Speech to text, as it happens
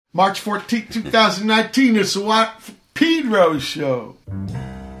March 14th, 2019. It's the Pedro Show.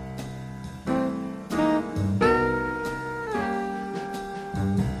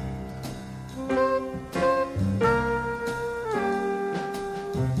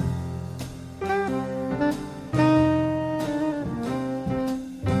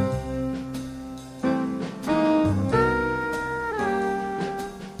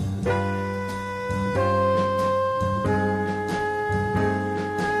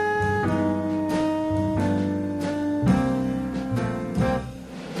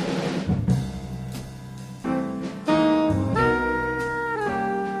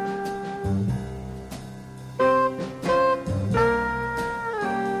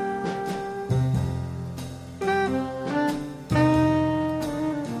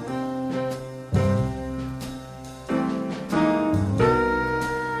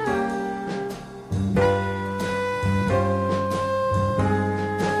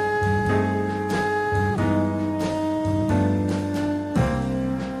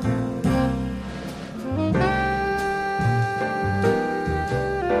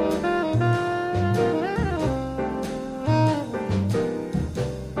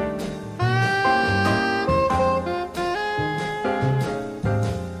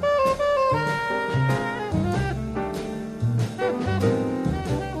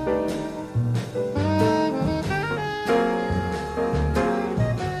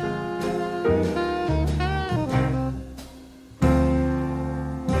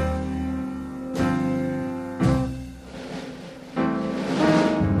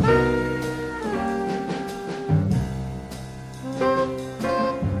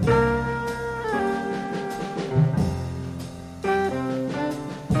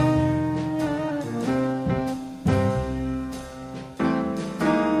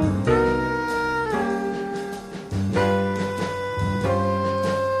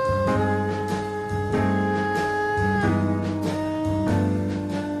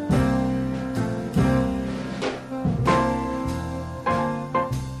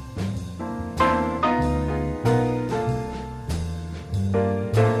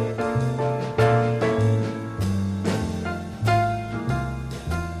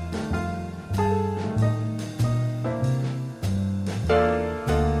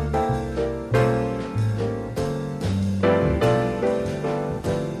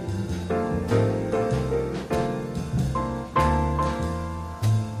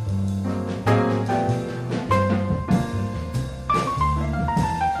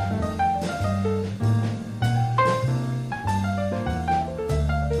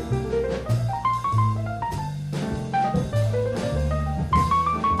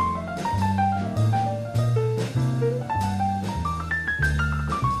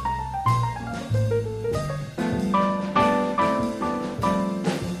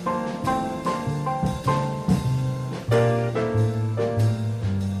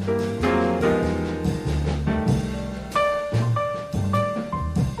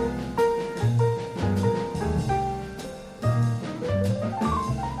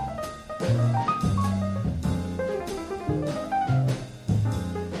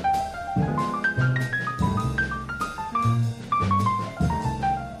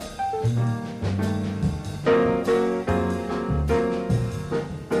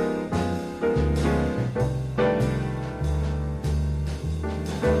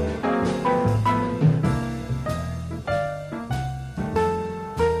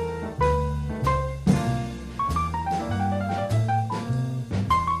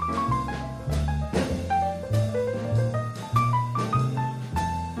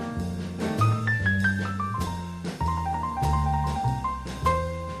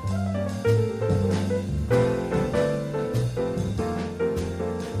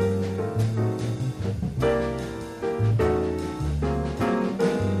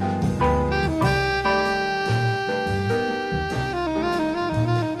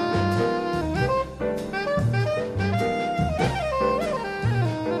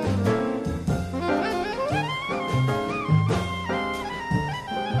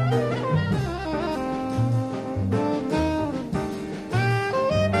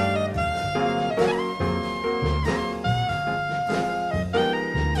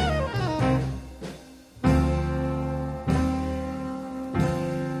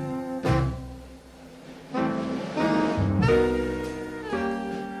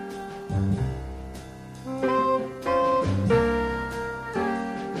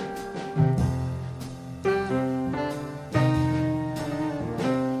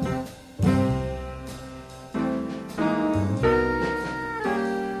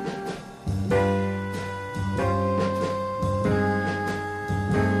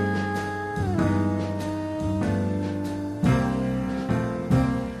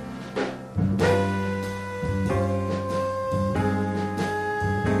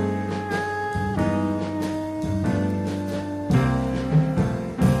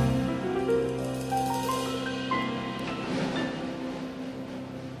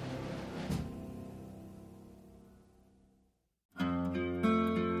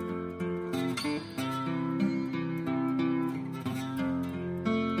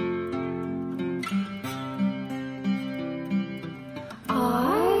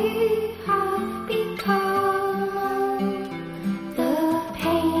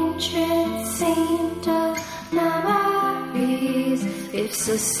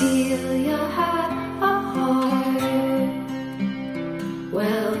 Cecilia had a heart.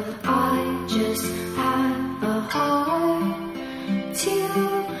 Well, I just had a heart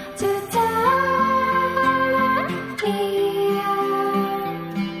till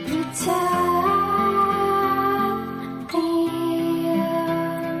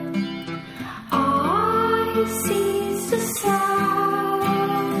I sees the sound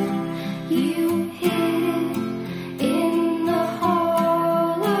you hid in the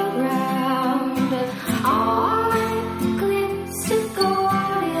hall around. I glimpsed a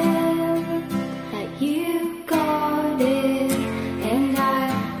garden that you guarded, and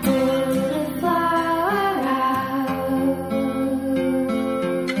I pulled a flower out.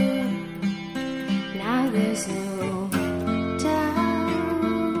 Now there's no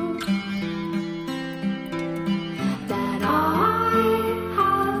doubt that I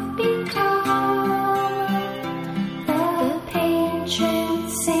have become the patron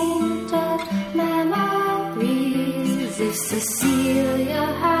saint of memories. If Cecilia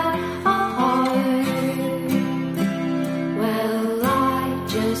had a heart, well, I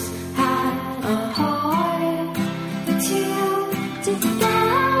just had a heart to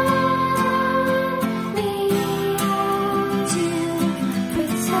guide me to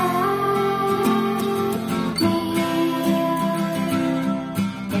protect me,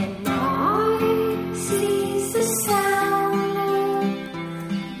 and I sees the sound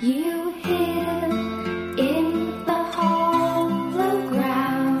you hear in the hollow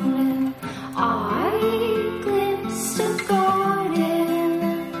ground. I glimpsed a garden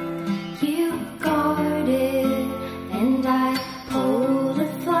you guarded, and I pulled a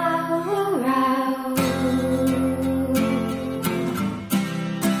flower out.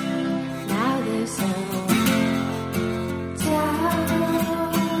 Now there's no doubt.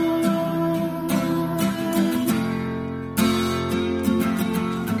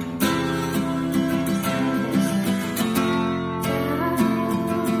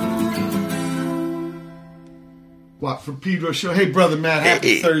 What, from Pedro Show? Hey, Brother Matt,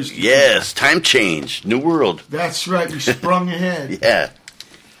 happy Hey, Thursday. yes, time change, new world. That's right, you sprung ahead. Yeah.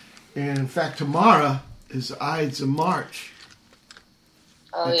 And in fact, tomorrow is Ides of March.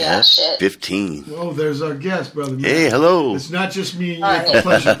 Oh, yeah, shit. 15. Oh, there's our guest, Brother Matt. Hey, hello. It's not just me and you at the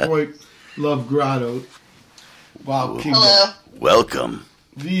Pleasure Point Love Grotto. Wow, Kingdom. Hello. Welcome.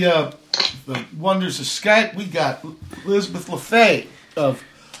 The wonders of Skype, we got Elizabeth LaFay of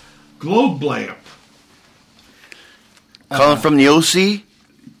Globelamp. Calling from the OC. You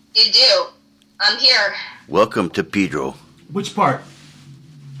do. I'm here. Welcome to Pedro. Which part?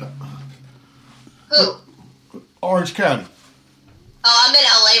 Who? Orange County. Oh, I'm in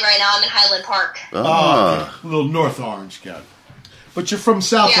LA right now. I'm in Highland Park. Ah, Okay. A little North Orange County. But you're from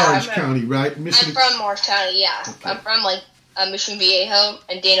South Yeah, Orange I'm County, right? I'm from Orange County, yeah. Okay. I'm from, like, Mission Viejo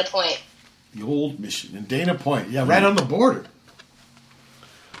and Dana Point. The old Mission in Dana Point. Yeah, right on the border.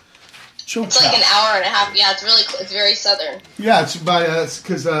 Choach It's like an House. hour and a half. Yeah, it's very southern. Yeah, it's by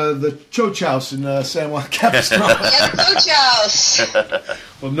because the Choach House in San Juan Capistrano. Yeah, the Coach House.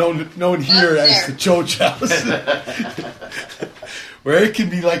 Well, known here Up as there. the Choach House, where it can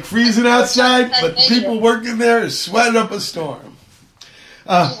be like freezing outside, but the people working there is sweating up a storm.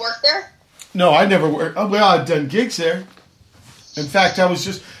 You work there? No, I never worked. Oh, well, I've done gigs there. In fact,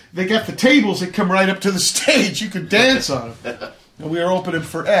 they got the tables that come right up to the stage. You could dance on them. And we were opening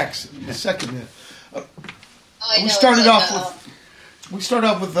for X in the second minute. Oh, I know. We started it's like off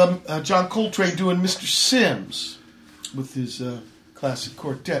with John Coltrane doing Mr. Sims with his classic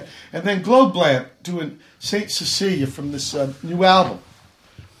quartet. And then Globelamp doing St. Cecilia from this new album,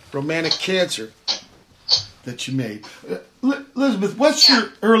 Romantic Cancer, that you made. Elizabeth, what's your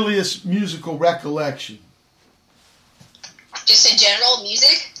earliest musical recollection? Just in general,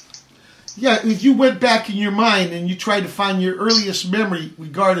 music? Yeah, if you went back in your mind and you tried to find your earliest memory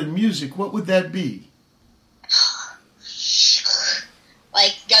regarding music, what would that be?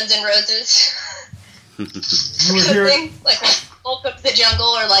 Like Guns N' Roses? You were hearing, Something? Like Welcome to the Jungle,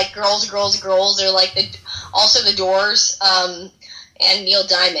 or like Girls, Girls, Girls, or like also the Doors, and Neil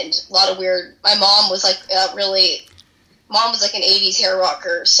Diamond. A lot of weird. My mom was like Mom was like an 80s hair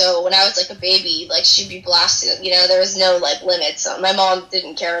rocker, so when I was like a baby, like she'd be blasting, there was no like limits. My mom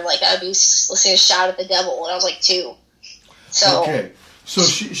didn't care, like I'd be listening to Shout at the Devil when I was like 2. So okay, so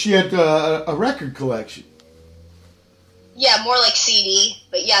she had a record collection. yeah, more like CD,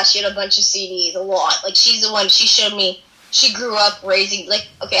 but yeah, she had a bunch of CDs, a lot. Like she's the one, she showed me, she grew up raising, like,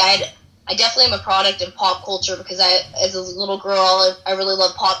 okay, I definitely am a product of pop culture because as a little girl, I really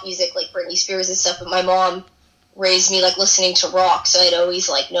loved pop music, like Britney Spears and stuff, but my mom raised me like listening to rock, so I'd always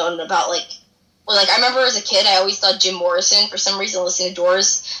like known about like well, like I remember as a kid, I always thought Jim Morrison, for some reason, listening to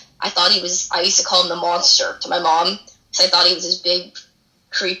Doors, I used to call him the monster to my mom, because I thought he was this big,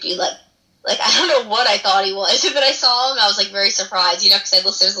 creepy, like I don't know what I thought he was. And then I saw him, I was like very surprised, because I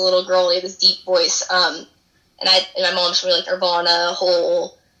listened as a little girl, and he had this deep voice. And my mom's really like Nirvana,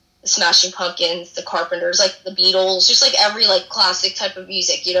 Hole, the Smashing Pumpkins, the Carpenters, like the Beatles, just like every like classic type of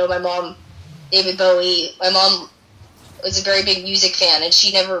music. My mom, David Bowie. My mom was a very big music fan, and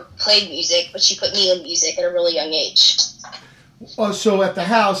she never played music, but she put me in music at a really young age. Well, so at the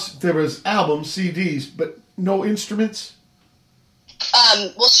house there was albums, CDs, but no instruments?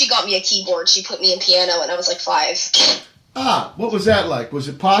 Well, she got me a keyboard. She put me in piano when I was like 5. What was that like? Was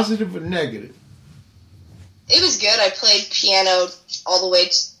it positive or negative? It was good. I played piano all the way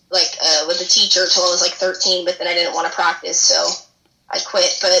to, with the teacher until I was like 13, but then I didn't want to practice, so I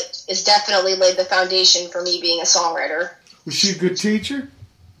quit. But it's definitely laid the foundation for me being a songwriter. Was she a good teacher?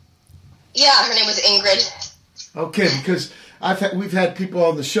 Yeah, her name was Ingrid. Okay, because we've had people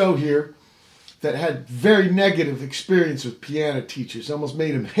on the show here that had very negative experience with piano teachers, almost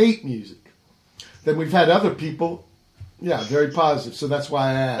made them hate music. Then we've had other people, very positive, so that's why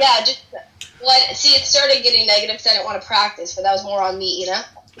I asked. Yeah, it started getting negative because I didn't want to practice, but that was more on me,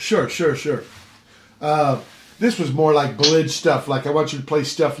 Sure. This was more like Belidge stuff, like I want you to play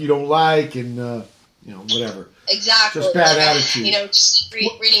stuff you don't like and, whatever. Exactly. Just bad attitude. Just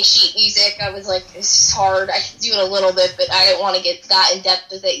reading sheet music, I was like, this is hard. I could do it a little bit, but I didn't want to get that in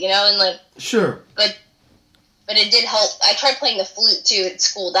depth with it, and like. Sure. But it did help. I tried playing the flute too at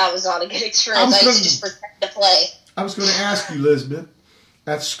school. That was not a good experience. I used to just pretend to play. I was going to ask you, Elizabeth,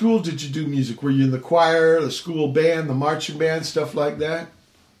 at school did you do music? Were you in the choir, the school band, the marching band, stuff like that?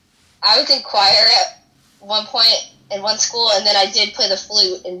 I was in choir at one point in one school, and then I did play the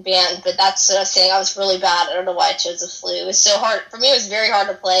flute in band, but that's what I was saying. I was really bad. I don't know why I chose the flute. It was so hard. For me, it was very hard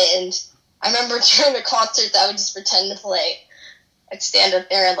to play, and I remember during the concerts, I would just pretend to play. I'd stand up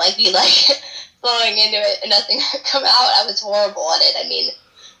there and be flowing into it, and nothing would come out. I was horrible at it. I mean,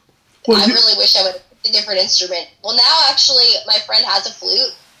 I really wish I would have picked a different instrument. Well, now, actually, my friend has a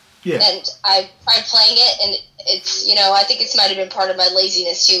flute, and I tried playing it, and it's, I think it might have been part of my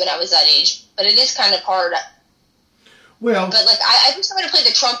laziness, too, when I was that age. But it is kind of hard. Well, but I wish I would have played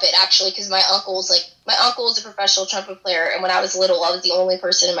the trumpet, actually, because my uncle is a professional trumpet player, and when I was little, I was the only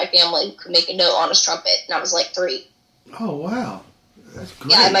person in my family who could make a note on his trumpet, and I was like 3. Oh, wow. That's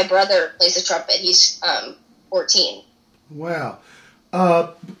great. Yeah, and my brother plays the trumpet. He's 14. Wow.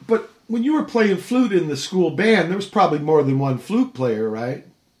 But when you were playing flute in the school band, there was probably more than one flute player, right?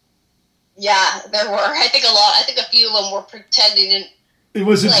 Yeah, there were. I think a lot. I think a few of them were pretending. It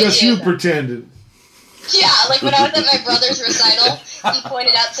wasn't just you pretending. Yeah, like when I was at my brother's recital, he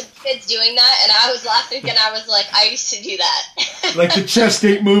pointed out some kids doing that, and I was laughing, and I was like, I used to do that. Like the chest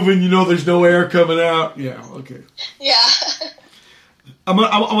ain't moving, there's no air coming out. Yeah, okay. Yeah. I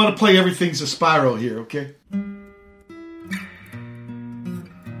want to play Everything's a Spiral here, okay?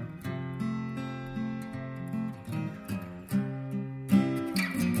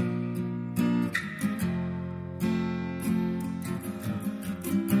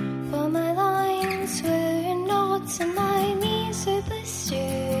 For my lines were knots and my knees were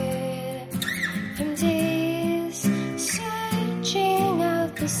blistered from days searching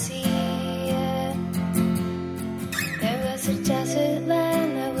out the sea. There was a desert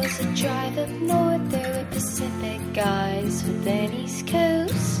land, there was a drive up north, there were Pacific guys with an East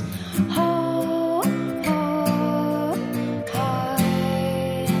Coast heart.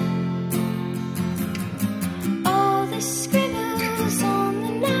 All the scribbles on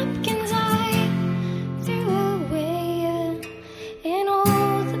the napkins I threw away, and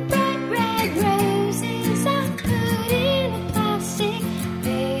all the bright red roses I put in a plastic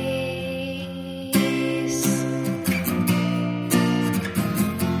vase.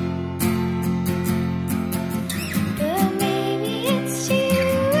 But maybe it's too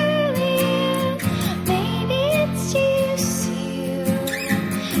early, maybe it's too soon,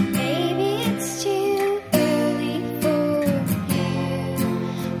 maybe it's too early for you.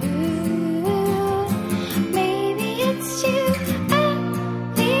 Maybe it's too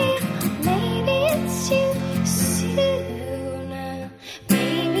early, maybe it's too soon,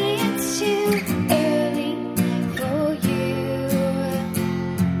 maybe it's too early for you.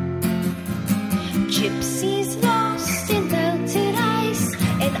 Gypsies lost in melted ice,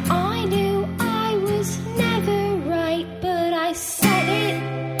 and I knew I was never right, but I said it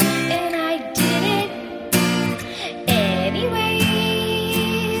and I did it anyways.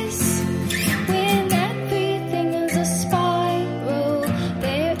 When everything is a spiral,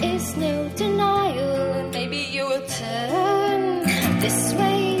 there is no denial, and maybe you will turn this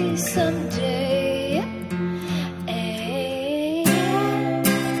way someday.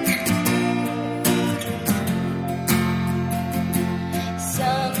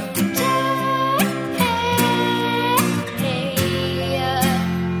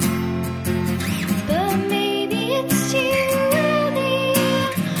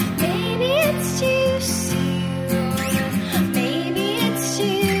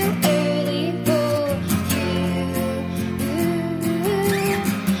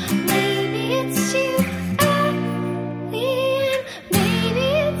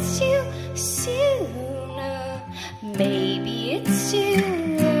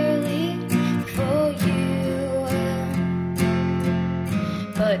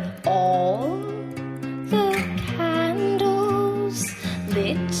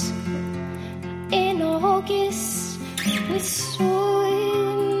 lit in August. We saw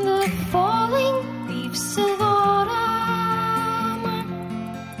in the falling leaves of autumn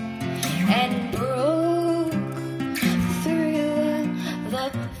and broke through the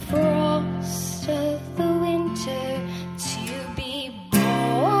frost of the winter to be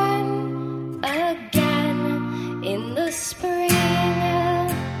born again in the spring.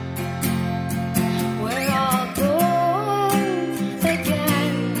 We're all born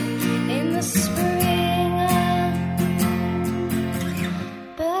again in the spring.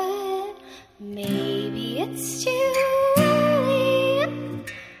 But maybe it's too early.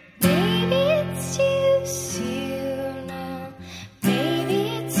 Maybe it's too soon. Maybe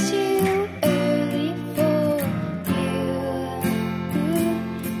it's too early for you.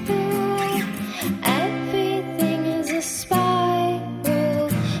 Everything is a spiral.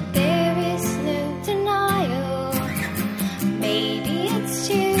 There is no denial. Maybe it's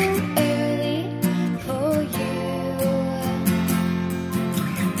too early for you.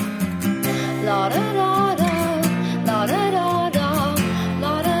 La da da da, la da da da,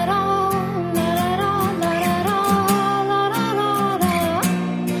 la da da, la da da, la da da, la da da da,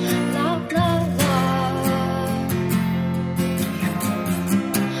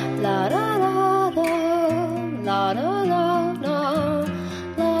 la la la, la da da da,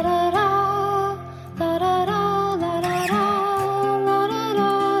 la da da da, la da da, la da da, la da da, la da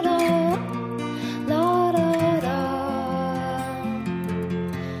da da, la da da.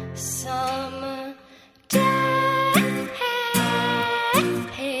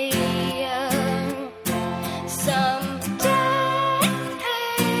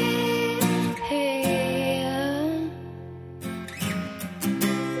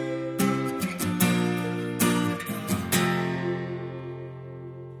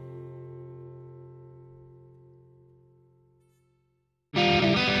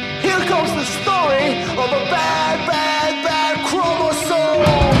 Here comes the story of a bad, bad, bad chromosome.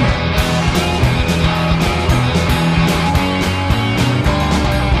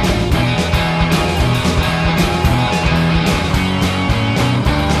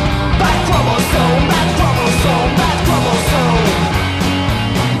 Bad chromosome, bad chromosome, bad chromosome.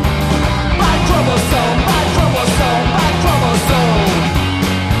 Bad chromosome, bad chromosome, bad chromosome.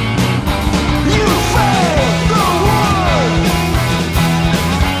 You failed the world.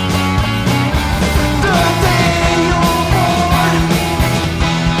 The day you're born,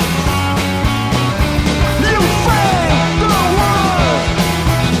 you failed the world.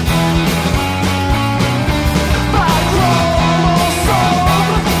 Bad chromosome,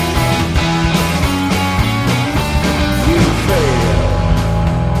 you failed.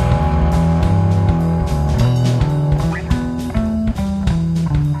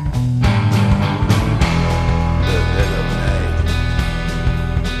 The dead of night.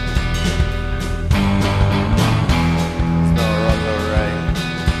 It's no longer right.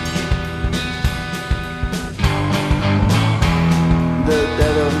 The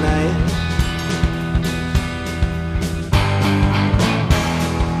dead of night.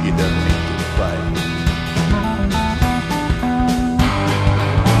 You don't need to fight.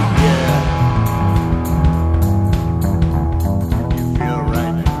 Yeah. You feel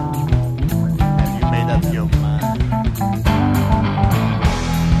right. Have you made up your mind?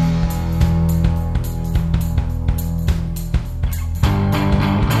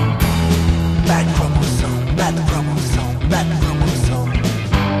 Bad chromosome, bad chromosome, bad chromosome.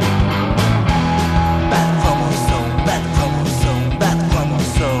 Bad chromosome, bad chromosome, bad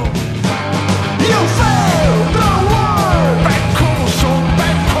chromosome.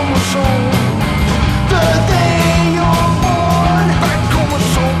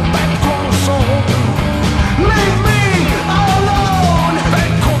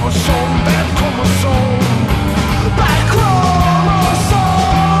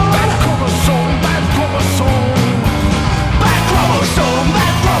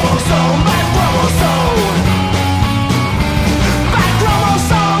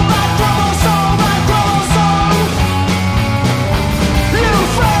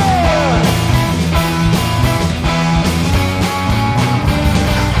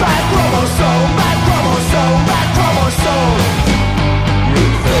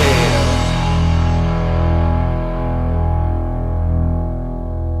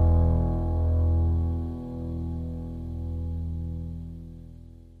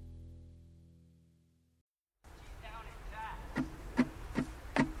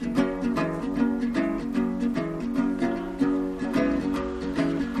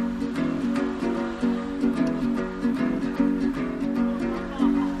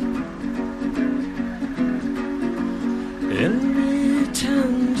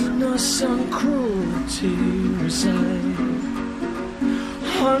 he resigned,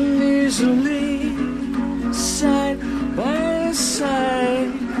 uneasily, side by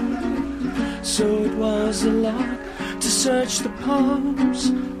side. So it was a lot to search the pubs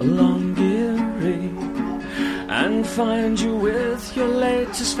along Geary and find you with your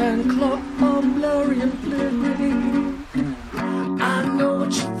latest fan club on Blurry and Blurry. I know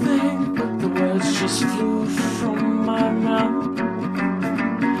what you think, but the words just flew from my mouth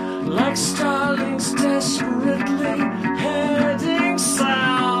like starlings desperately heading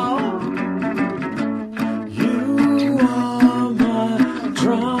south. You are my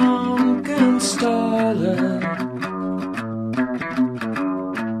drunken starlet.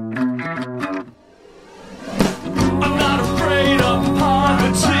 I'm not afraid of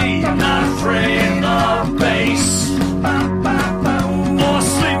poverty, not afraid of bass, or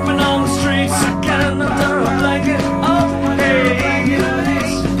sleeping on the streets again under a blanket of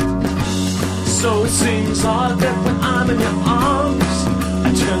haze. So it seems odd that when I'm in your arms, I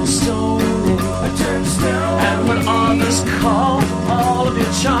turn stony, and when others call all of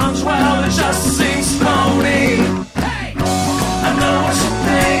your charms, well, it just seems phony. I know what you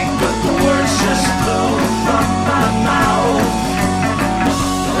think, but the words just flew from my mouth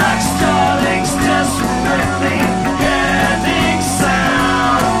like starlings desperately heading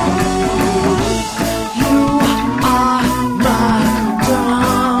south. You are my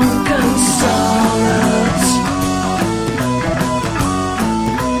drunken starlet.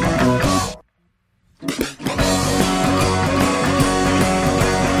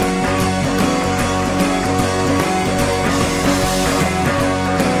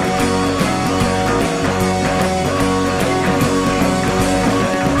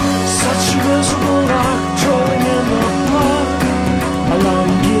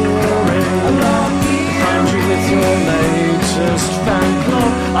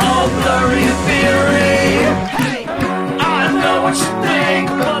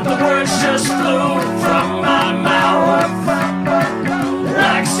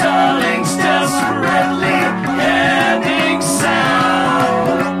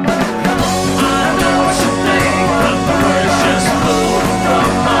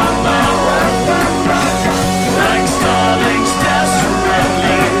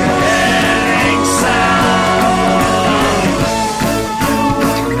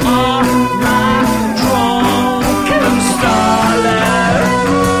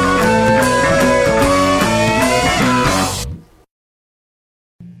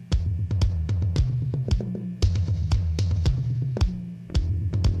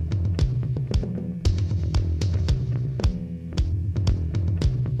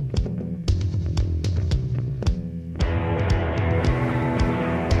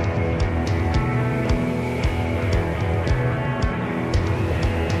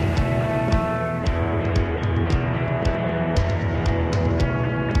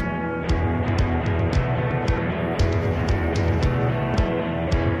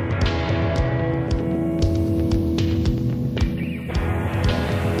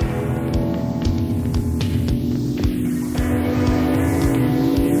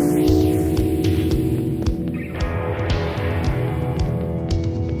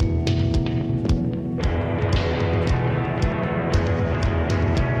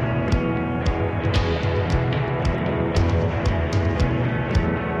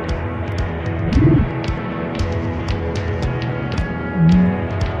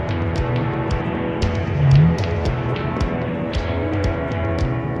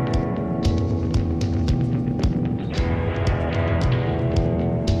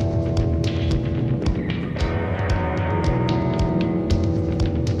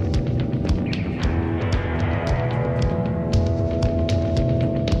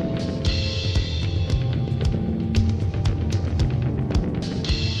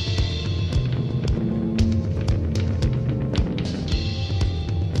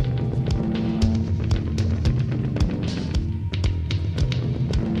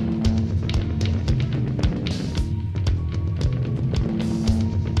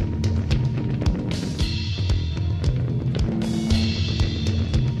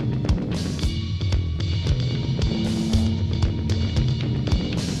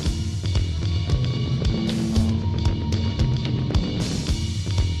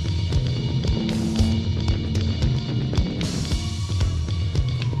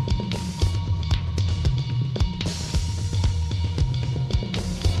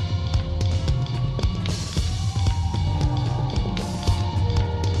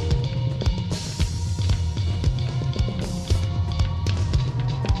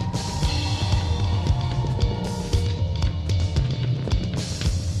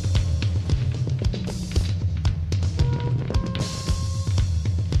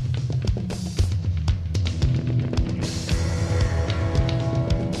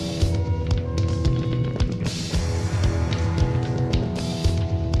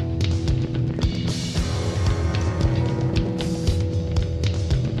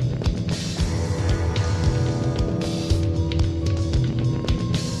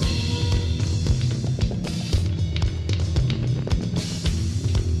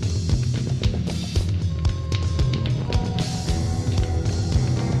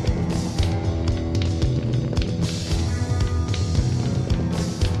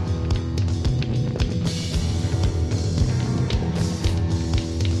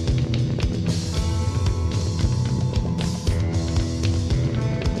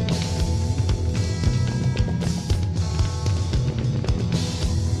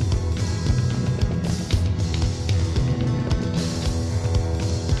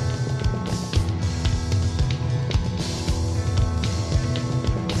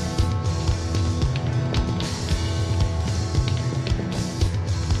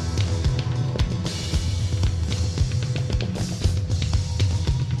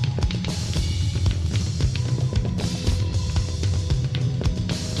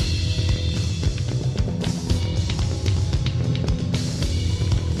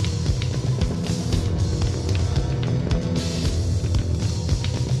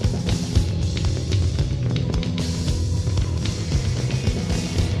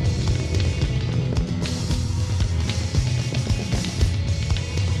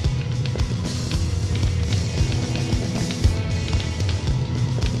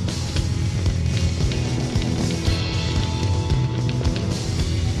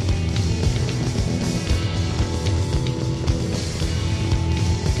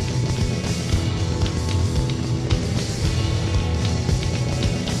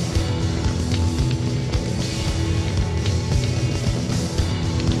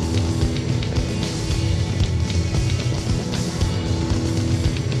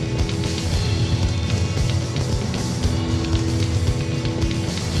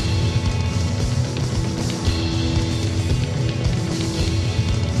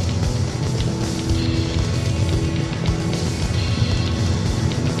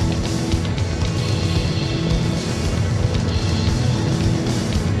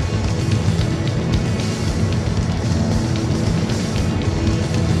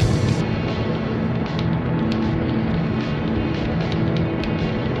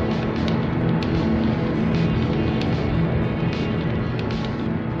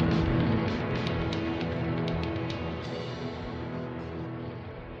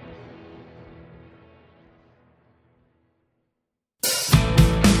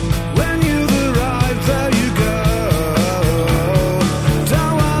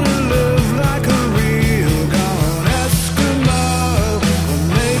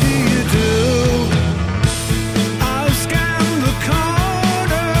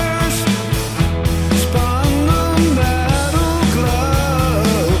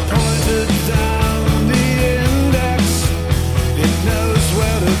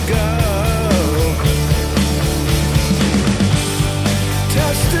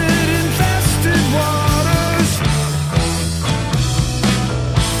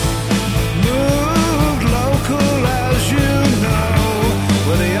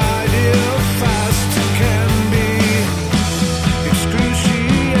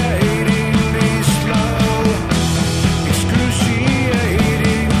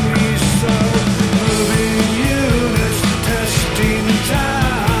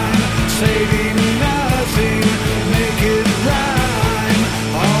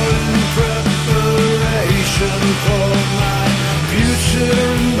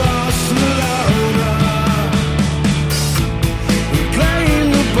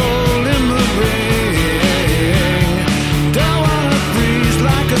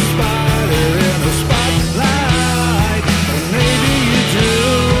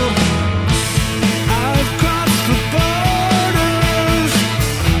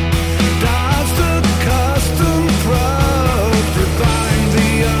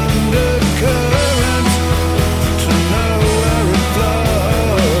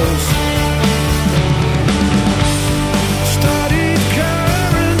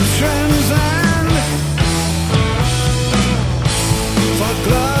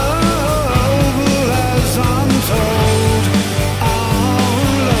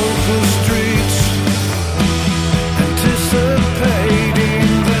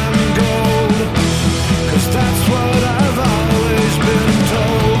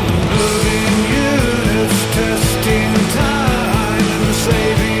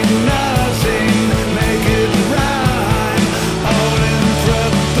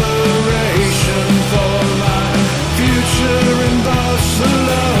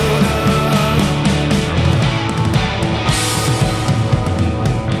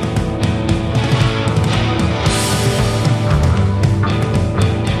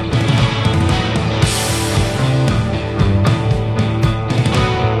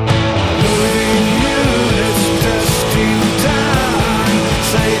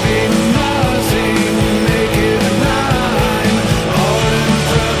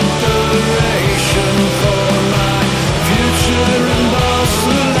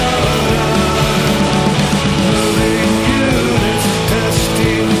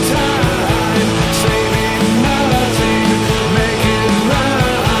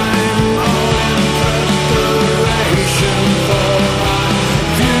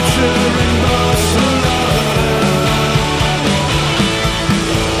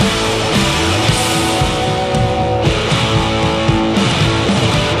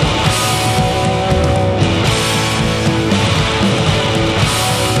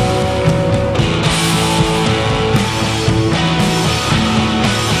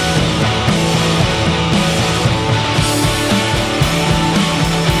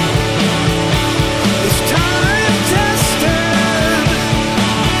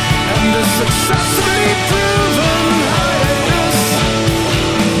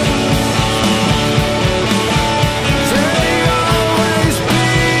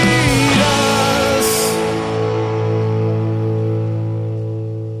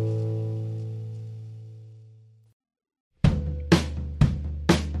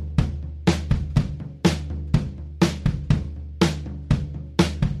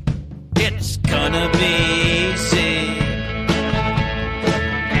 gonna be easy.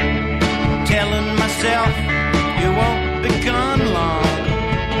 Telling myself you won't be gone long,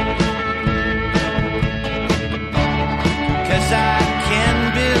 'cause I can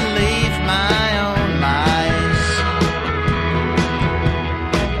believe my own lies.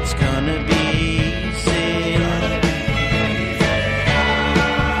 It's gonna be easy,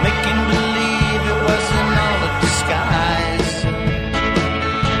 making believe it wasn't all a disguise.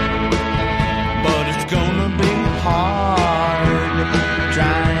 But it's gonna be hard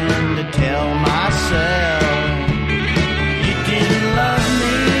trying to tell myself you didn't love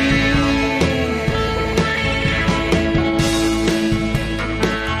me.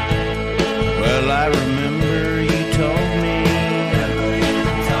 Well, I remember you told me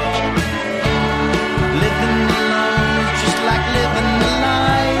living alone is just like living a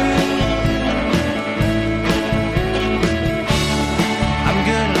lie. I'm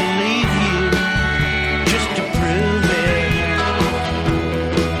gonna leave you just to prove it.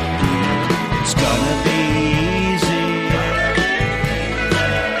 It's gonna be easy.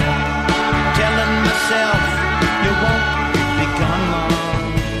 Telling myself you won't be gone long.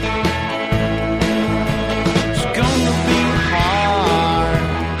 It's gonna be hard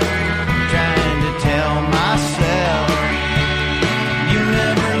trying to tell myself you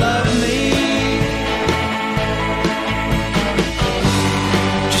never loved me.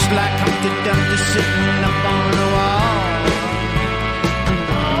 Just like Humpty Dumpty sitting up on the wall,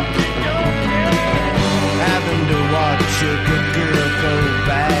 having to watch a good girl go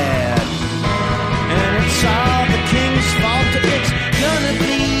bad. And it's all the king's fault. It's gonna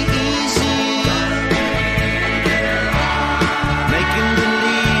be easy, making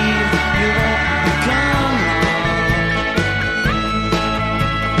believe you won't become wrong.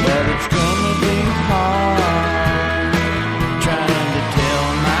 But it's gonna be hard trying to tell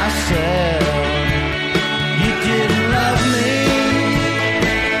myself you didn't love me.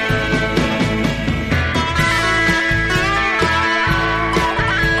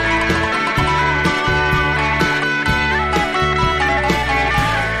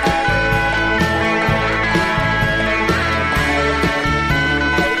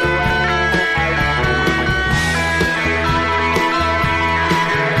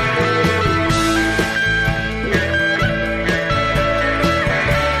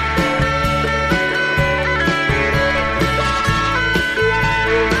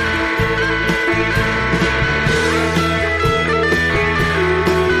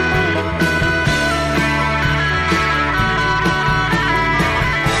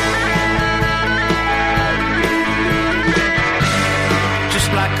 Just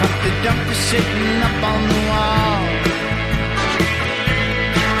like Humpty Dumpty sitting up on the wall,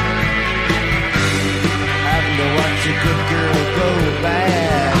 having to watch a good girl go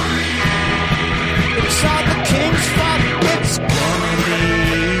bad. It's all the king's fault. It's gonna be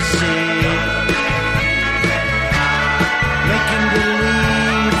easy, making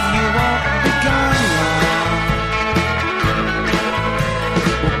believe you won't be gone long.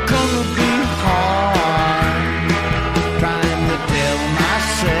 We're gonna be hard trying to tell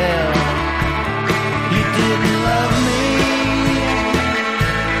myself you didn't love me.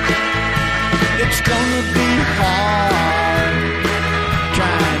 It's gonna be hard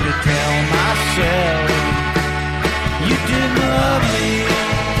trying to tell myself you didn't love me.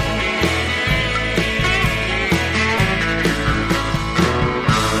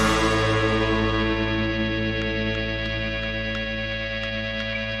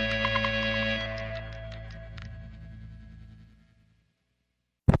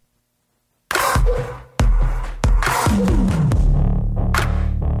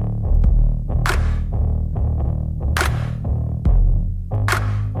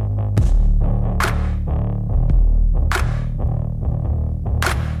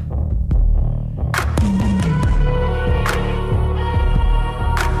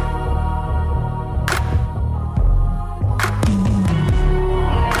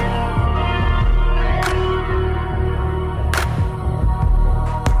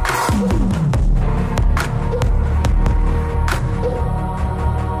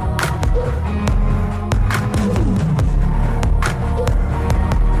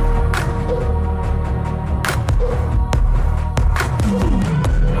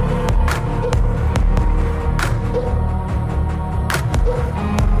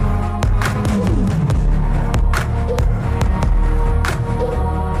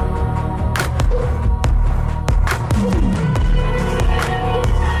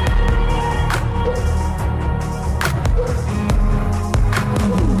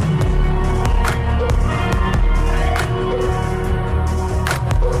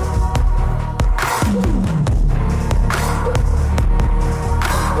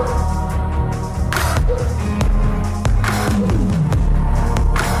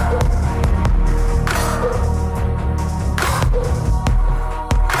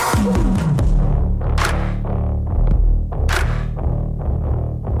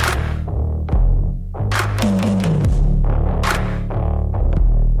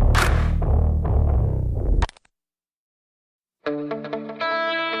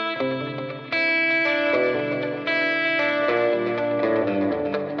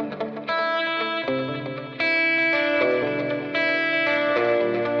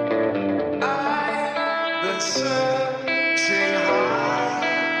 searching high,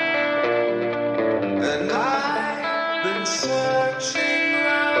 and I've been searching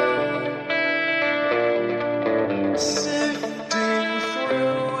low, sifting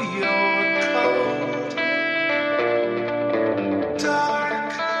through your cold,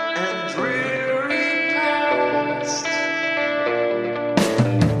 dark and dreary past,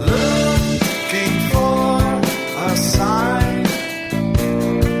 looking for a sign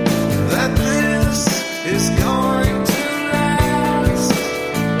that this is going to last,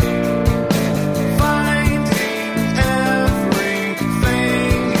 finding everything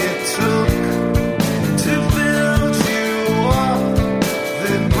it took to build you up,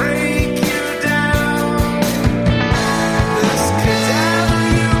 then break you down. This cadaver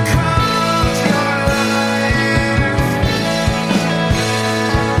you called your life,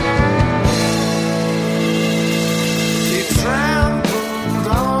 he trampled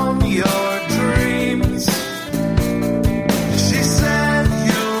on your dreams. She said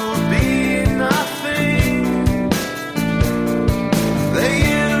you'll be nothing. They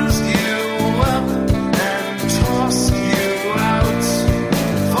used you up and tossed you out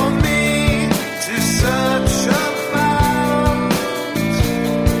for me to search about.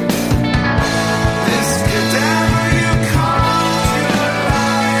 This cadaver you called your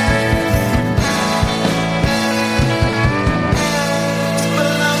life,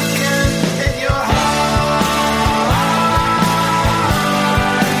 spelunking in your heart,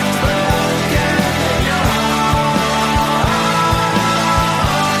 spelunking in your heart,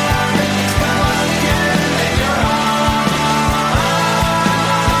 spelunking in your heart,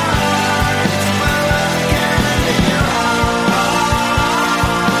 spelunking in your heart.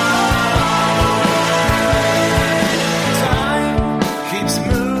 Time keeps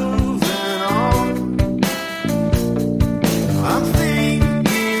moving on. I'm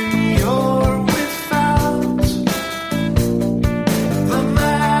thinking you're without the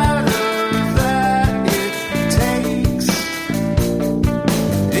matter that it takes.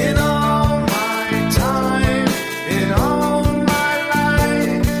 In all my time, in all my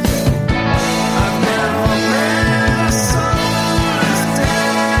life, I've never met a soul as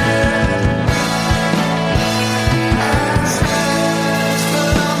dead as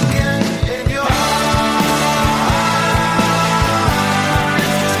spelunking in your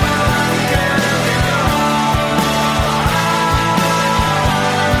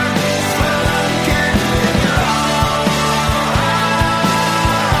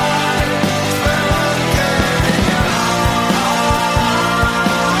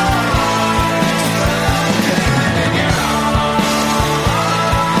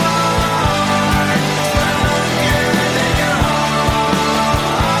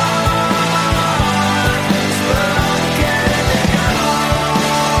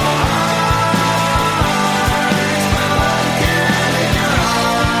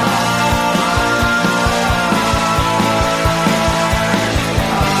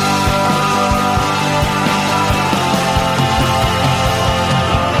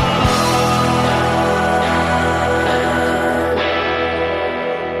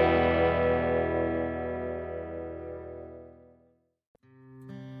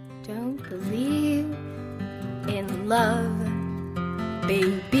Don't believe in love,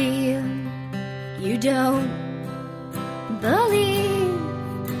 baby. You don't believe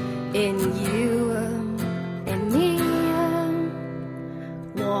in you and me.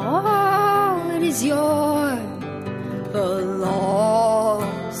 What is your philosophy?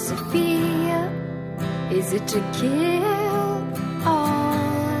 Is it to kill all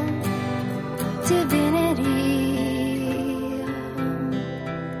divinity?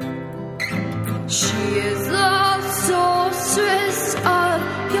 She is the sorceress of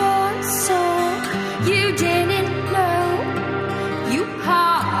your soul. You didn't know you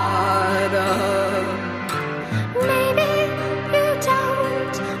had her. Maybe you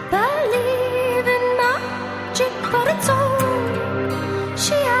don't believe in magic, but it's all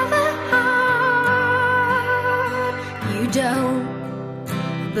she ever had. You don't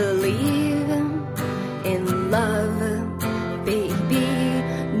believe in love, baby.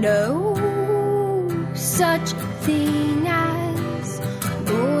 No such thing as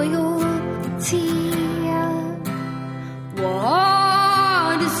loyalty.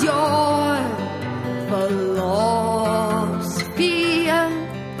 What is your philosophy?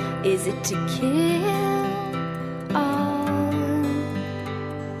 Is it to kill all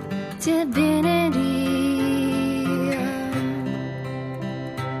divinity?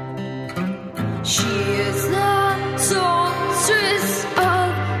 She is the sorceress of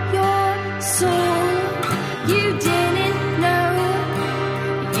your soul. You didn't know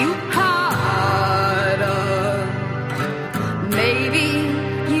you had her.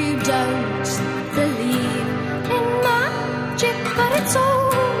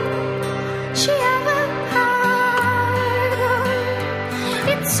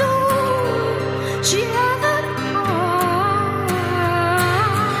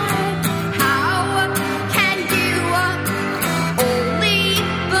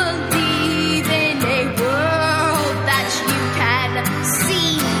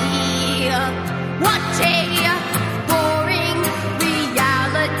 What a boring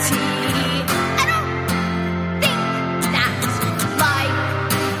reality. I don't think that life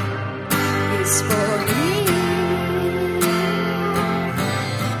is for me.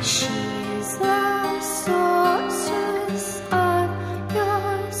 She's the sorceress of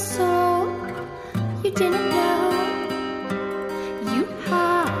your soul. You didn't know you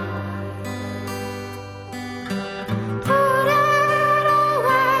had. Put it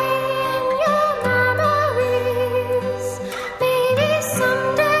away in your memories. Maybe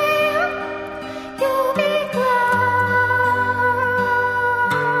someday you'll be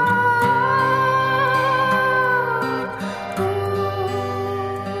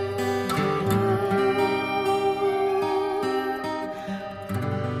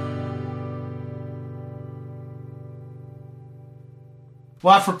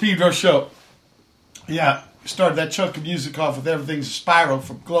Watt for Pedro Show. Yeah, started that chunk of music off with Everything's a Spiral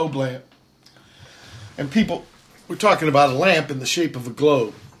from Globelamp. And people, we're talking about a lamp in the shape of a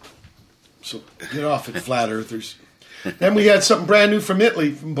globe. So get off it, flat earthers. Then we had something brand new from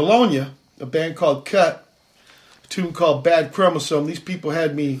Italy, from Bologna, a band called Cut, a tune called Bad Chromosome. These people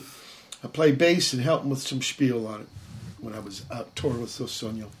had me play bass and help them with some spiel on it when I was out touring with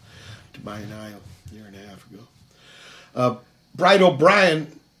Sogno to Mayanile a year and a half ago. Bright O'Brien,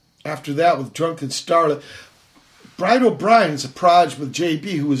 after that with Drunken Starlet. Bright O'Brien's a proj with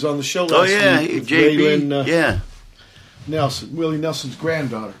JB, who was on the show last week. With JB, Raylan, Nelson, Willie Nelson's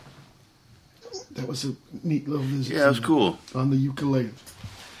granddaughter. That was a neat little visit. Yeah, it was cool. On the ukulele.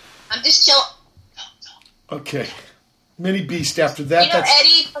 I'm just chilling. Okay. Mini Beast after that. You know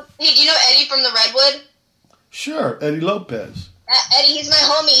Eddie? Hey, do you know Eddie from the Redwood? Sure, Eddie Lopez. Eddie, he's my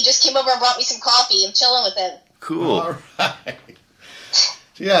homie. He just came over and brought me some coffee. I'm chilling with him. Cool. All right.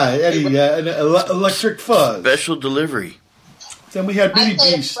 Yeah, Eddie, an electric fuzz. Special delivery. Then we had Mini I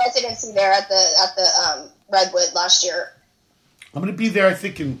played Beast. a residency there at the Redwood last year. I'm going to be there, I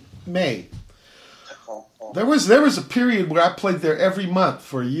think, in May. There was a period where I played there every month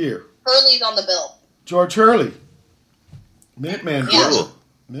for a year. Hurley's on the bill. George Hurley. Minuteman drummer. Cool.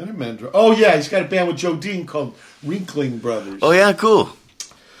 Minuteman drummer. Oh, yeah, he's got a band with Joe Dean called Winkling Brothers. Oh, yeah, cool.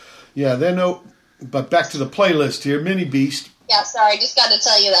 Yeah, but back to the playlist here. Mini Beast. Yeah, sorry, just got to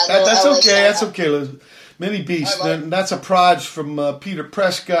tell you that. That's LA okay, shout that's out. okay. Liz. Mini Beast. Then that's a proj from Peter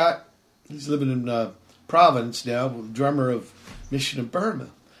Prescott. He's living in Providence now, with the drummer of Mission of Burma.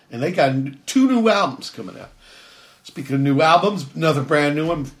 And they got 2 new albums coming out. Speaking of new albums, another brand new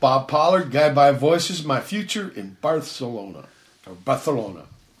one, Bob Pollard, Guy by Voices, My Future in Barcelona.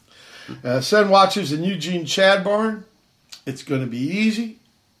 Sun Watchers and Eugene Chadbourne, It's Gonna Be Easy.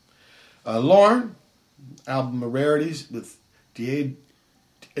 Lorne, album of rarities with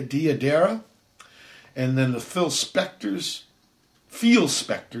Diadera. And then the Feel Spectors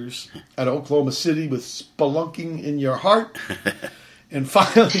out of Oklahoma City with Spelunking in Your Heart. And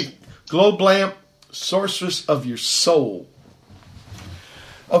finally, Globelamp, Sorceress of Your Soul.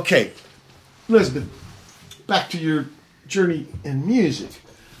 Okay, Elizabeth, back to your journey in music.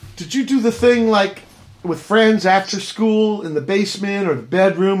 Did you do the thing like with friends after school in the basement or the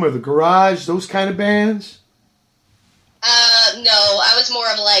bedroom or the garage, those kind of bands? No, I was more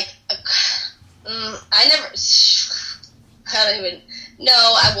of like,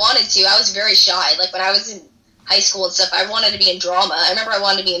 I wanted to. I was very shy. Like when I was in high school and stuff, I wanted to be in drama. I remember I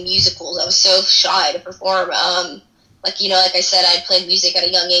wanted to be in musicals. I was so shy to perform. Like I said, I played music at a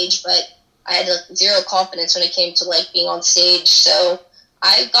young age, but I had like zero confidence when it came to like being on stage. So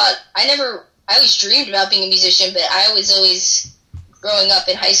I always dreamed about being a musician, but I was always, growing up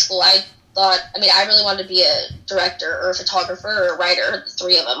in high school, I really wanted to be a director or a photographer or a writer, the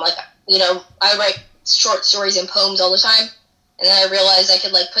 3 of them. Like, I write short stories and poems all the time, and then I realized I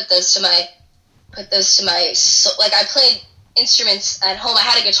could like put those to my I played instruments at home. I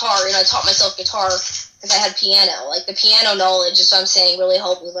had a guitar, I taught myself guitar because I had piano. Like the piano knowledge is what I'm saying really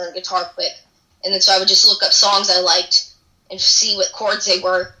helped me learn guitar quick. And then so I would just look up songs I liked and see what chords they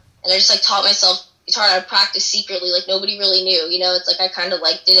were, and I just like taught myself guitar. And I would practice secretly, like nobody really knew. It's like I kind of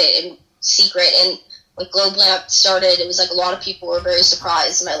like did it in secret. And when Globelamp started, it was like a lot of people were very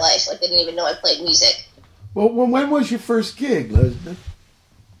surprised in my life. Like they didn't even know I played music. Well, when was your first gig, Elizabeth?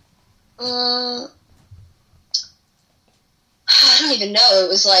 I don't even know. It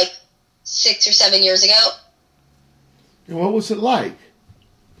was like 6 or 7 years ago. And what was it like?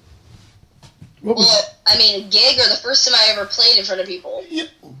 A gig or the first time I ever played in front of people?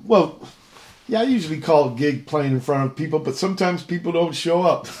 I usually call it gig playing in front of people, but sometimes people don't show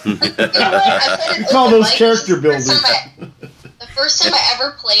up. You know what? We call those character builders. The first time I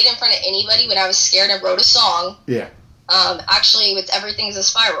ever played in front of anybody when I was scared, I wrote a song. Yeah. Actually, with Everything's a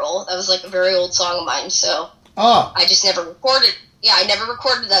Spiral, that was like a very old song of mine, so Ah, I just never recorded. Yeah, I never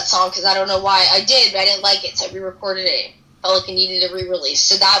recorded that song because I don't know why. I did, but I didn't like it, so I re-recorded it. Felt like it needed a re-release,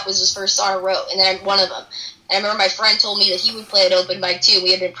 so that was his first song I wrote, and then one of them. And I remember my friend told me that he would play at open mic too.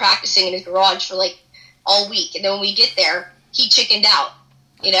 We had been practicing in his garage for like all week, and then when we get there, he chickened out,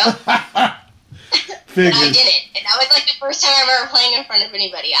 you know? And I didn't, and that was like the first time I was ever playing in front of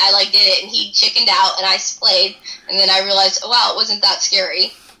anybody. I like did it, and he chickened out, and I played, and then I realized, oh wow, it wasn't that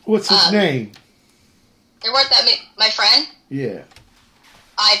scary. What's his name? There weren't that many. My friend, Yeah.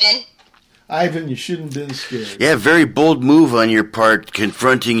 Ivan. Ivan, you shouldn't have been scared. Yeah, very bold move on your part,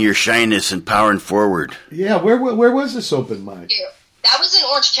 confronting your shyness and powering forward. Yeah, where was this open mic? That was in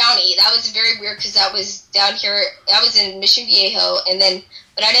Orange County. That was very weird because that was down here. That was in Mission Viejo, and then,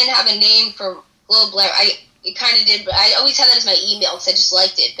 but I didn't have a name for globelamp. It kind of did, but I always had that as my email because I just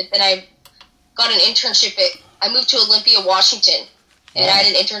liked it. But then I got an internship I moved to Olympia, Washington, and I had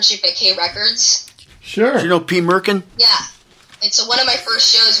an internship at K Records. Sure. Do you know P. Merkin? Yeah. And so one of my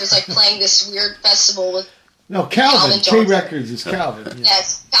first shows was like playing this weird festival with No, Calvin. K Johnson. Records is Calvin. Yeah.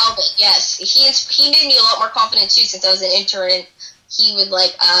 Yes, Calvin, yes. He made me a lot more confident too since I was an intern, and he would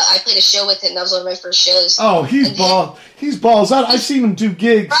like, I played a show with him. That was one of my first shows. Oh, he's balls out. I've seen him do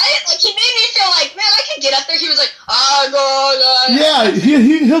gigs. Right? Like, he made me feel like, man, I could get up there. He was like, oh, no. Yeah,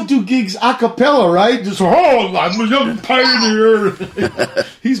 he'll do gigs a cappella, right? Just, I'm a young pioneer.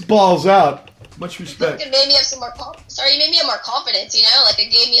 He's balls out. Much respect. It made me have some more Sorry, you made me have more confidence, you know? Like,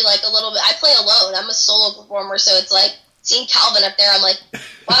 it gave me, like, a little bit. I play alone. I'm a solo performer, so it's like, seeing Calvin up there, I'm like,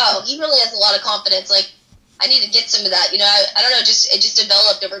 wow, he really has a lot of confidence. Like, I need to get some of that. You know, I don't know, it just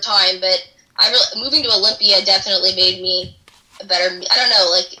developed over time, but moving to Olympia definitely made me a better, I don't know,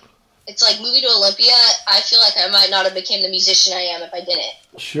 like, it's like moving to Olympia, I feel like I might not have become the musician I am if I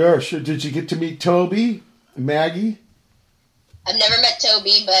didn't. Sure. Did you get to meet Toby, Maggie? I've never met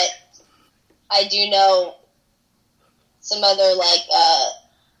Toby, but I do know some other, like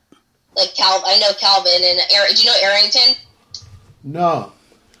Calvin. I know Calvin and do you know Arrington? No.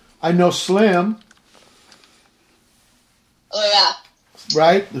 I know Slim, Oh, yeah.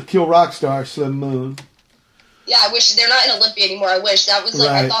 right? The Kill Rock star, Slim Moon. Yeah, I wish they're not in Olympia anymore. I wish that was like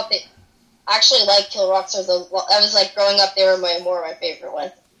Right. I thought that I actually like Kill Rock Stars. I was like growing up, they were more my favorite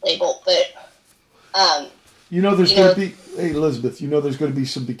one label. But You know there's going to be, hey Elizabeth, there's going to be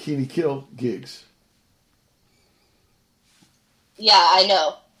some Bikini Kill gigs. yeah, I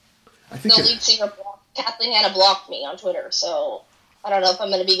know. I think The lead singer Kathleen Hanna blocked me on Twitter, so I don't know if I'm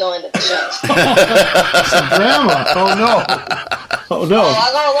going to be going to the show. Grandma. Oh no.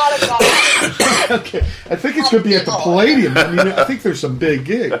 I got a lot of problems. Okay. I think it's going to be at the Palladium. I mean, I think there's some big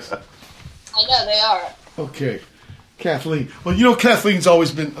gigs. I know they are. Okay. Kathleen. Well, Kathleen's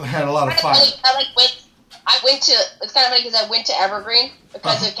always had a lot of fire. I went to. It's kind of funny because I went to Evergreen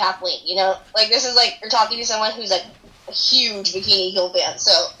because of Kathleen. You know, like this is like you're talking to someone who's like a huge Bikini Kill fan.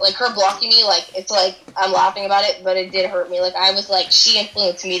 So like her blocking me, like it's like I'm laughing about it, but it did hurt me. Like I was like she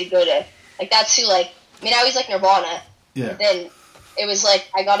influenced me to go to like that's who like. I mean, I always like Nirvana. Yeah. Then it was like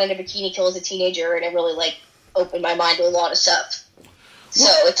I got into Bikini Kill as a teenager, and it really like opened my mind to a lot of stuff. So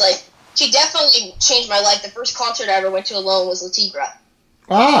it's like she definitely changed my life. The first concert I ever went to alone was La Tigra.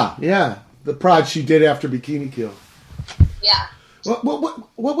 Ah, yeah. The prod she did after Bikini Kill. Yeah. What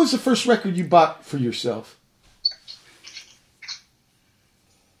was the first record you bought for yourself?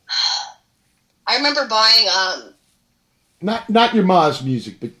 I remember buying Not your ma's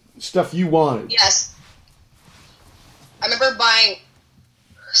music, but stuff you wanted. yes. I remember buying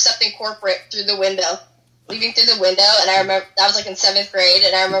something corporate through the window. Leaving through the window, and I remember that was like in 7th grade,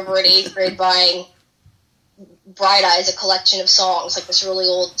 and I remember in 8th grade buying Bright Eyes, a collection of songs, like this really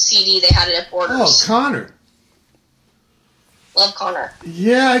old CD they had it at Borders. Oh, Connor. Love Connor.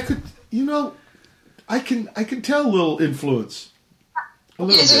 Yeah, I could. I can tell a little influence. A little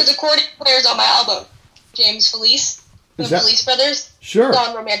Because bit. there's accordion players on my album. James Felice, the Is that- Felice brothers. Sure.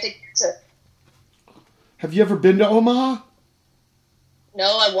 On Romantic Dancer. Have you ever been to Omaha? No,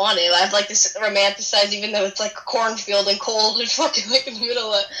 I want to. I've like this romanticized, even though it's like a cornfield and cold and fucking like in the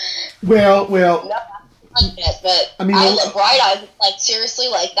middle of. Well. No, I like it, but I mean, I love Bright Eyes. Like seriously,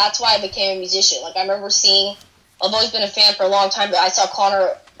 like that's why I became a musician. Like I remember seeing. I've always been a fan for a long time, but I saw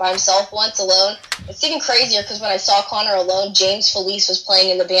Connor by himself once alone. It's even crazier because when I saw Connor alone, James Felice was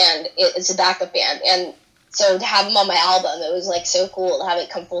playing in the band. It's a backup band, and so to have him on my album, it was like so cool to have it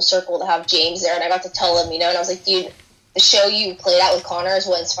come full circle to have James there, and I got to tell him, and I was like, dude. The show you played out with Connor is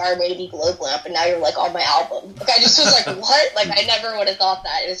what inspired me to be Globelamp, and now you're like on my album. Like I just was like, what? Like I never would have thought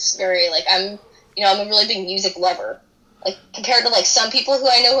that. It's very like I'm a really big music lover. Like compared to like some people who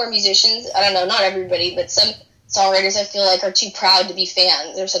I know who are musicians, I don't know, not everybody, but some songwriters I feel like are too proud to be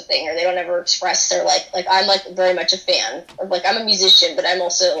fans or something, or they don't ever express their like I'm like very much a fan. Or like I'm a musician, but I'm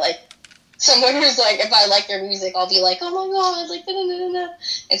also like someone who's like, if I like their music, I'll be like, oh my god, like da, da, da, da.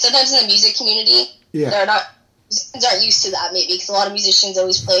 And sometimes in the music community, they're not used to that maybe, because a lot of musicians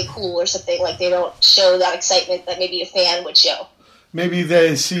always play cool or something, like they don't show that excitement that maybe a fan would show. Maybe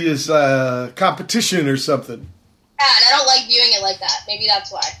they see as competition or something. Yeah, and I don't like viewing it like that. Maybe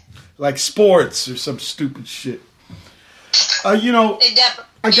that's why. Like sports or some stupid shit. You know,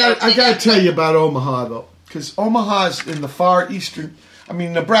 I gotta tell you about Omaha though, because Omaha's in the far eastern. I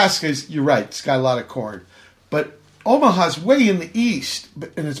mean, Nebraska's, you're right, it's got a lot of corn, but Omaha's way in the east,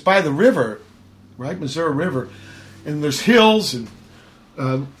 and it's by the river, right, Missouri River, and there's hills, and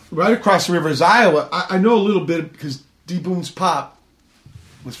right across the river is Iowa. I know a little bit because D. Boom's pop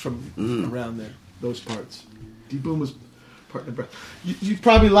was from around there, those parts. D. Boom was part of Nebraska. You'd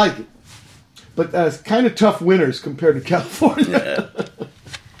probably like it. But it's kind of tough winters compared to California.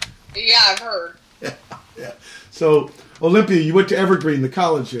 Yeah, I've heard. Yeah. So, Olympia, you went to Evergreen, the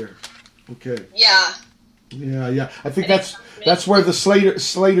college there. Okay. Yeah. Yeah. I think that's where the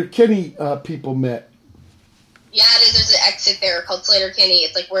Slater Kinney people met. Yeah, it is. There's an exit there called Slater Kinney.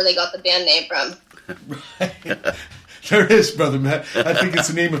 It's like where they got the band name from. Right. There is, brother Matt. I think it's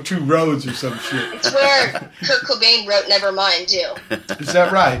the name of 2 roads or some shit. It's where Kurt Cobain wrote Nevermind, too. Is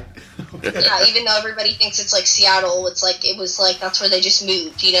that right? Okay. Yeah, even though everybody thinks it's like Seattle, it's like, it was like, that's where they just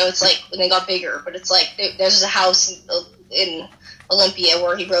moved, you know? It's like when they got bigger, but it's like, there's a house in Olympia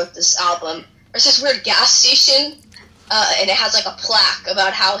where he wrote this album. There's this weird gas station, and it has like a plaque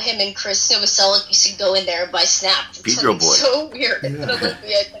about how him and Chris Novoselic used to go in there and buy snaps. Pedro boy. So weird. In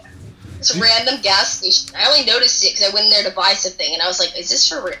Olympia. This random gas station. I only noticed it because I went in there to buy something, and I was like, is this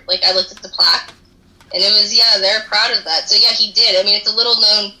for real? Like, I looked at the plaque, and it was, yeah, they're proud of that. So, yeah, he did. I mean, it's a little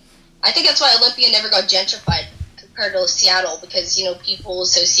known. I think that's why Olympia never got gentrified compared to Seattle, because, you know, people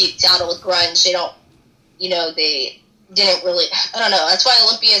associate Seattle with grunge. They don't, you know, they didn't really, I don't know. That's why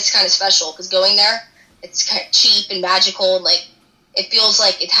Olympia is kind of special, because going there, it's kind of cheap and magical, and, like, it feels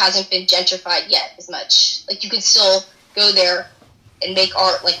like it hasn't been gentrified yet as much. Like, you could still go there and make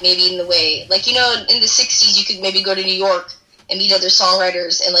art, like, maybe in the way, like, you know, in the 60s, you could maybe go to New York and meet other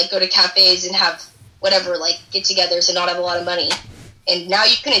songwriters and, like, go to cafes and have whatever, like, get-togethers and not have a lot of money. And now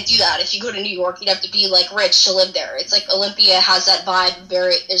you couldn't do that. If you go to New York, you'd have to be, like, rich to live there. It's like Olympia has that vibe.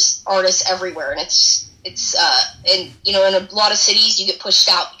 There's artists everywhere, and and, you know, in a lot of cities, you get pushed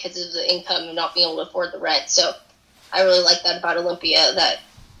out because of the income and not being able to afford the rent. So I really like that about Olympia, that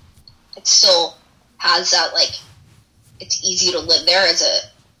it still has that, like, it's easy to live there as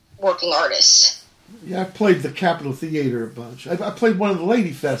a working artist. Yeah, I played the Capitol Theater a bunch. I played one of the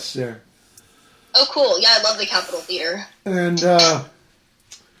Lady Fests there. Oh, cool. Yeah, I love the Capitol Theater. And,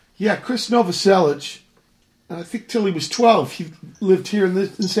 yeah, Chris Novoselic, I think till he was 12, he lived here in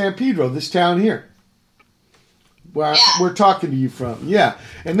San Pedro, this town here, where we're talking to you from. Yeah.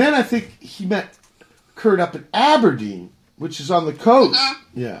 And then I think he met Kurt up in Aberdeen, which is on the coast.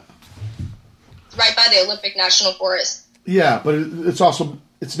 Mm-hmm. Yeah. Right by the Olympic National Forest. Yeah, but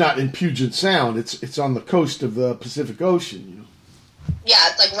it's not in Puget Sound. It's on the coast of the Pacific Ocean, you know. Yeah,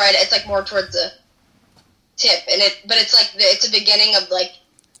 it's like more towards the tip, but it's like it's a beginning of, like,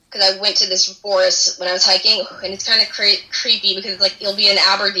 because I went to this forest when I was hiking, and it's kind of creepy because it's like you'll be in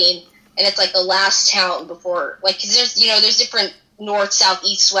Aberdeen, and it's like the last town before, like, because there's different north, south,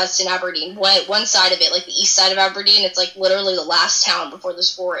 east, west in Aberdeen. One side of it, like the east side of Aberdeen, it's like literally the last town before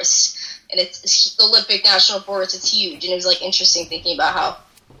this forest. And it's the Olympic National Forest. It's huge, and it was like interesting thinking about how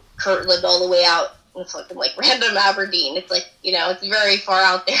Kurt lived all the way out in fucking like random Aberdeen. It's like, you know, it's very far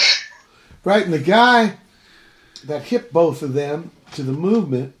out there. Right, and the guy that hit both of them to the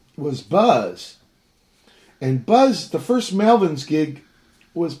movement was Buzz. And Buzz, the first Melvin's gig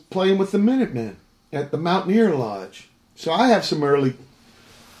was playing with the Minutemen at the Mountaineer Lodge. So I have some early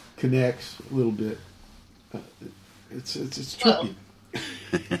connects a little bit. It's trippy.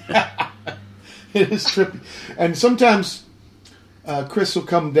 It is trippy. And sometimes Chris will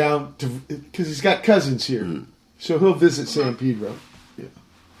come down because he's got cousins here. So he'll visit San Pedro. Yeah.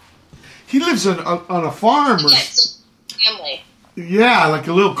 He lives on a farm. Yeah, it's a family. Yeah, like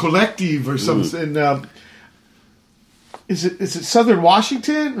a little collective or something. Is it Southern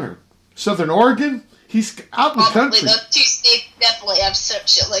Washington or Southern Oregon? He's out in the country. Those 2 states definitely have some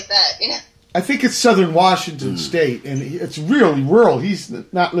shit like that, you know. I think it's Southern Washington State, and it's really rural. He's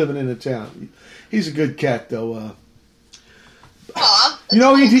not living in a town. He's a good cat, though. You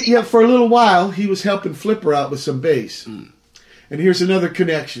know, for a little while, he was helping Flipper out with some bass. And here's another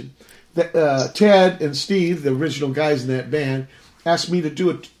connection. Ted and Steve, the original guys in that band, asked me to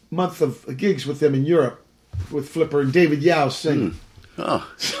do a month of gigs with them in Europe. with Flipper and David Yao singing. Oh.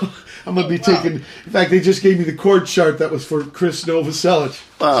 So I'm going to be taking... In fact, they just gave me the chord chart that was for Chris Novoselic.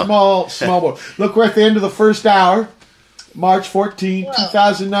 Wow. Small boy. Look, we're at the end of the first hour. March 14,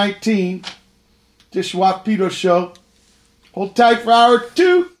 2019. Dishwap Pedro Show. Hold tight for hour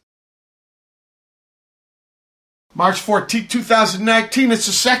 2. March 14, 2019. It's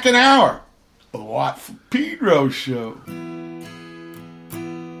the second hour. A Watt for Pedro Show.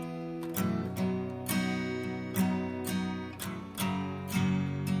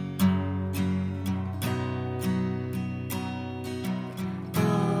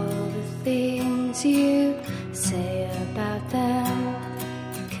 All the things you say about them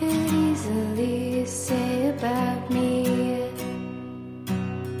could easily say about me.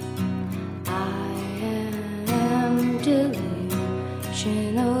 I am delusional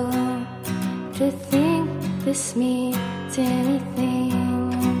to think this means anything.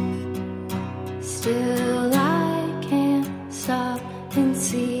 Still I can't stop and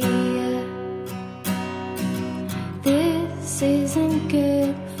see this isn't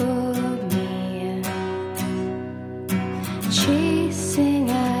good for me. Chasing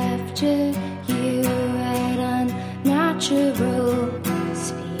after you at unnatural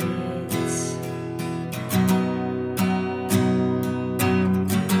speeds.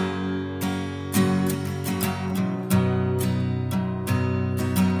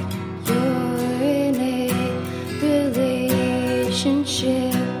 You're in a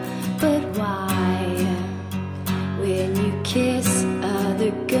relationship, but why? When you kiss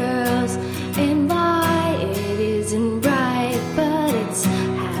other girls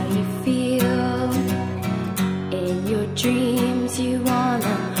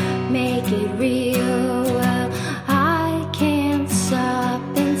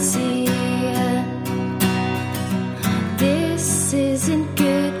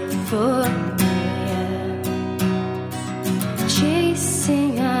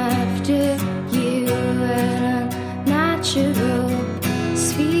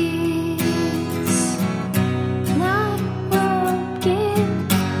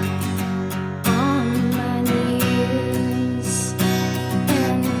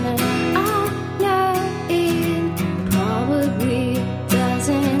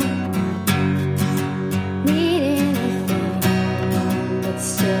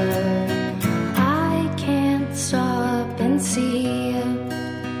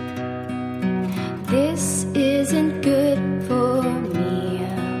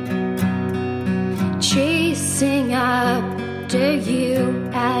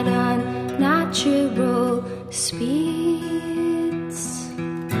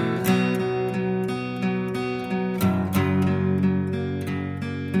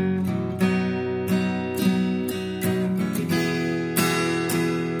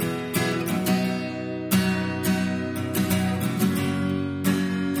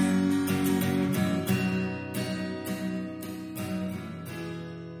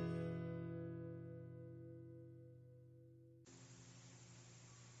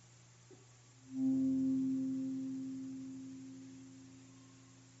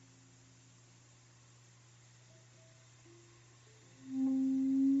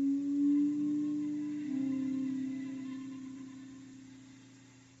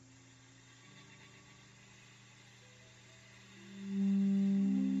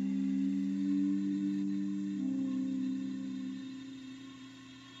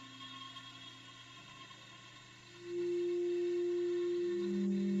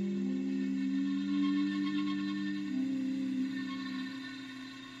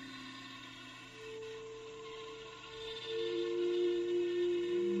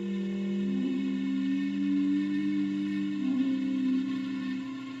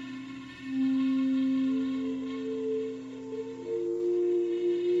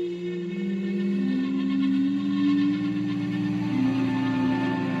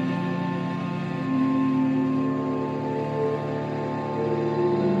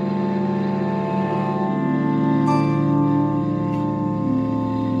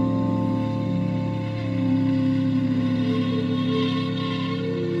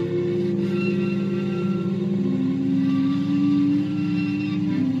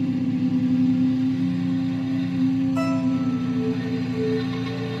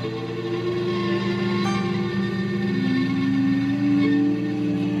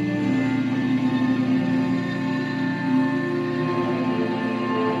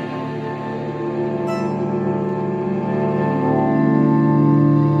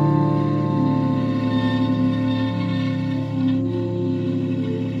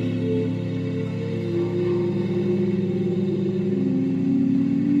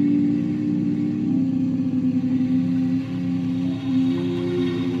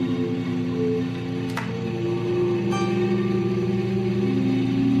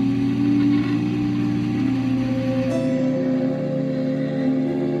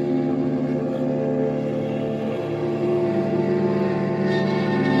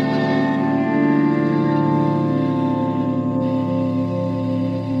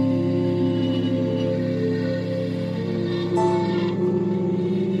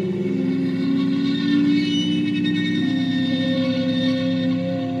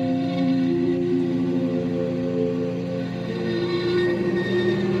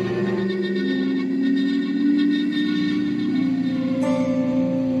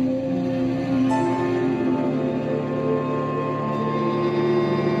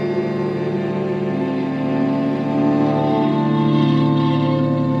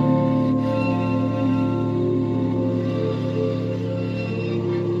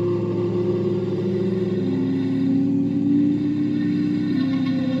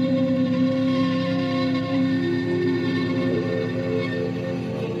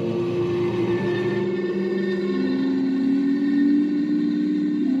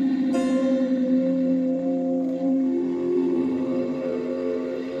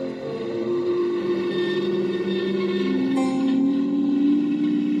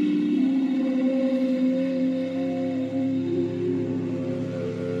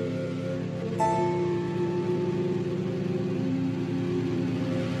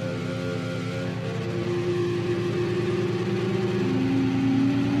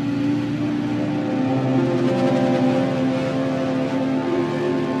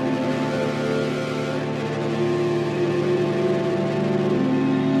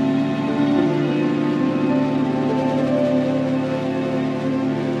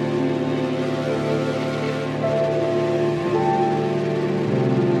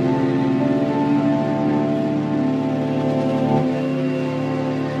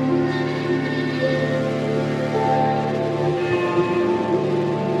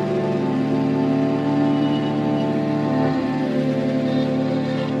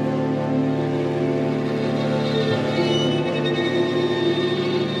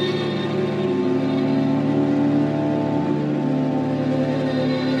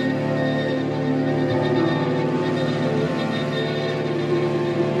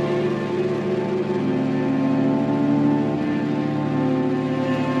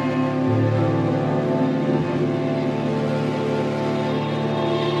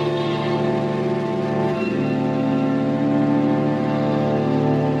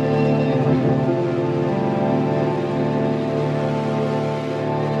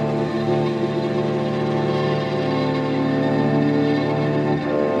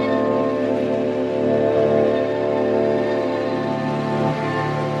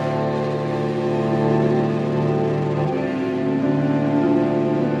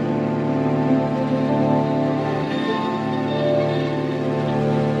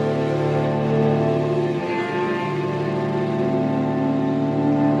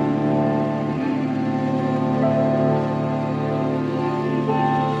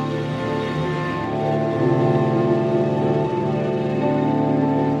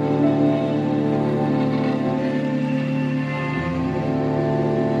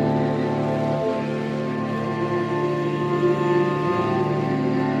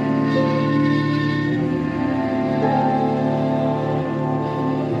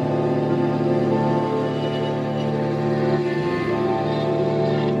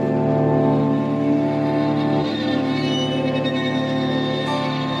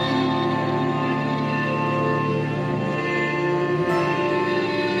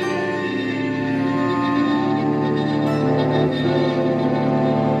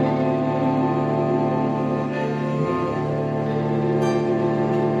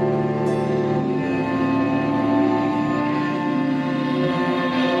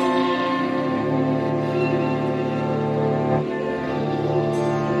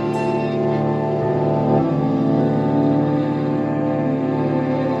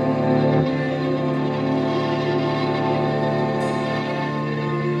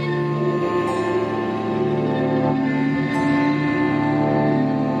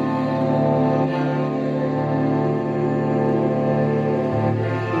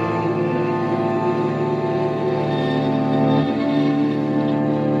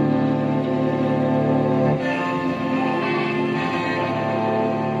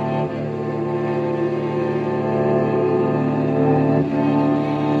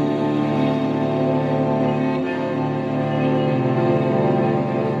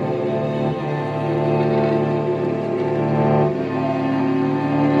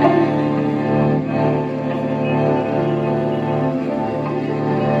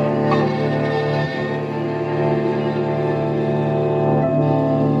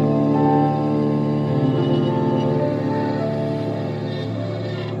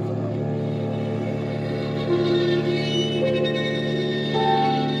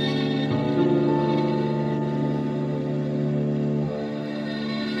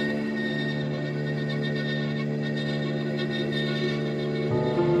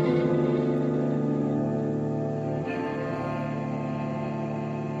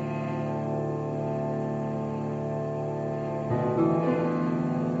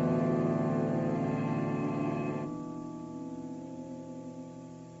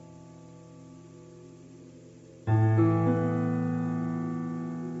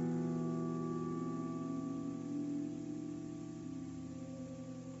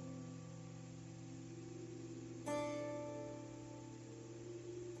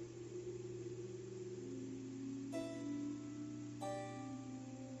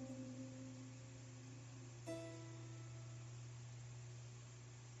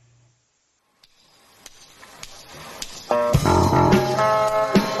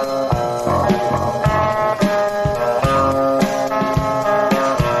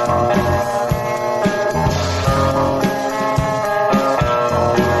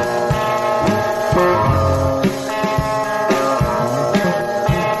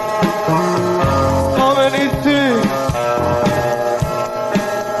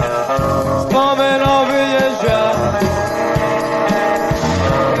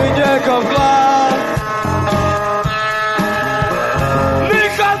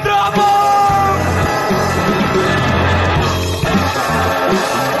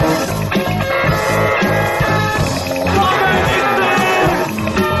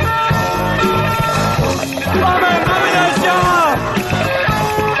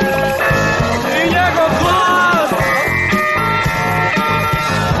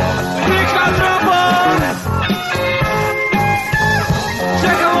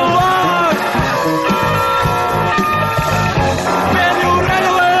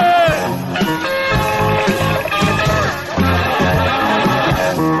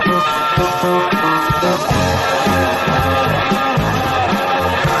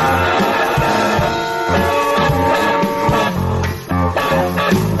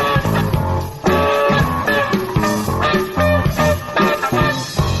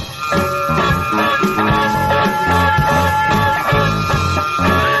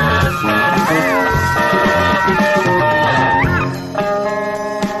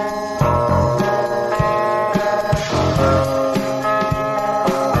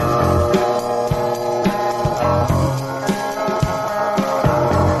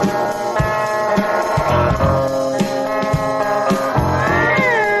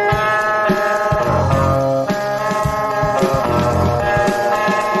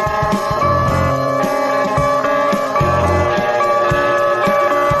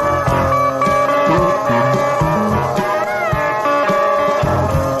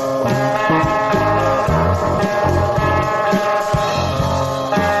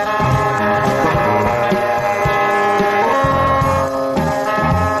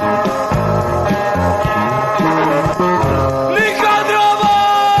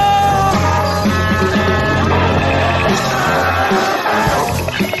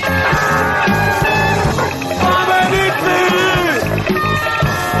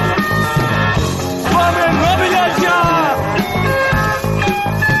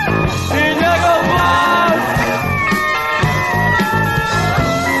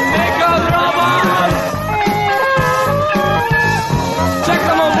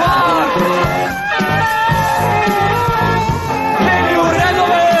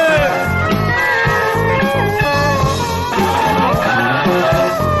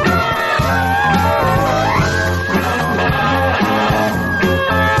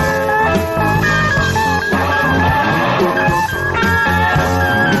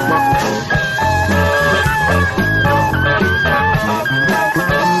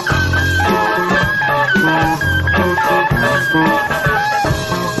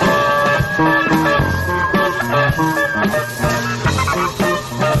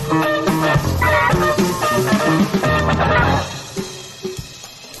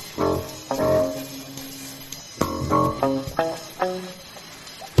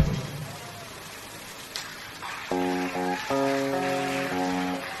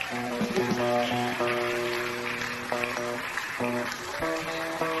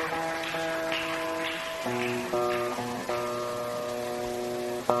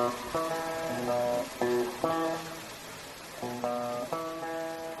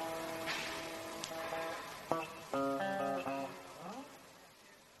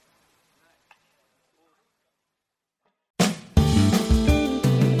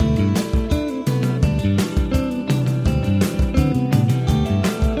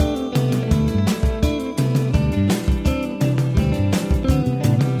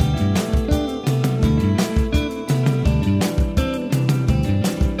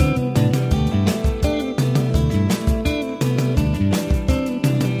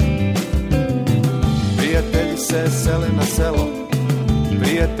Sele na selo,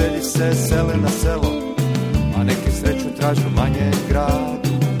 prijatelji se sele na selo, a neki sreću tražu manje gradu,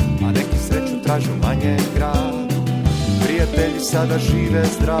 a neki sreću tražu manje gradu. Prijatelji sada žive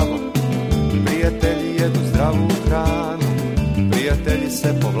zdravo, prijatelji jedu zdravu hranu, prijatelji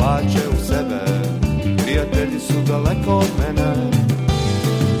se povlače u sebe, prijatelji su daleko od mene.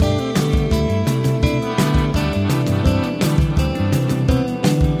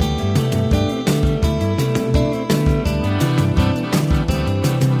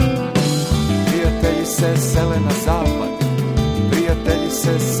 Se sele na zapad, prijatelji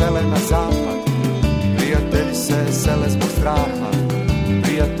se sele na zapad, prijatelji se sele zbog straha,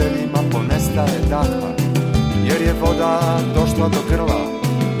 prijateljima ponestaje daha, jer je voda došla do grla,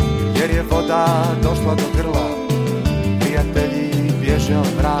 jer je voda došla do grla. Prijatelji bježe od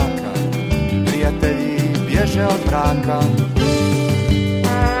mraka, prijatelji bježe od mraka.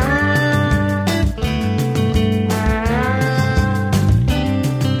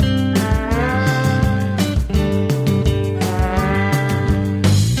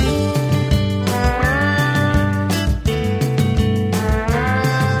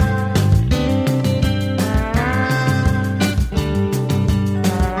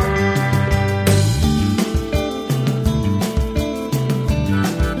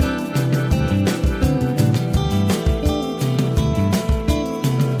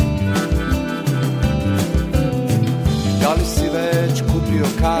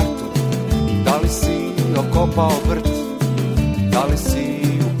 Okopao vrt, da li si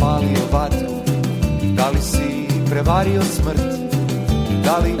upalio vatru, da li si prevario smrt,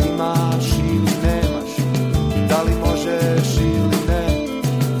 da li imaš ili nemaš, da li možeš ili ne,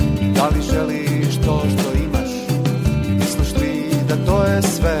 da li želiš to što imaš, misliš li da to je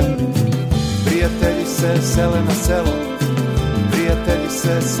sve. Prijatelji se sele na selo, prijatelji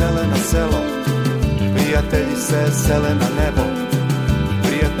se sele na selo, prijatelji se sele na nebo,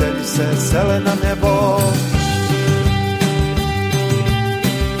 prijatelji se sele na nebo.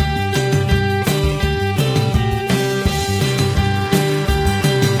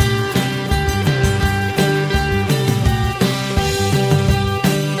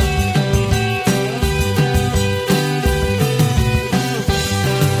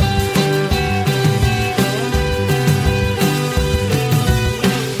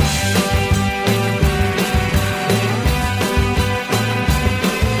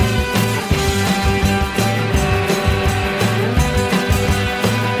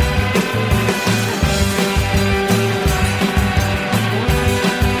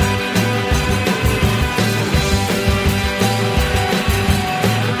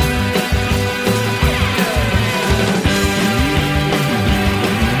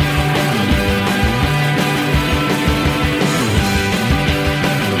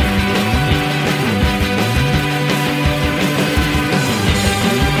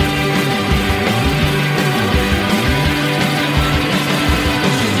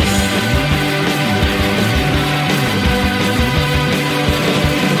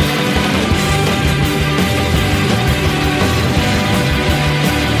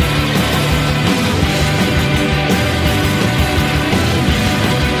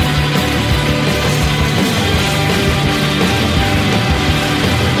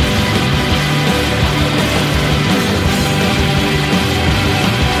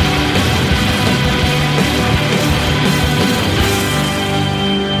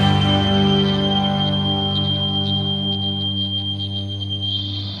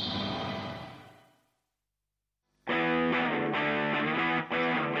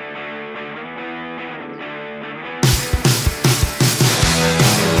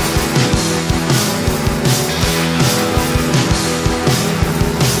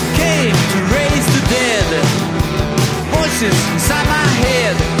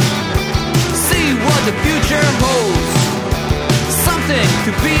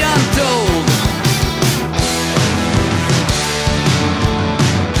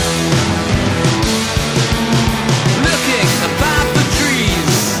 Looking about the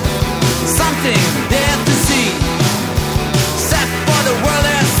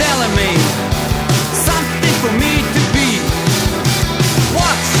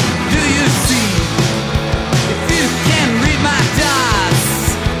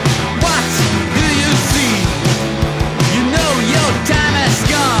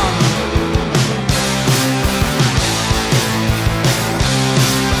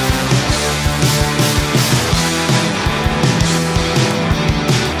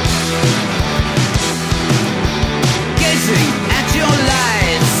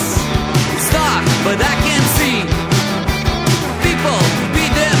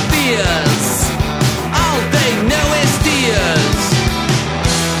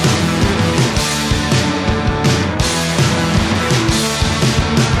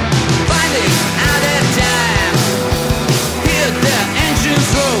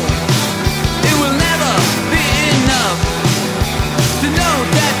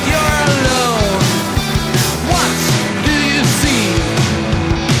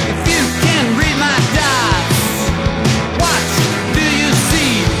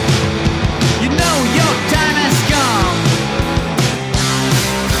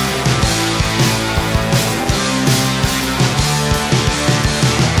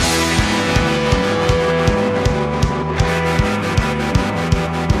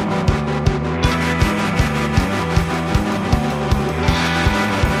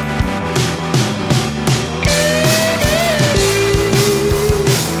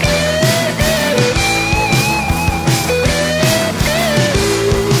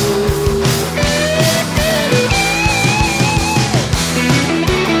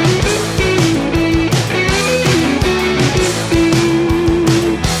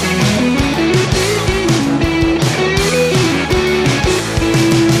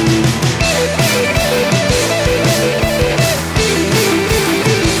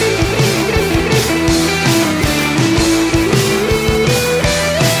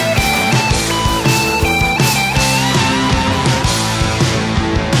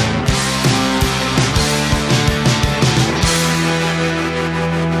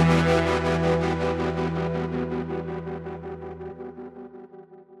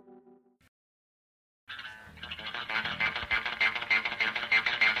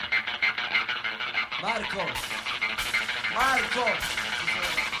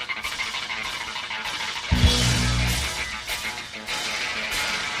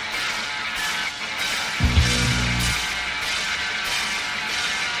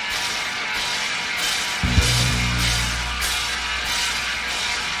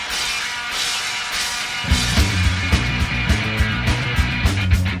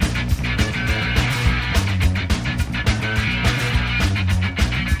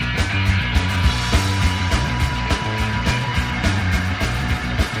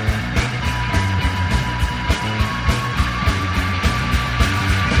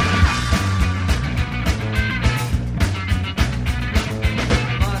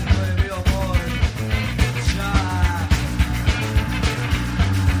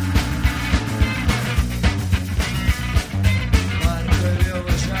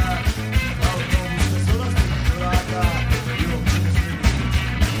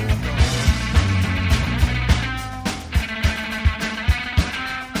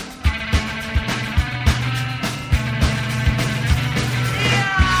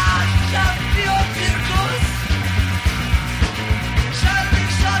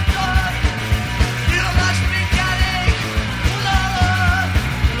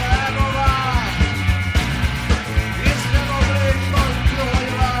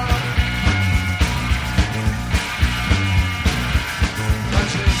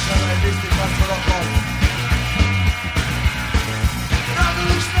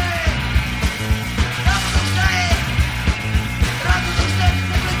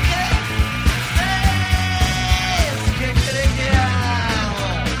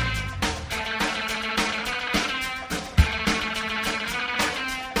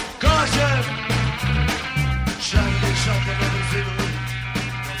Margin. Shiny, shiny, never feel it.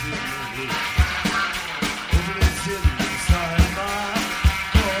 Over the city, inside my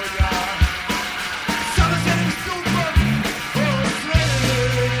courtyard. Summer's getting super. Oh, it's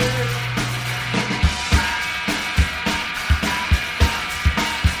ready.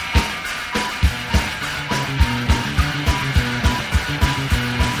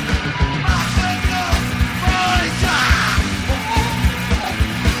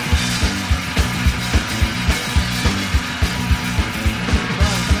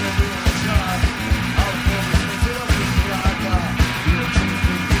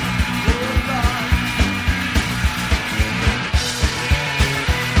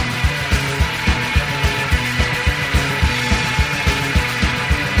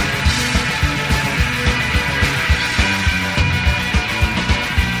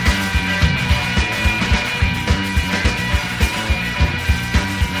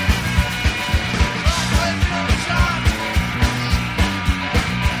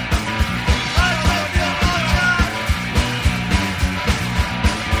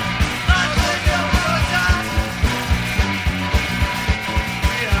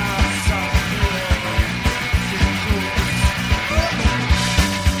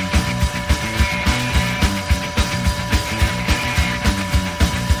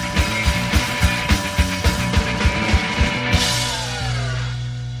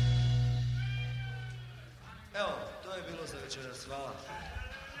 Evo, to je bilo za večeras. Hvala.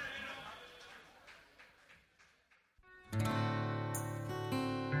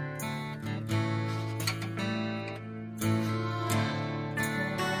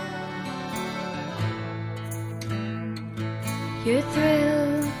 Your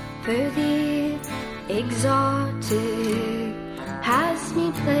thrill for the exotic has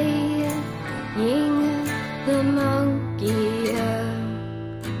me playing the monkey,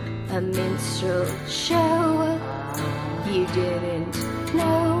 a minstrel show. You didn't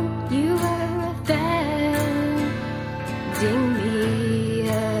know you were offending me.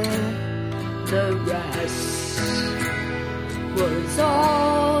 The rest was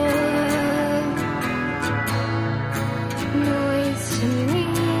all noise to me.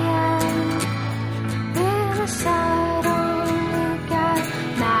 When I sat on the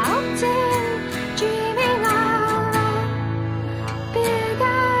mountain, dreaming of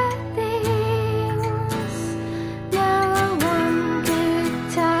bigger things, no one could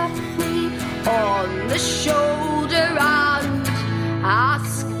tap me on the shoulder and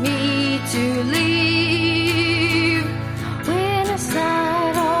ask me to leave. When I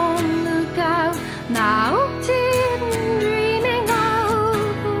sat on the mountain, dreaming of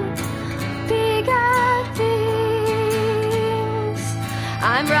bigger things,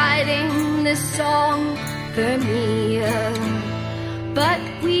 I'm writing this song for me, but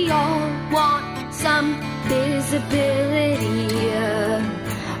we all want some visibility.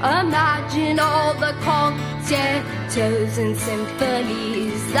 Imagine all the concertos and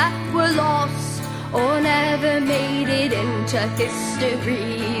symphonies that were lost or never made it into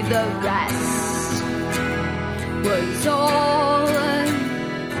history. The rest was all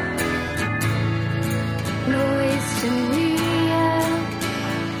noise to me.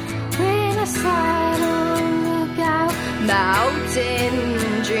 When I sat on the mountain,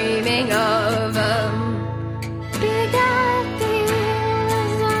 dreaming of bigger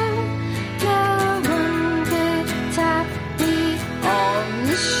things, no one could tap me on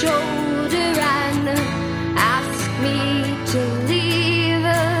the shoulder and ask me to leave.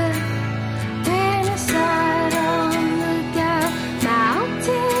 When I sat on the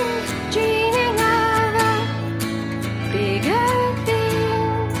mountain, dreaming of bigger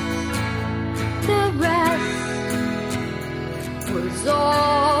things, the rest was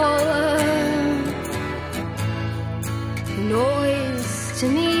all noise to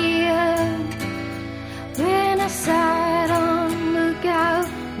me. When I sat on the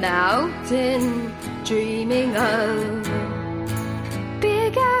mountain, dreaming of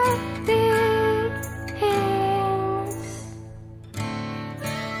bigger things.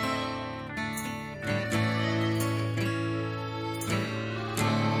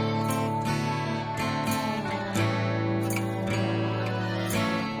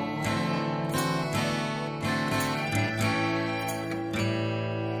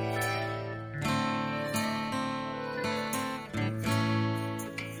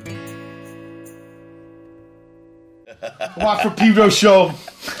 Walk for Pedro Show.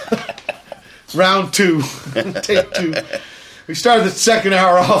 Round 2. Take 2. We started the second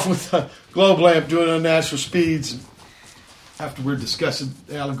hour off with globelamp doing unnatural speeds. After we're discussing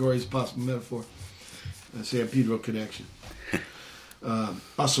allegories, possible metaphor, San Pedro connection.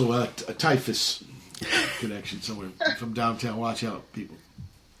 Also, a typhus connection somewhere from downtown. Watch out, people.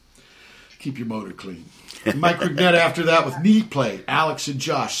 Keep your motor clean. Mike Rignetta after that with Knee Play, Alex and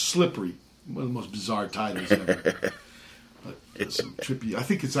Josh, Slippery. One of the most bizarre titles ever. But some trippy. I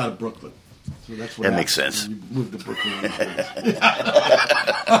think it's out of Brooklyn. So that's what that makes sense. When you move to Brooklyn.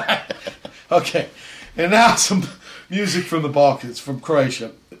 Okay. And now some music from the Balkans, from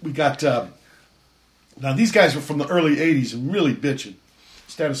Croatia. We got, now these guys were from the early 80s and really bitching.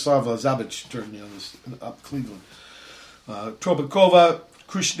 Stanislav Zabic turned me on this up Cleveland. Trobakova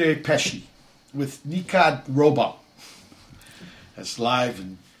Krishne Peshi with Nikad Roba. That's live,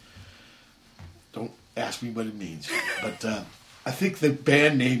 and don't ask me what it means. But I think the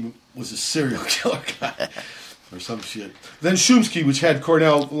band name was a serial killer guy or some shit. Then Shumsky, which had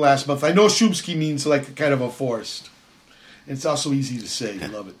Cornell last month. I know Shumsky means like a kind of a forest. And it's also easy to say. I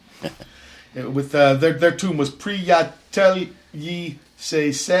love it. With their tune was Prijatelji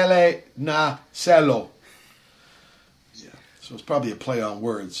se sele na selo. Yeah, so it's probably a play on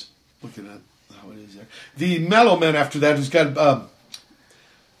words. Looking at how it is there. The Mellow Men after that, who's got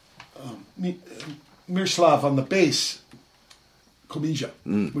Miroslav on the bass. Komija.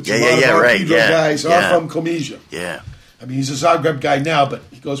 Which a lot of our Pedro guys are from Komija. Yeah. I mean, he's a Zagreb guy now, but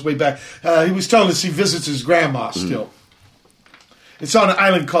he goes way back. He was telling us he visits his grandma still. It's on an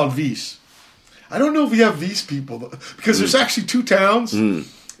island called Vis. I don't know if we have Vis people, because there's actually two towns.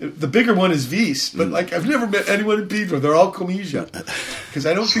 The bigger one is Vis, but like I've never met anyone in Pedro. They're all Komija. Because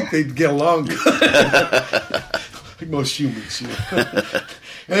I don't think they'd get along like most humans. You know? And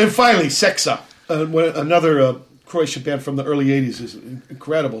then finally, Sexa, another Croatian band from the early 80s, is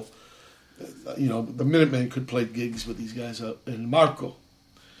incredible. You know, the Minutemen could play gigs with these guys in Marco.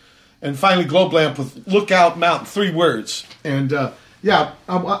 And finally, globelamp with Lookout Mountain, 3 words. And yeah,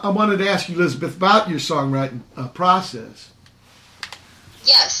 I wanted to ask you, Elizabeth, about your songwriting process.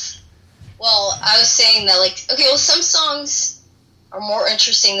 Yes. Well, I was saying that, like, okay, well, some songs are more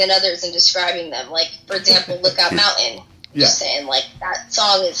interesting than others in describing them. Like, for example, Lookout Mountain. Yeah. Just saying, like, that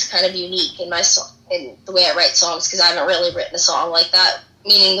song is kind of unique in my in the way I write songs, because I haven't really written a song like that.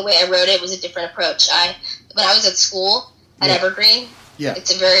 Meaning the way I wrote it was a different approach. When I was at school at Evergreen,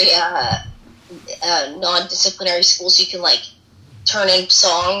 it's a very non-disciplinary school, so you can, like, turn in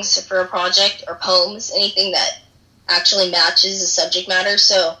songs for a project or poems, anything that actually matches the subject matter.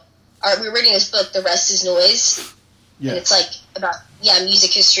 So we were reading this book, The Rest is Noise, and it's like about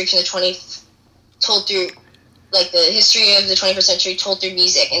music history from told through, like, the history of the 21st century told through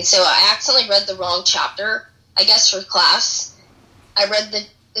music. And so I accidentally read the wrong chapter, I guess, for class. I read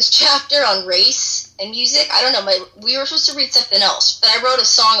this chapter on race and music. I don't know, we were supposed to read something else, but I wrote a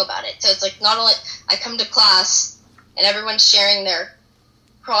song about it. So it's like, not only I come to class and everyone's sharing their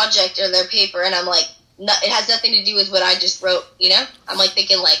project or their paper, and I'm like, it has nothing to do with what I just wrote, you know? I'm like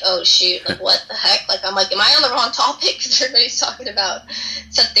thinking, like, oh shoot, like, what the heck? Like, I'm like, am I on the wrong topic? Because everybody's talking about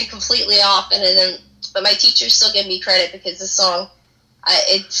something completely off. But my teachers still give me credit, because the song,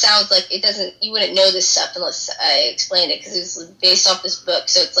 it sounds like you wouldn't know this stuff unless I explained it, because it was based off this book.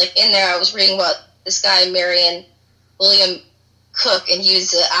 So it's like, in there I was reading about this guy, Marion William Cook, and he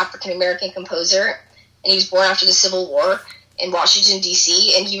was an African-American composer, and he was born after the Civil War in Washington,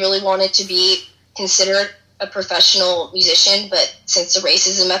 D.C., and he really wanted to be considered a professional musician, but since the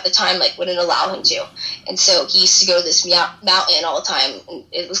racism at the time, like, wouldn't allow him to. And so he used to go to this mountain all the time, and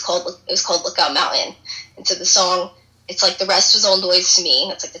it was called Lookout Mountain. And so the song, it's like, the rest was all noise to me.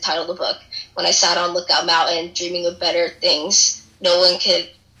 That's like the title of the book. When I sat on Lookout Mountain, dreaming of better things, no one could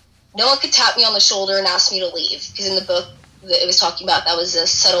tap me on the shoulder and ask me to leave. Because in the book, it was talking about that was a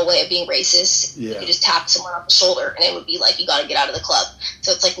subtle way of being racist. You could just tap someone on the shoulder, and it would be like, you got to get out of the club.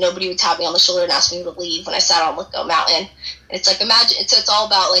 So it's like, nobody would tap me on the shoulder and ask me to leave when I sat on Lookout Mountain. And it's like, imagine, so it's all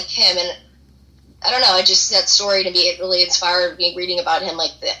about, like, him. And I don't know, that story to me, it really inspired me reading about him,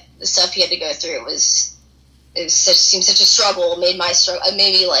 like the stuff he had to go through. Seemed such a struggle. Made my struggle,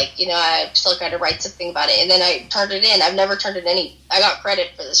 maybe, like, you know, I felt like I had to write something about it, and then I turned it in. I've never turned it in. I got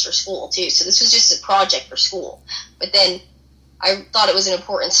credit for this for school too, so this was just a project for school. But then I thought it was an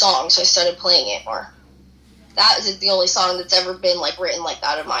important song, so I started playing it more. That is the only song that's ever been, like, written like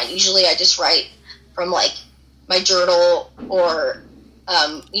that of mine. Usually I just write from, like, my journal, or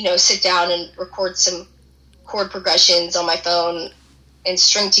you know, sit down and record some chord progressions on my phone and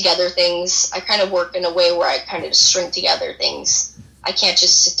string together things. I kind of work in a way where I kind of just string together things. I can't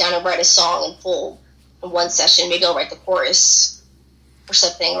just sit down and write a song in one session. Maybe I'll write the chorus or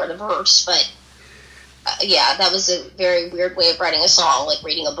something, or the verse, but yeah, that was a very weird way of writing a song, like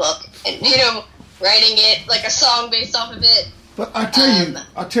reading a book and, you know, writing it like a song based off of it. But I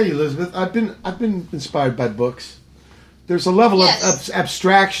tell you, Elizabeth, I've been inspired by books. there's a level Yes. of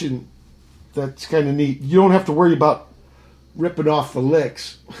abstraction that's kind of neat. You don't have to worry about ripping off the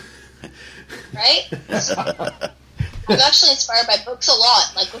licks. Right? I'm actually inspired by books a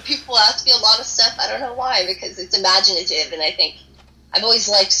lot. Like when people ask me a lot of stuff, I don't know why, because it's imaginative, and I think I've always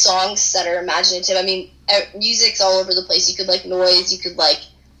liked songs that are imaginative. I mean, music's all over the place. You could like noise, you could like,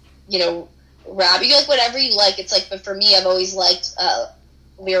 you know, rap, you could like whatever you like. It's like, but for me, I've always liked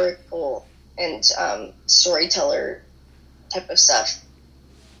lyrical and storyteller type of stuff.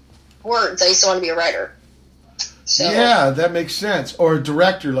 Words. I used to want to be a writer. So, Yeah, that makes sense. Or a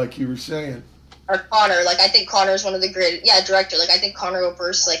director, like you were saying. Or Connor. Like, I think Connor's one of the great... Yeah, director. Like, I think Connor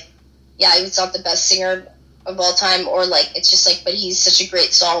Oberst, like, yeah, he's not the best singer of all time, or, like, it's just, like, but he's such a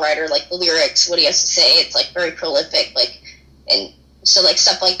great songwriter. Like, the lyrics, what he has to say, it's, like, very prolific. Like, and so, like,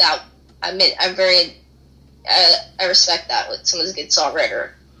 stuff like that, I respect that with someone's a good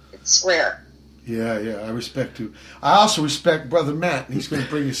songwriter. It's rare. Yeah, I respect too. I also respect Brother Matt, and he's going to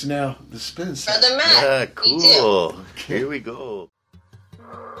bring us now the spin set. Brother Matt. Yeah, Me too. cool. Here we go.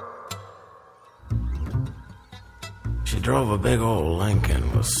 She drove a big old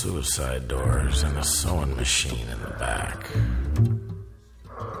Lincoln with suicide doors and a sewing machine in the back.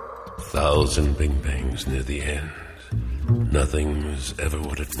 1,000 bing bangs near the end. Nothing was ever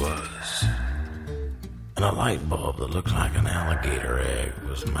what it was. And a light bulb that looked like an alligator egg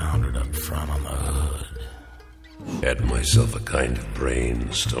was mounted up front on the hood. Had myself a kind of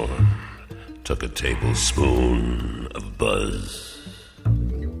brainstorm. Took a tablespoon of buzz.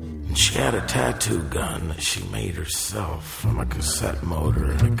 And she had a tattoo gun that she made herself from a cassette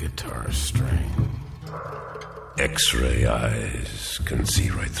motor and a guitar string. X-ray eyes can see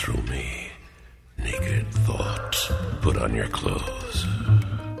right through me. Naked thought, put on your clothes.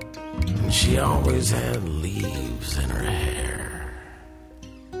 And she always had leaves in her hair.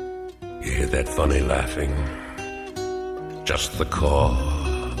 You hear that funny laughing? Just the caw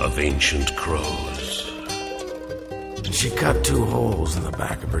of ancient crows. And she cut 2 holes in the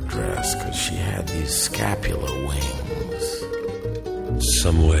back of her dress because she had these scapula wings.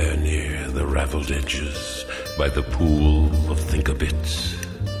 Somewhere near the raveled edges, by the pool of think-a-bits.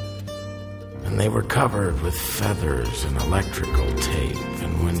 And they were covered with feathers and electrical tape.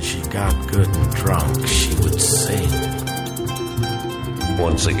 And when she got good and drunk, she would sing.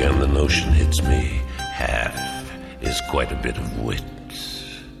 Once again the notion hits me. Half is quite a bit of wit.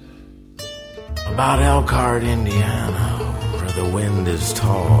 About Elkhart, Indiana, where the wind is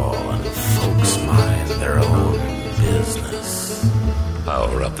tall and folks mind their own business.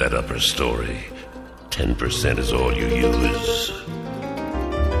 Power up that upper story. 10% is all you use.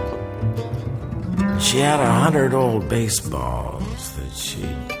 She had 100 old baseballs that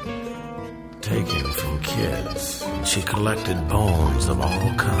she'd taken from kids, and she collected bones of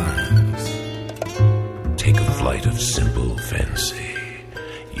all kinds. Take a flight of simple fancy.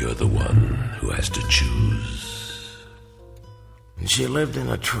 You're the one who has to choose. And she lived in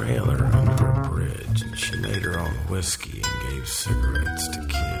a trailer under a bridge, and she made her own whiskey and gave cigarettes to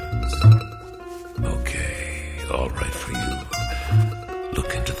kids. Okay, all right for you.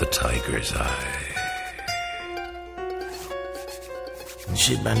 Look into the tiger's eye. And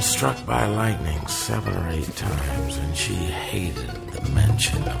she'd been struck by lightning 7 or 8 times, and she hated the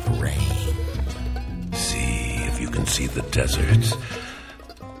mention of rain. See if you can see the desert.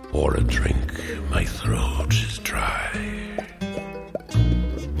 Pour a drink, my throat is dry.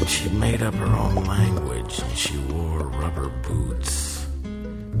 And she made up her own language, and she wore rubber boots.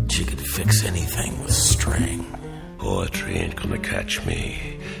 She could fix anything with string. Poetry ain't gonna catch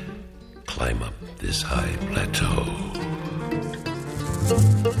me. Climb up this high plateau.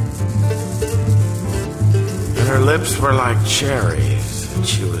 And her lips were like cherries, and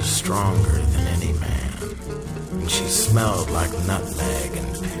she was stronger than any man. And she smelled like nutmeg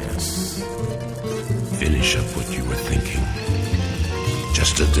and piss. Finish up what you were thinking.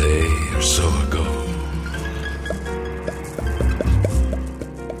 Just a day or so ago.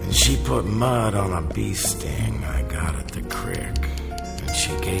 And she put mud on a bee sting I got at the creek. And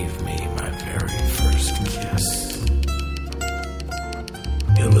she gave me my very first kiss.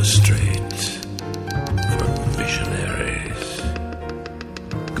 Illustrate for visionaries.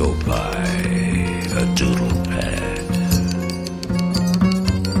 Go buy a doodle pad.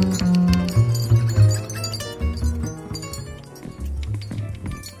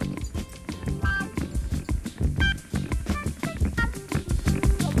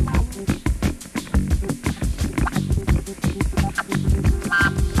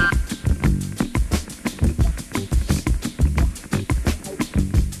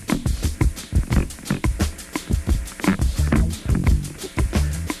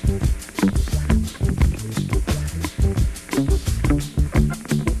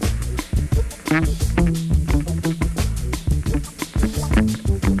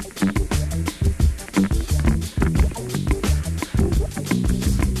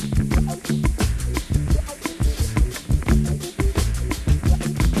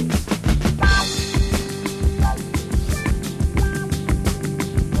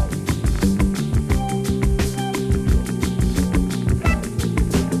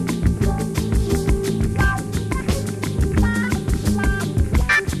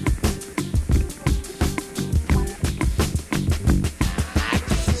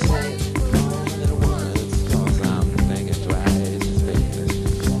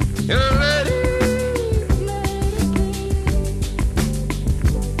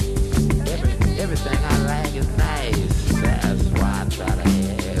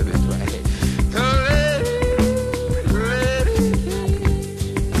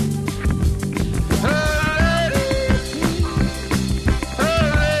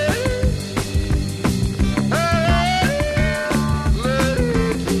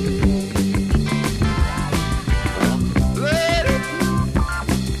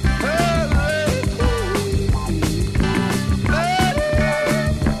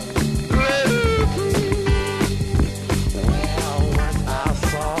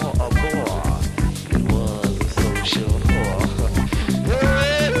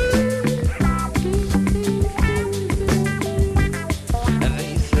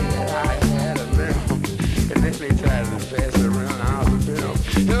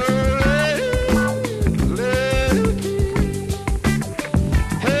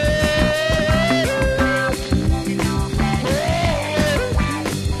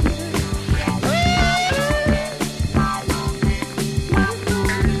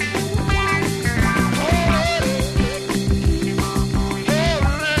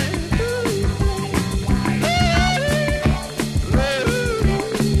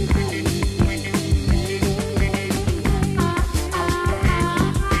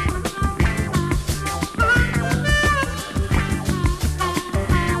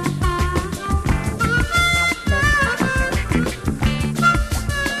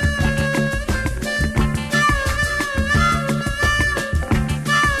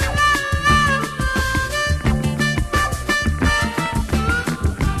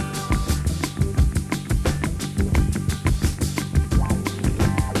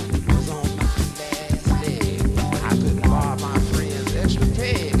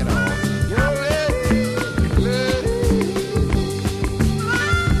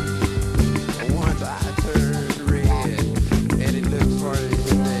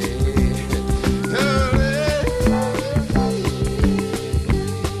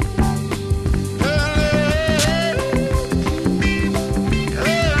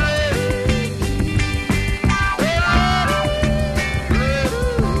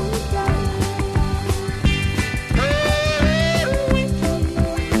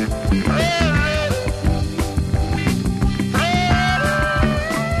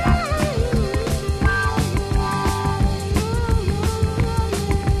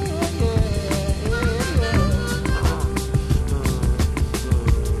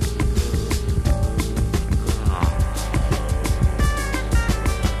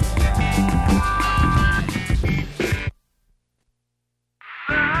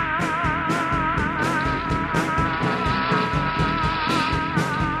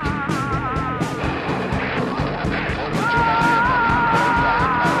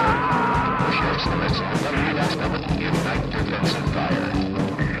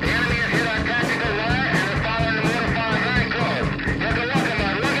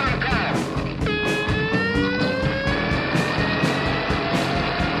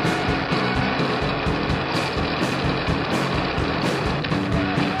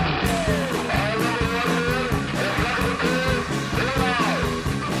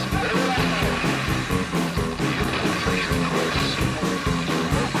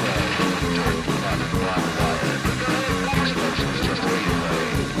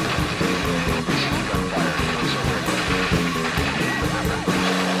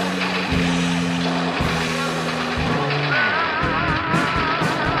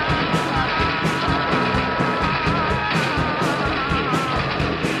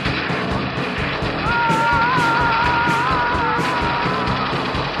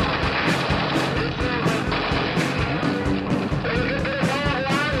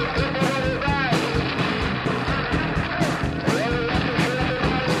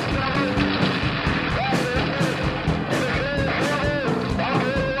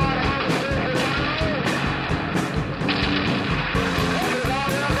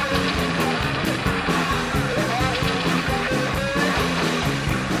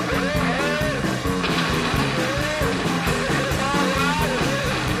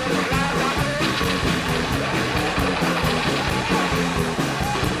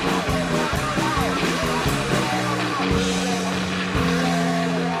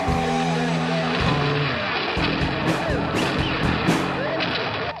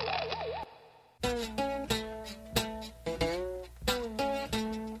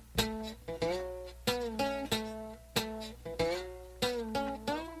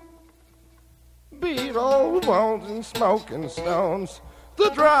 sweet old bones and smoking stones. The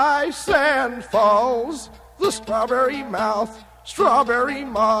dry sand falls, the strawberry mouth, strawberry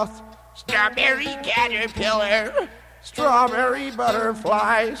moth, strawberry caterpillar, strawberry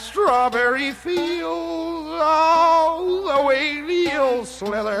butterfly, strawberry fields. Oh, the way the hills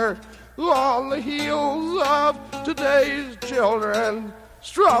slither on the heels of today's children.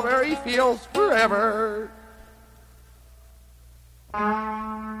 Strawberry fields forever.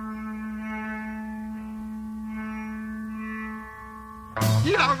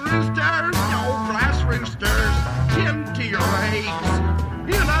 Young roosters, old grass roosters, tend to your eggs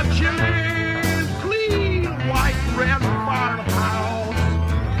in a chilly, clean, white, red farmhouse.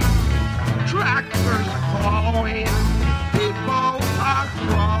 Tractors are calling, people are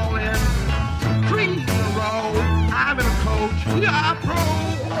crawling, trees in a row. I'm in a coach, the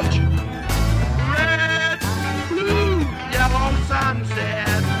approach. Red, blue, yellow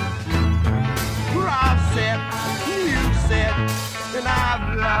sunset. I've set, you set, and I've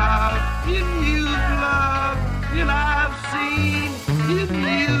loved, and you've loved, and I've seen, and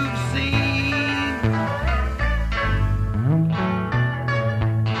you've seen.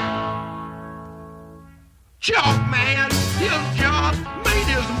 Chalk man, he's just made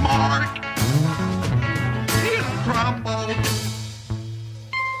his mark. He's crumbled.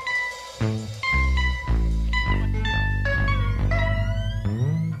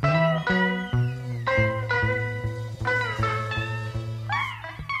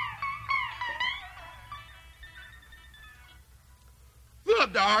 The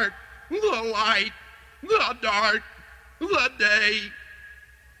dark, the light, the dark, the day.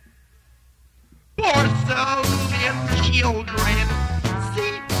 Poor souls and children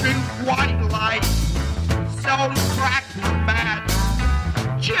see through white light. Souls cracked for bats,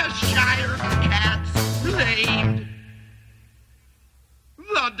 Cheshire cats named.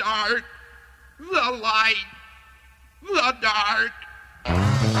 The dark, the light, the dark,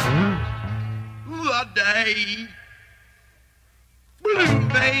 the day. Blue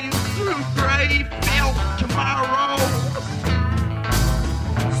veins through gray felt tomorrow.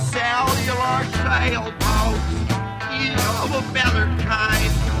 Cellular sailboats, you know the feathered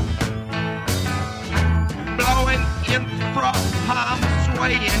kind. Blowing in front palms,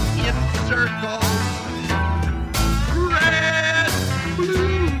 swaying in circles. Red,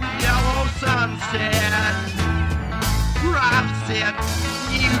 blue, yellow sunset. I've set,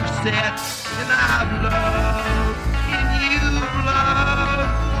 you've set, and I've loved, and you've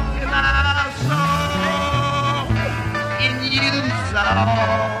loved, and I saw, and you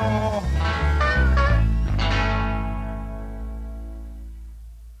saw.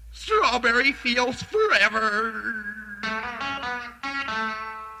 Strawberry fields forever.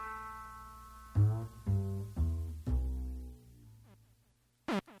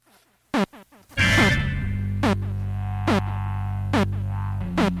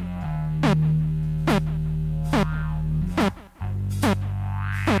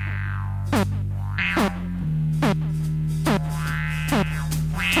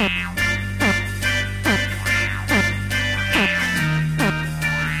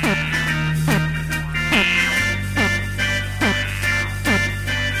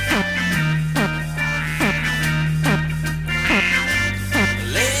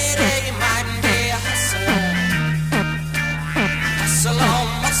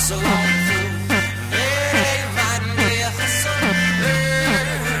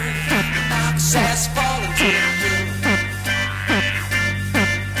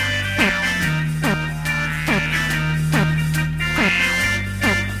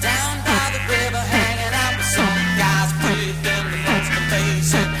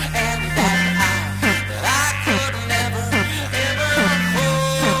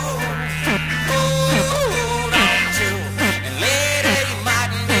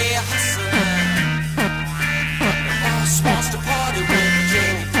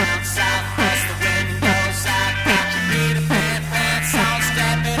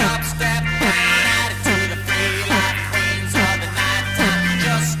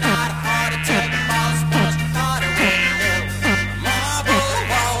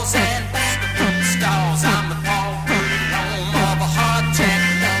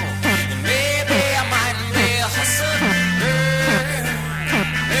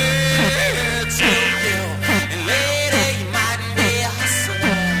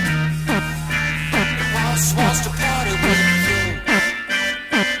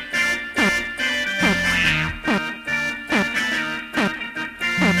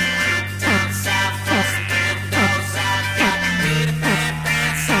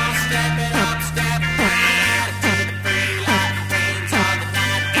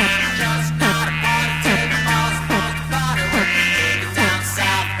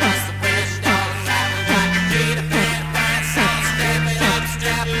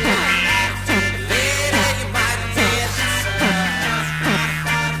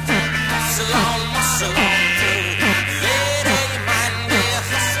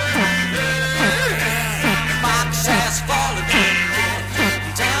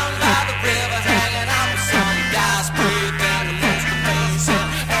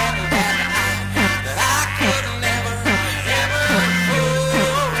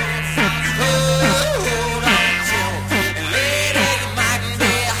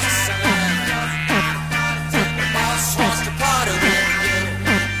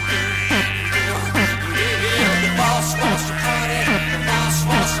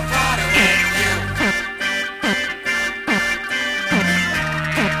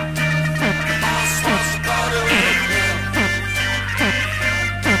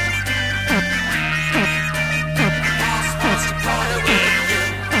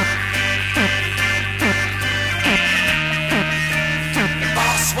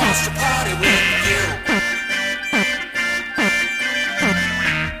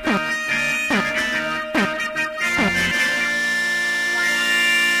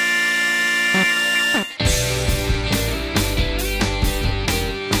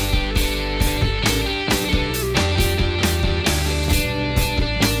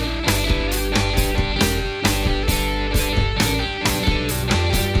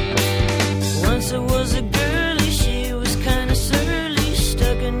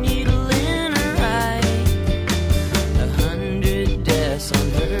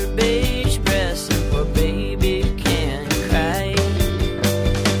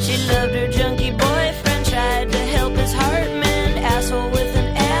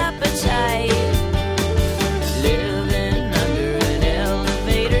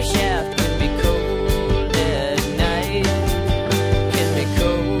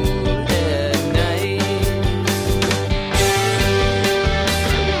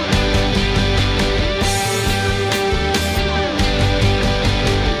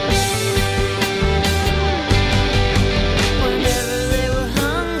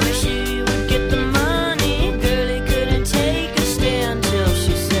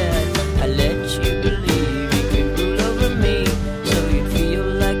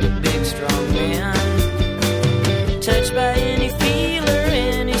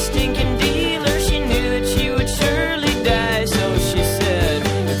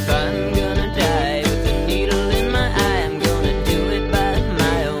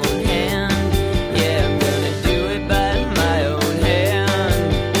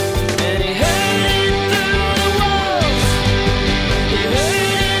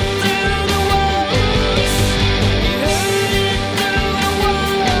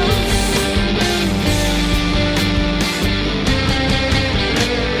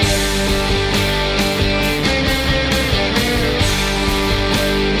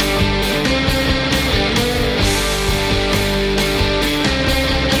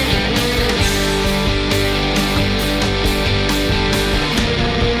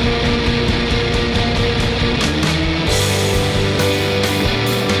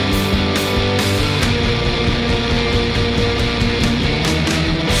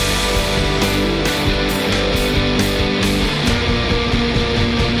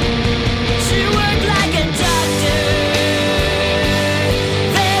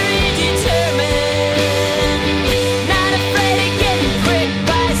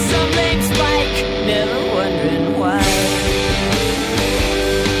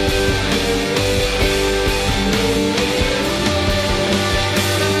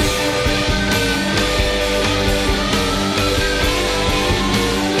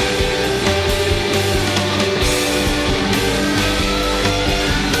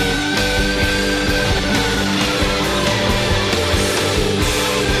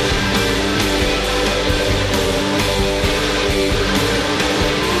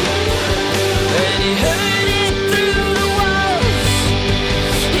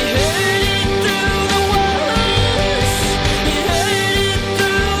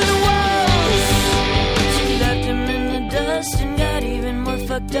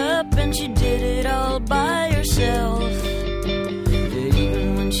 fucked up and she did it all by herself.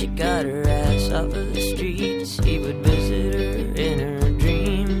 Even when she got her ass off of the streets, he would visit her in her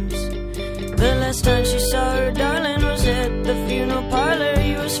dreams. The last time she saw her darling was at the funeral parlor.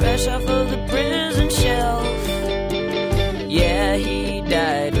 He was fresh off of the prison shelf. Yeah, he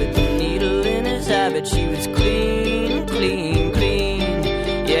died with a needle in his eye, but she was clean, clean, clean.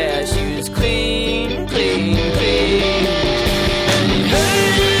 Yeah, she was clean, clean, clean. And he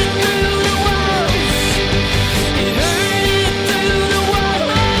heard it through the walls. He heard it through the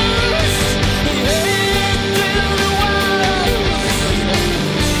walls. He heard it through the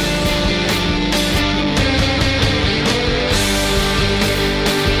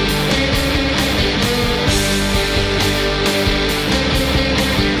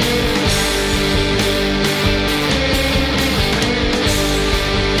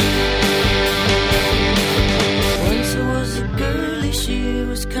Once I was a girlie, she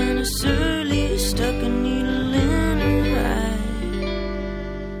was kinda surly, stuck a needle in her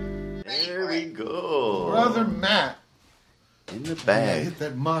eye. There we go. Brother Matt. In the Yeah, bag. hit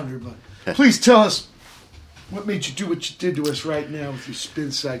that monitor button. Please tell us what made you do what you did to us right now with your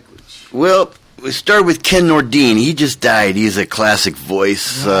spin cyclers. Well, we start with Ken Nordine. He just died. He's a classic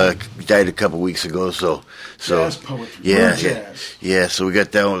voice. He died a couple weeks ago. So Jazz poetry. Yeah, Blue jazz. yeah. So we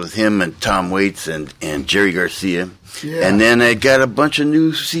got that one with him and Tom Waits and Jerry Garcia. Yeah. And then I got a bunch of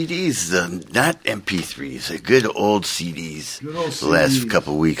new CDs, not MP3s, good old CDs. Good old The last CDs.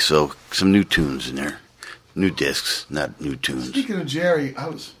 couple of weeks. So some new tunes in there, new discs, not new tunes. Speaking of Jerry, I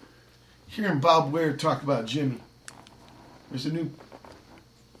was hearing Bob Weir talk about Jimmy. There's a new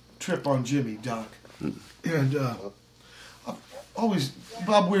trip on Jimmy, Doc. And always,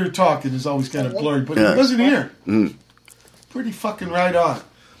 Bob Weir talking is always kind of blurry, but Yeah. he wasn't here. Mm. Pretty fucking right on.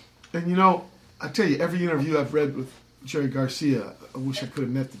 And you know, I tell you, every interview I've read with Jerry Garcia, I wish I could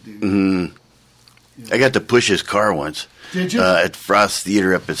have met the dude. Mm. I got to push his car once. Did you? At Frost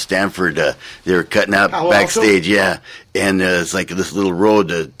Theater up at Stanford. They were cutting out Palo backstage, Alto? yeah. And it's like this little road.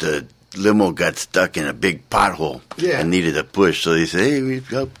 The limo got stuck in a big pothole Yeah. and needed a push. So they said, hey, we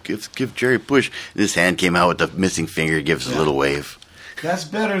help give Jerry a push. And his hand came out with the missing finger, gives a little wave. That's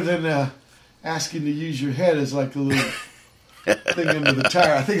better than asking to use your head as like a little thing under the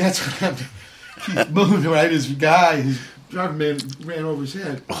tire. I think that's what happened to Keith Moon, right? His guy, his driver man ran over his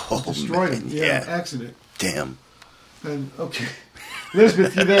head. Oh, destroyed man, him. yeah. Accident. Damn. And, okay.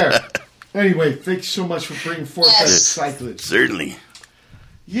 Elizabeth, you there? Anyway, thanks so much for bringing forth that cyclist. Certainly.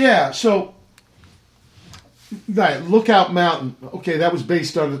 Yeah, so right, Lookout Mountain. Okay, that was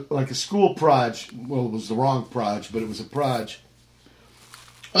based on like a school proj. Well, it was the wrong proj, but it was a proj.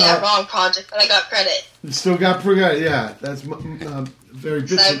 Yeah, wrong project, but I got credit. You still got yeah. That's very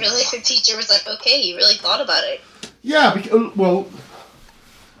good. So I really, the teacher was like, okay, you really thought about it. Yeah, because, well,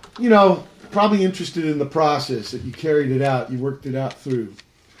 you know, probably interested in the process that you carried it out, you worked it out through.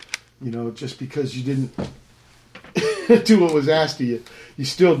 You know, just because you didn't do what was asked of you, you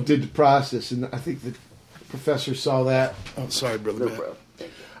still did the process, and I think the professor saw that. Oh, sorry, brother.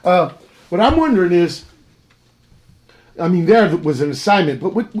 Matt. What I'm wondering is, I mean, there was an assignment, but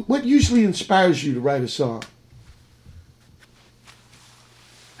what usually inspires you to write a song?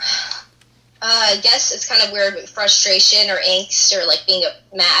 I guess it's kind of weird with frustration or angst or like being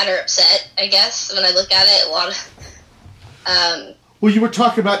mad or upset, I guess, when I look at it. A lot of... Well, you were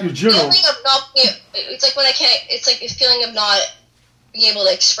talking about your journal. Feeling of not being, it's like when I can't, it's like a feeling of not being able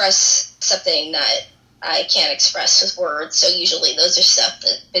to express something that I can't express with words. So usually those are stuff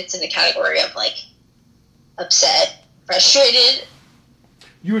that fits in the category of like upset, frustrated.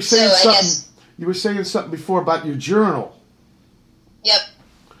 You were saying So I something. You were saying something before about your journal. Yep.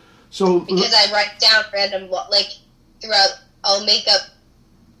 So Because I write down random, like throughout, I'll make up,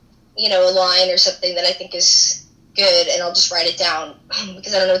 you know, a line or something that I think is good, and I'll just write it down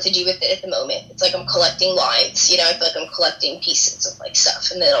because I don't know what to do with it at the moment. It's like I'm collecting lines, you know, I feel like I'm collecting pieces of like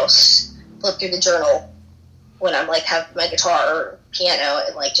stuff, and then I'll flip through the journal when I'm like have my guitar or piano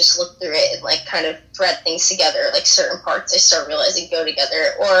and like just look through it and like kind of thread things together, like certain parts I start realizing go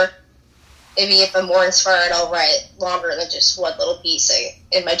together, or maybe if I'm more inspired, I'll write longer than just one little piece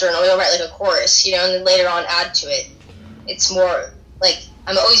in my journal. I'll write like a chorus, you know, and then later on add to it. It's more like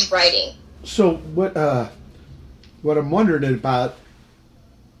I'm always writing. So what I'm wondering about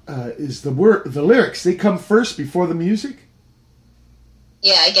is the lyrics. They come first before the music?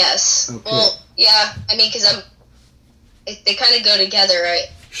 Yeah, I guess. Okay. Well, yeah, I mean, because they kind of go together, right?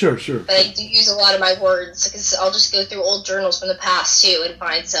 Sure. But I do use a lot of my words because I'll just go through old journals from the past too and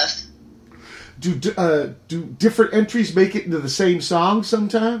find stuff. Do different entries make it into the same song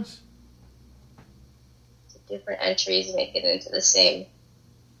sometimes? Different entries make it into the same.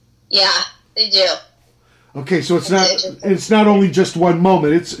 Yeah, they do. Okay, so it's not only just one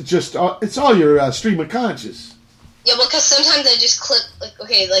moment. It's just it's all your stream of conscious. Yeah, well, because sometimes I just clip,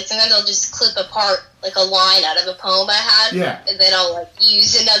 sometimes I'll just clip apart, a line out of a poem I had. Yeah. And then I'll,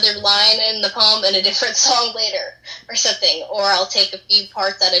 use another line in the poem in a different song later, or something. Or I'll take a few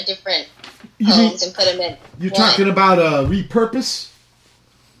parts out of different poems and put them in. You're talking about repurpose?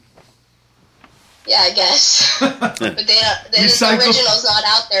 Yeah, I guess. But the original's not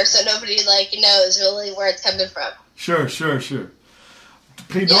out there, so nobody, knows really where it's coming from. Sure.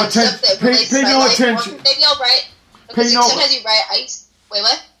 Pay no attention. Pay no attention. Maybe I'll write. Sometimes you write ice. Wait,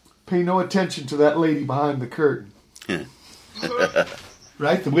 what? Pay no attention to that lady behind the curtain.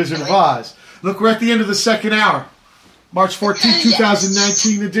 Right? The Wizard of Oz. Look, we're at the end of the second hour. March 14th,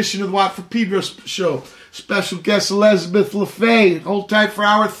 2019 edition of the Watt for Pedro Show. Special guest Elizabeth LaFay. Hold tight for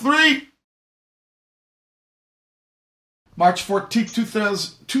hour 3. March 14th,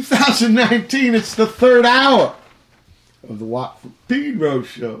 2019. It's the third hour of the Watt for Pedro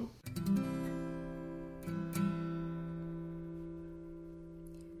Show.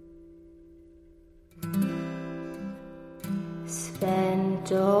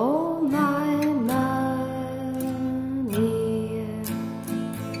 Spent all my money.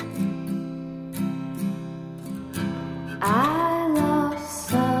 I lost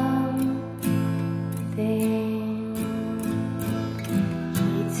something.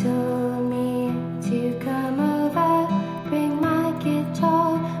 He told me to come over, bring my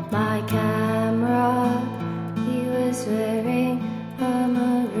guitar, my camera. He was wearing a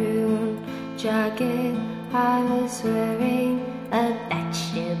maroon jacket. I was wearing a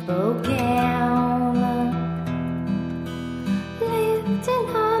vegetable gown. Lived in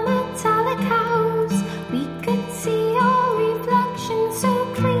a metallic house. We could see our reflection so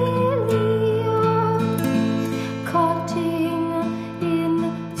clearly. Cutting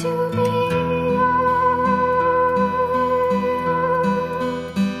into me.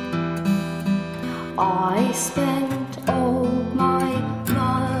 I spent all my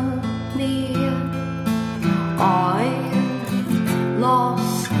money. I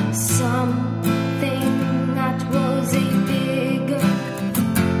lost something that was a big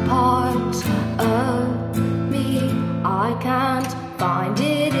part of me. I can't find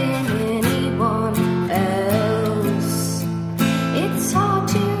it in anyone else. It's hard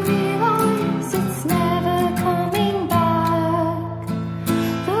to realize it's never coming back.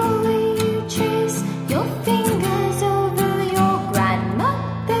 The way you trace your fingers over your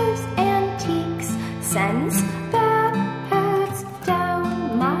grandmother's antiques sends birds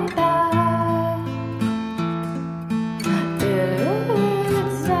down my back.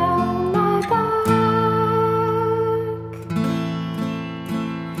 Birds down my back.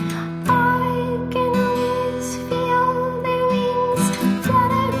 I can always feel their wings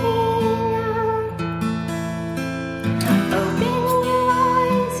fluttering out. Open your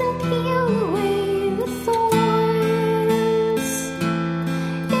eyes and peel away the thorns.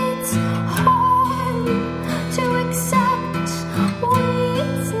 It's hard to accept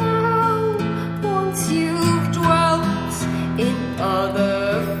weeds now once you've dwelt in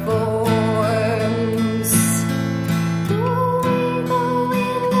other forms. The way the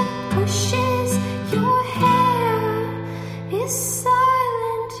wind pushes your hair is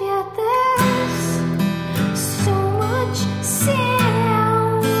silent, yet there's so much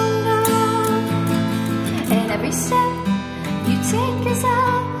sound. And every step you take is a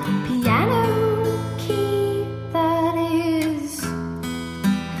piano key that is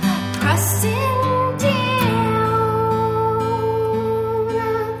pressing down.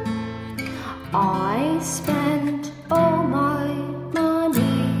 I spent all my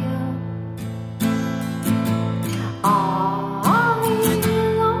money. I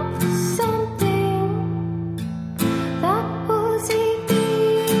lost something that was a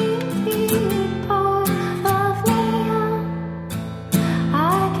big part of me. I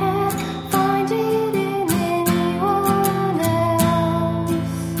can't find it in anyone else.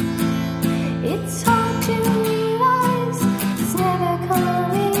 It's hard to realize it's never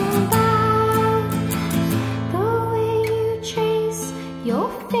coming back. The way you trace your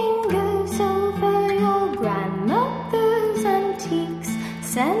fingers over your grandmother's antiques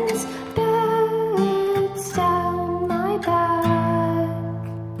sends birds down my back.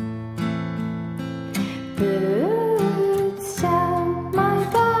 Birds down my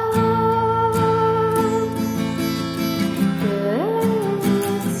back.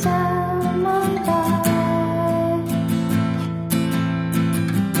 Birds down my back.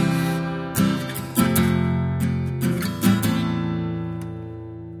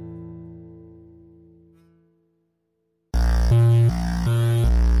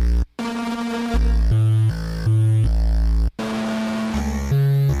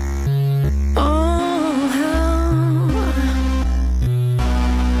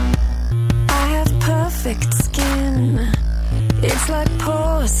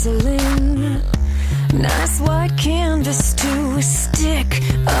 porcelain. Nice white canvas to a stick,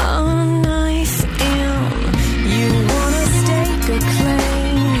 a knife in. You wanna stake a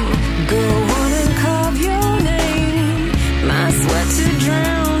claim, go on and carve your name. My sweat to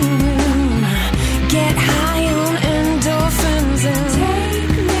drown in. Get high on endorphins and take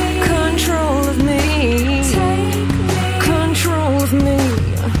me. Control of me. Take me. Control of me.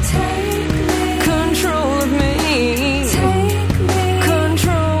 Take me. Control of me. Take me.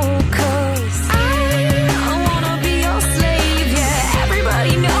 Control, 'cause I wanna be your slave. Yeah,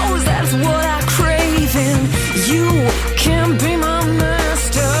 everybody knows that's what I crave. And you can be my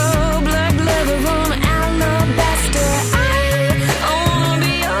master. Black leather on alabaster. I wanna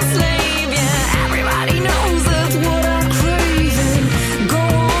be your slave. Yeah, everybody knows that's what I crave. And go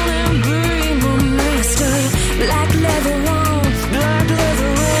on and be my master. Black leather on, black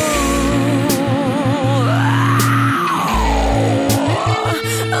leather on.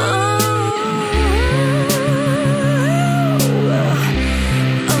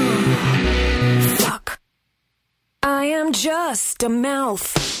 Fuck. I am just a mouth,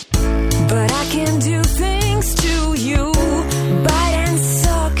 but I can do things to you. Bite and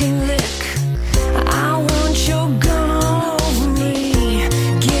suck and lick. I want your gun all over me.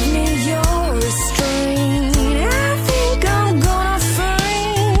 Give me your restraint. I think I'm gonna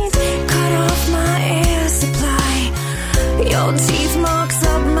faint. Cut off my air supply. Your teeth marks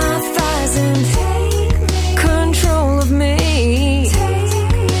up my thighs and take control of me.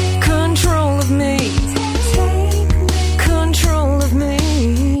 Control of me. Control of me.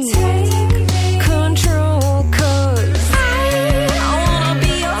 Control, 'cause I wanna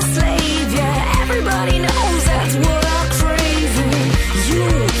be your slave. Yeah, everybody knows that's what I crave. And you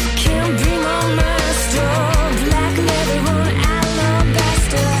can be my master. Black leather on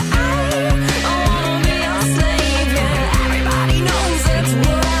alabaster. I wanna be your slave. Yeah, everybody knows that's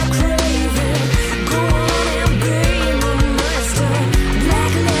what I crave. And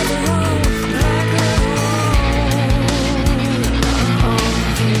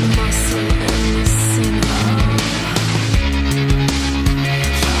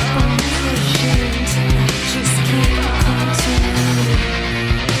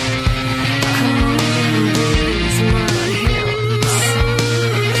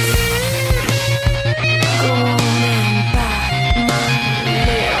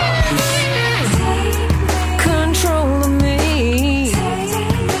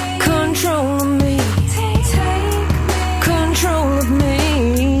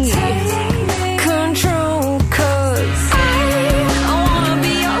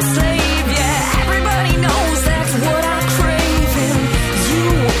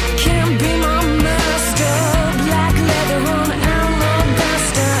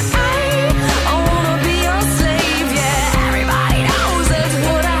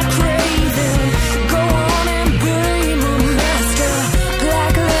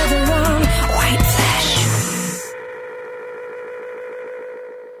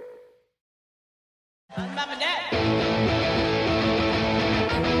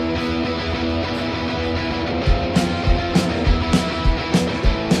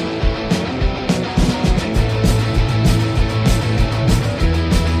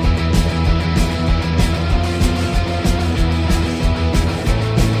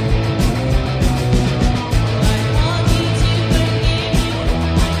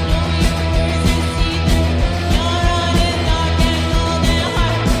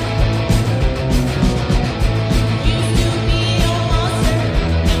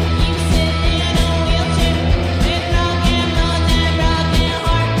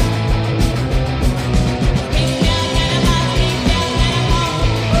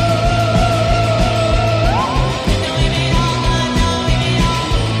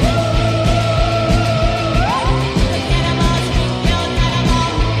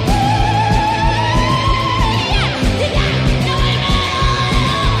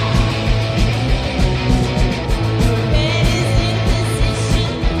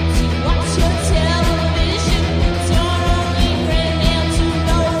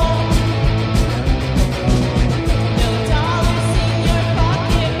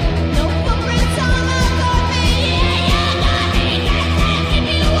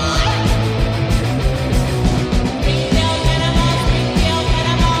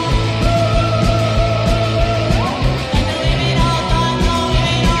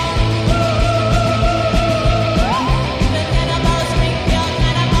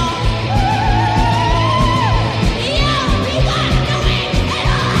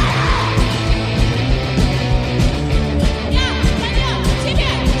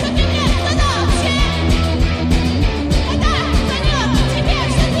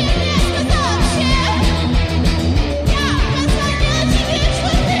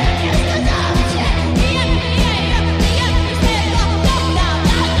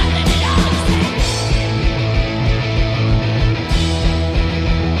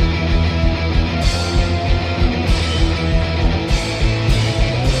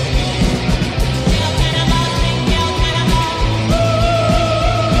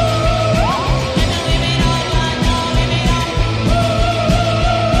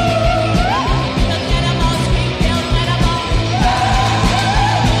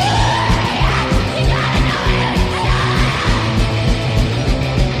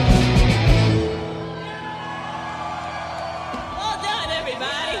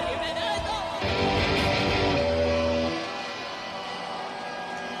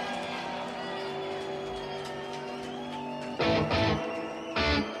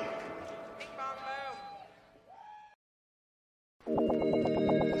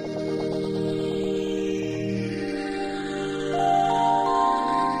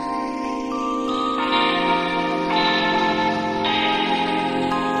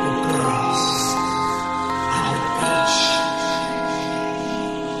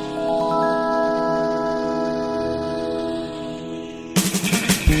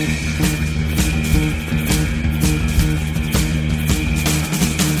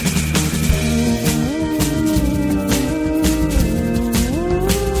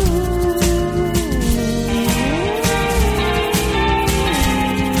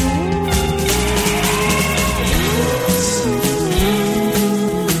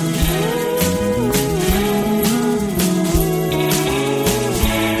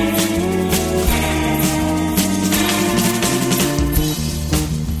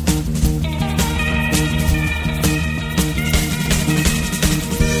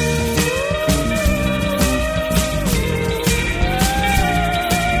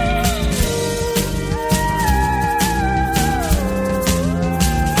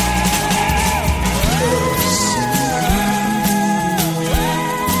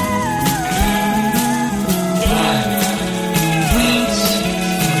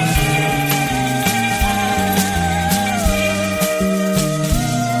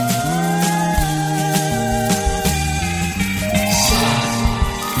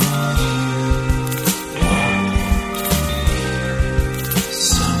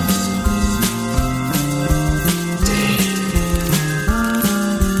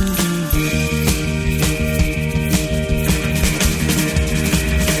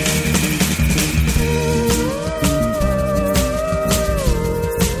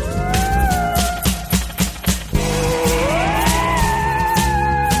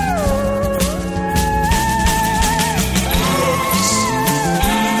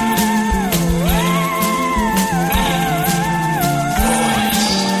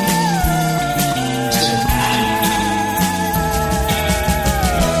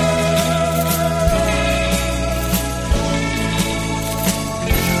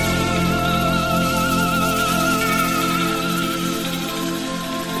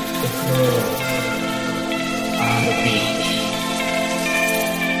on the beach.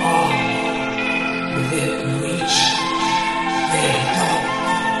 All within reach. They don't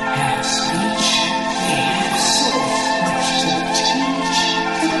have speech. They have so much to teach.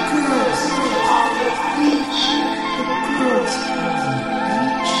 The girls on the beach. The girls on the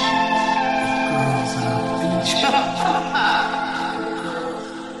beach. The girls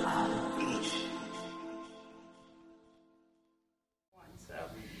on the beach. So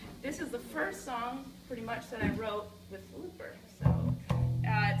this is the first song, pretty much, that I wrote with Looper. So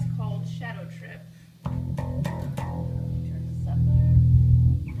it's called Shadow Trip. Turn this up there.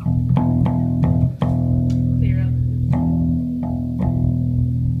 Clear up.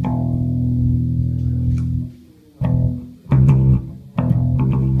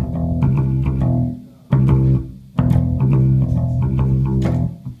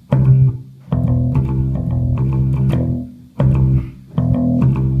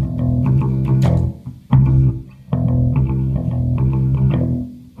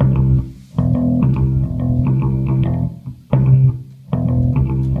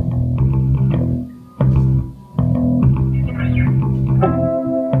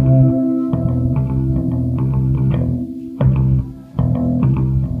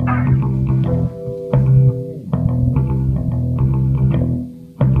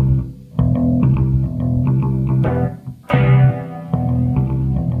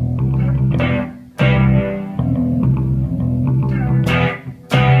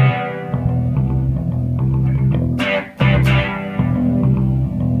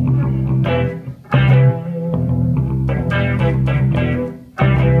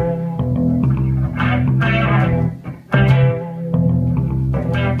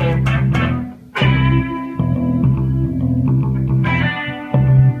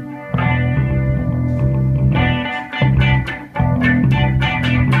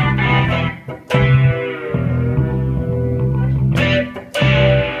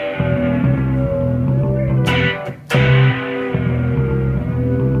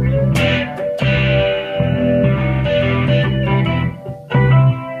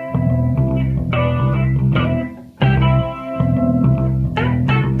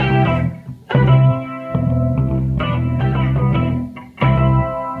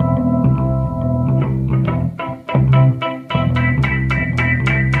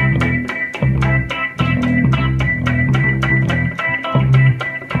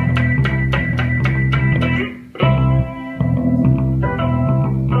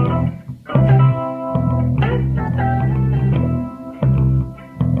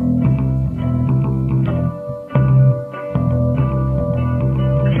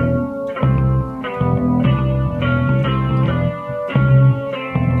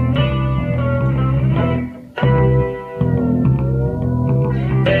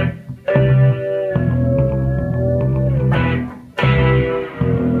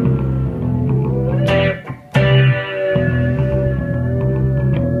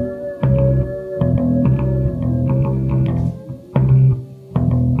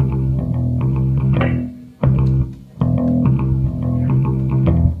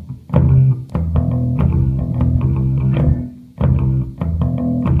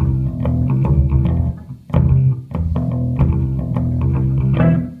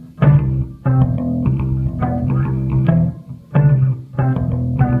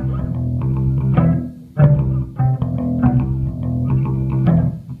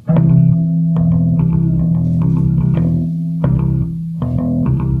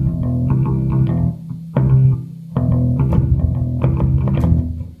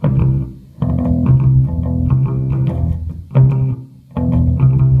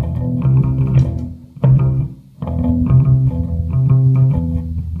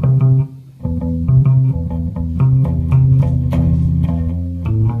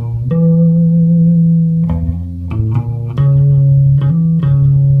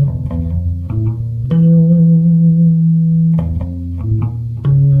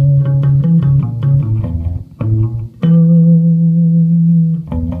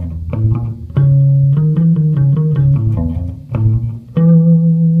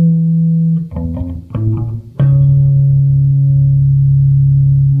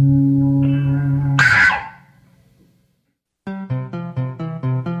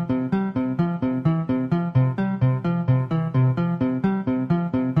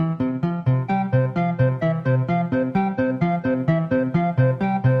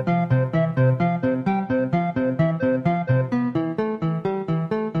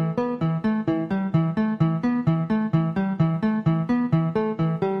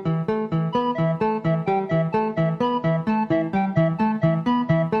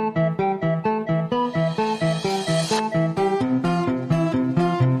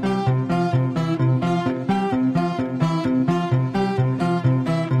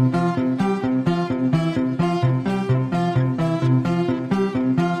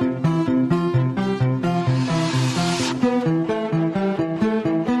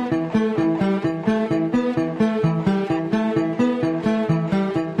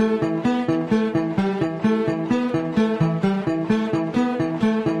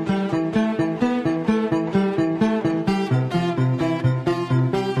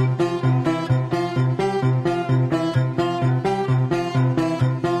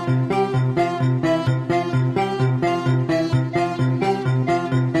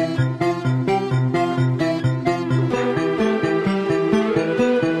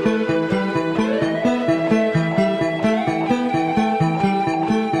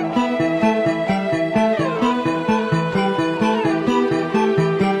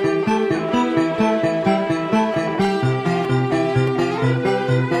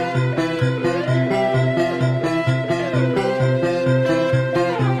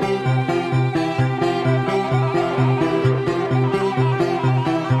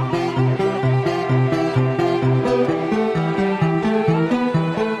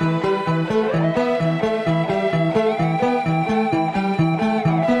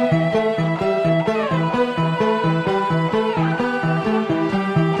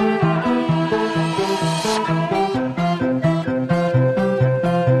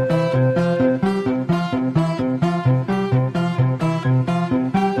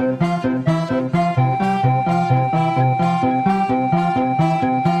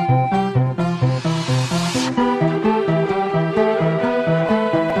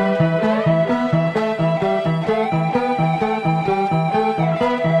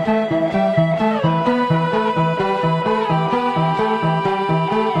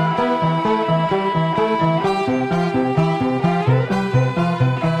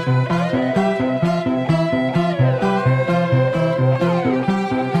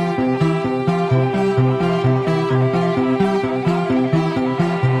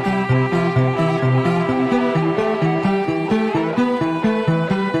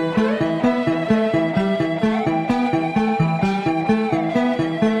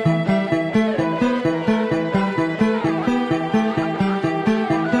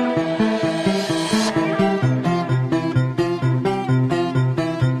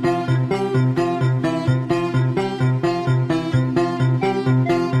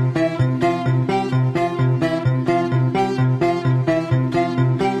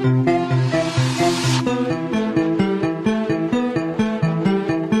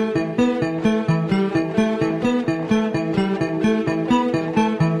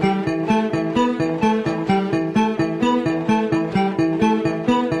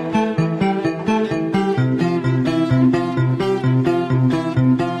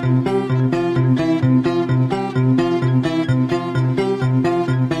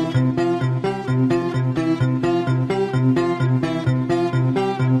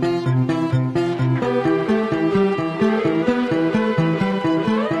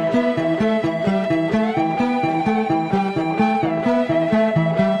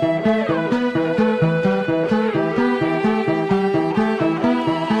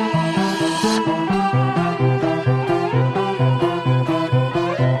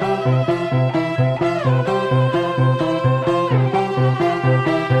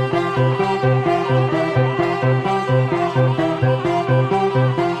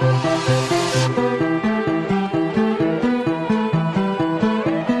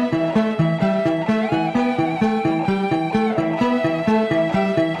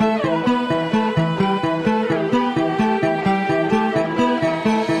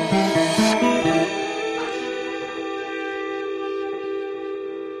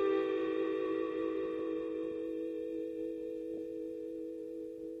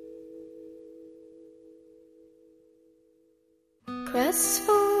 has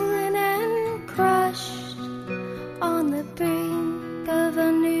fallen and crushed on the brink of a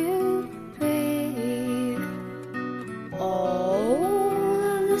new grave. All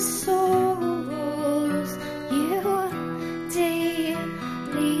of the souls you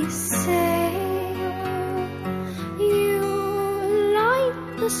daily save, you light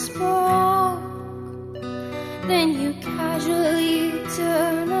the spark, then you casually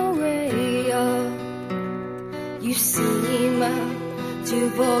turn away. You seem to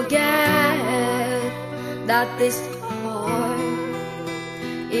forget that this heart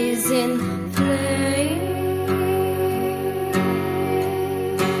is in flames.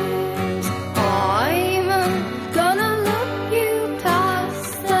 I'm gonna look you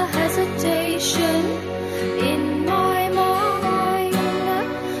past the hesitation in my mind,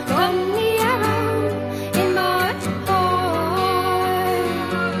 from the arrow in my heart,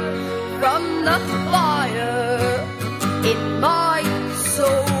 from the fire in my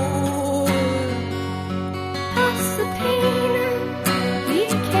soul. Past the pain we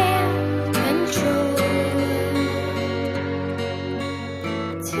can't control.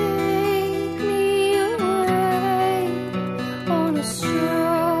 Take me away on a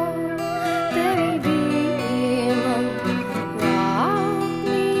strawberry beam. Rock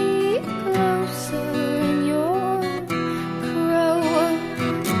me closer in your crowlings.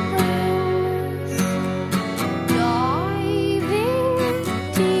 Diving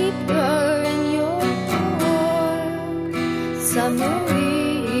deeper in your submarine.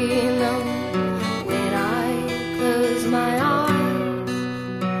 When I close my eyes,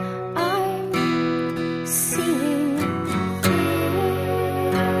 I'm seeing things.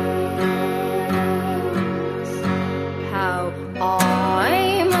 How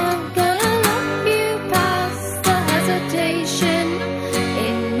I'm gonna look you past the hesitation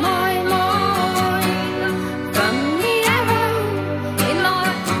in my mind, from the arrow in my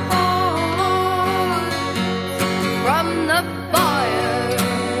heart, from the fire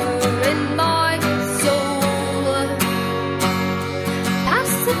in my soul.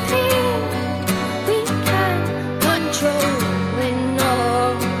 Past the pain we can't control. And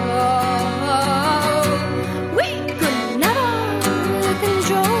we could never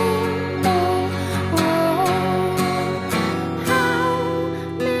control. How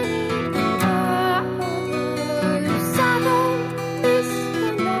many hours I don't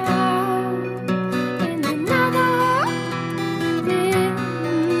listen now in another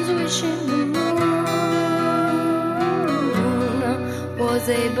winds wishing the moon was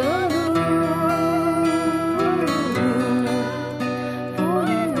a balloon for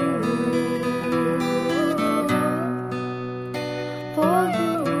you, for you.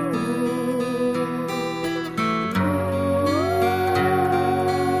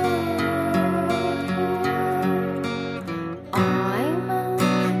 I'm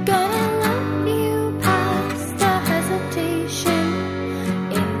gonna love you past the hesitation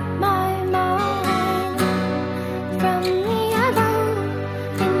in my mind, from the arrow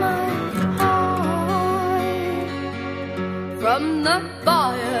in my heart, from the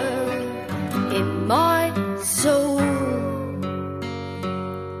fire in my soul.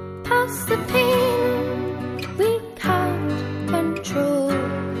 Past the pain we can't control.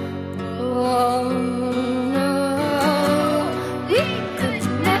 Oh no, we could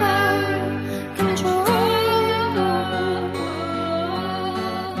never control.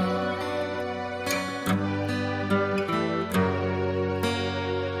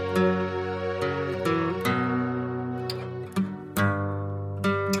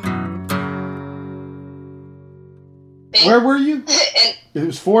 Where were you? And It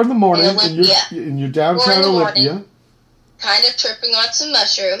was 4 a.m. In Olympia. in your downtown 4 in the Olympia. kind of tripping on some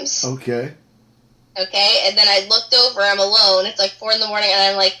mushrooms. Okay. Okay, and then I looked over, I'm alone, it's like 4 in the morning, and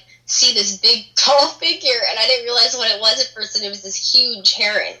I'm like, see this big, tall figure, and I didn't realize what it was at first, and it was this huge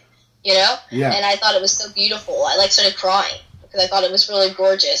heron, you know? Yeah. And I thought it was so beautiful. I, like, started crying, because I thought it was really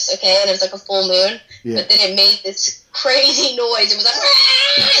gorgeous, okay? And it was like a full moon, Yeah. but then it made this crazy noise. It was like,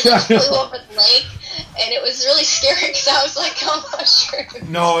 and it flew over the lake, and it was really scary, because I was like, oh,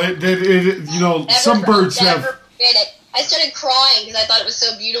 mushroom. No, you know, some birds Never have. forget it. I started crying because I thought it was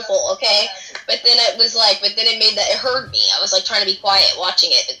so beautiful, okay? But then it was like, but then it made that, it heard me. I was like trying to be quiet watching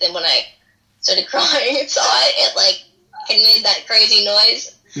it, but then when I started crying and saw it, it made that crazy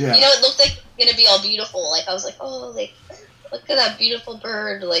noise. Yeah. You know, it looked like it was going to be all beautiful. Like, I was like, oh, like, look at that beautiful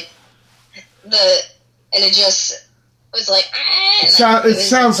bird. Like, and it just was like, It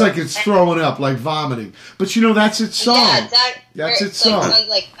sounds like it's throwing up, like vomiting. But you know, that's its song. Yeah, that's its like, song. sounds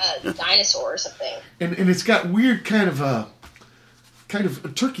like a dinosaur or something. And it's got weird kind of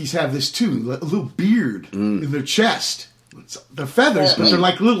turkeys have this too, a little beard in their chest. They're feathers, but they're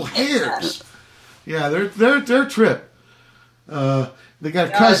like little hairs. Yeah, they're a trip. They got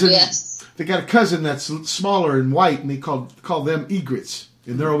a cousin. They got a cousin that's smaller and white, and they call them egrets,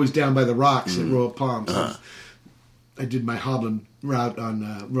 and they're always down by the rocks at Royal Palms. I did my hobbling route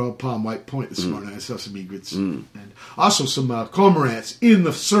on Royal Palm White Point this morning. I saw some egrets and also some cormorants in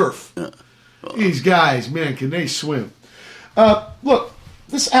the surf. These guys, man, can they swim? Look,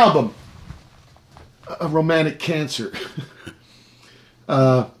 this album, A Romantic Cancer.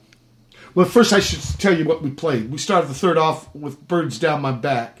 Well, first I should tell you what we played. We started the third off with Birds Down My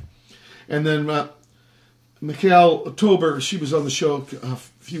Back. And then Mikhail Tober, she was on the show a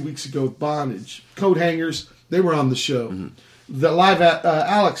few weeks ago with Bondage. Coat Hangers, they were on the show. The live at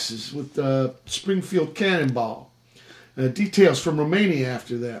Alex's with Springfield Cannonball. Details from Romania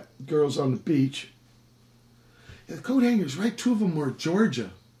after that. Girls on the Beach. Yeah, the Coat Hangers, right? Two of them were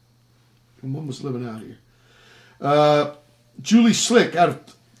Georgia. And one was living out here. Julie Slick out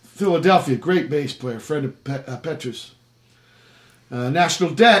of Philadelphia, great bass player, friend of Petrus.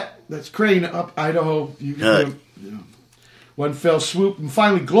 National Debt, that's Crane up Idaho. One Fell Swoop. And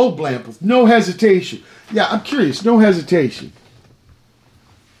finally, Globelamp with No Hesitation. Yeah, I'm curious, No Hesitation.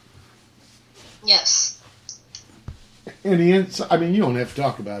 Yes. Any insight? I mean, you don't have to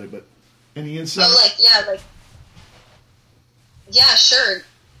talk about it, but any insight? Oh, yeah, sure.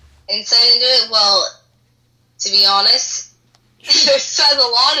 Insight into it? Well, to be honest, there's a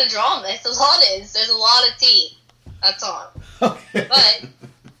lot of drama. There's a lot of tea. That's all. Okay. But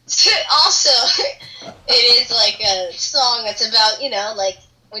also, it is like a song that's about,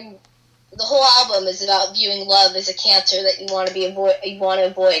 when the whole album is about viewing love as a cancer that you want to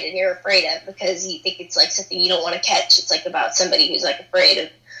avoid and you're afraid of because you think it's like something you don't want to catch. It's like about somebody who's like afraid of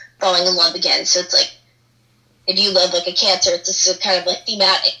falling in love again. So it's like, if you love like a cancer, it's just kind of like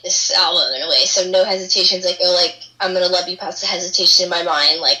thematic, this album in a way. So No Hesitation is like, I'm going to love you past the hesitation in my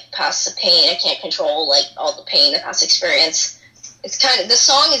mind, like past the pain I can't control, like all the pain, the past experience. It's kind of, the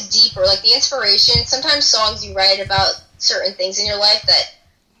song is deeper, like the inspiration. Sometimes songs you write about certain things in your life that,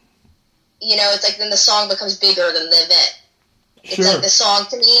 it's like then the song becomes bigger than the event. It's like the song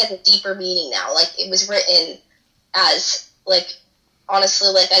to me has a deeper meaning now. Like it was written as like, honestly,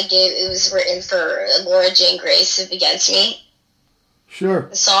 it was written for Laura Jane Grace of Against Me. Sure.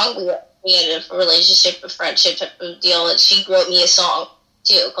 The song, we had a relationship, a friendship type of deal, and she wrote me a song,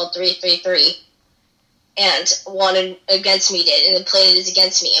 too, called 333, and wanted Against Me did, and then played it as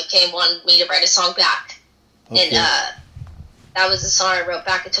Against Me, okay, and wanted me to write a song back. Okay. And that was the song I wrote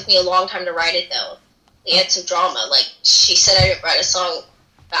back. It took me a long time to write it, though. It had some drama. Like, she said I didn't write a song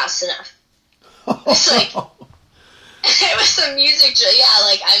fast enough. It's like... It was some music,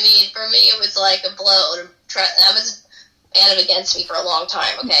 for me, it was like a blow. I was a fan of Against Me for a long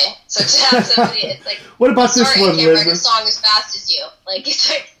time, okay? So to have somebody, it's like, what about this one, I can't write Liz? a song as fast as you. Like, it's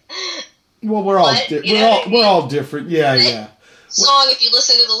like... Well, we're all different, yeah. Song, if you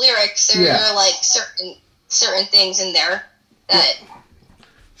listen to the lyrics, there are, like, certain things in there that...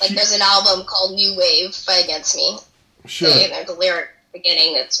 Like, there's an album called New Wave by Against Me. Sure. And there's a lyric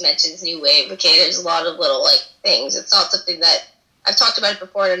beginning that's mentions New Wave. Okay, there's a lot of little like things. It's not something that I've talked about it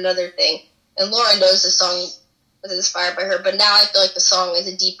before in another thing. And Laura knows the song was inspired by her, but now I feel like the song has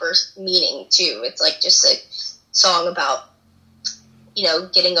a deeper meaning too. It's like just a song about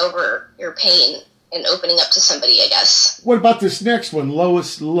getting over your pain and opening up to somebody, I guess. What about this next one,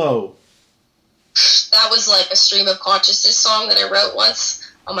 Lowest Low? That was like a stream of consciousness song that I wrote once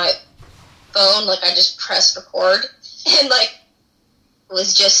on my phone. Like I just pressed record and like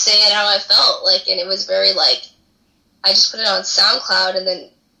was just saying how I felt, like, and it was very, like, I just put it on SoundCloud, and then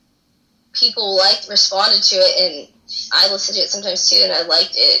people, responded to it, and I listened to it sometimes, too, and I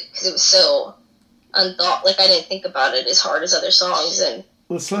liked it, because it was so unthought, like, I didn't think about it as hard as other songs, and...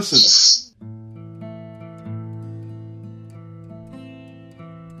 Let's listen.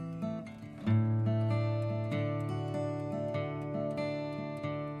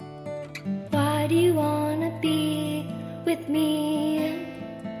 Why do you wanna be with me?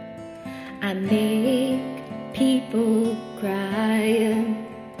 I make people cry.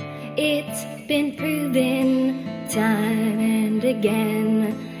 It's been proven time and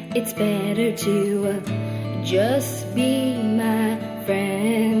again. It's better to just be my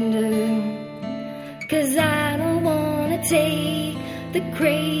friend. 'Cause I don't wanna take the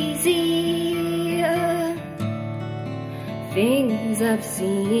crazy things I've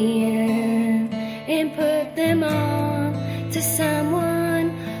seen and put them on to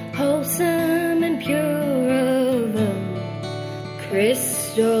someone wholesome and pure of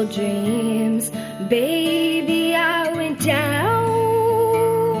crystal dreams. Baby, I went down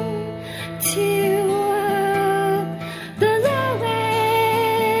to the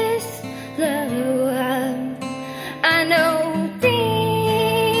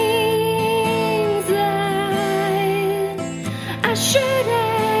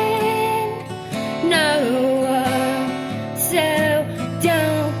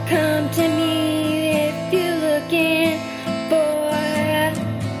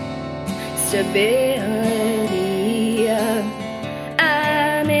possibility.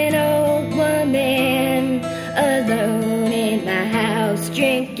 I'm an old woman alone in my house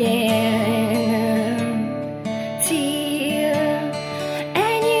drinking tea,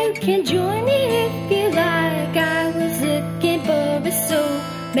 and you can join me if you like. I was looking for a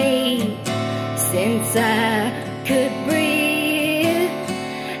soulmate since I could breathe,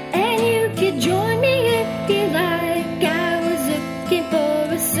 and you could join me if you like. I was looking for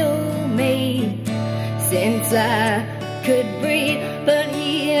a soulmate since I could breathe, but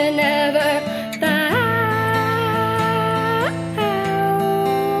he never found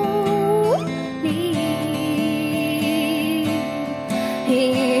me. He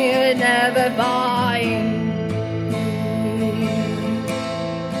would never find me.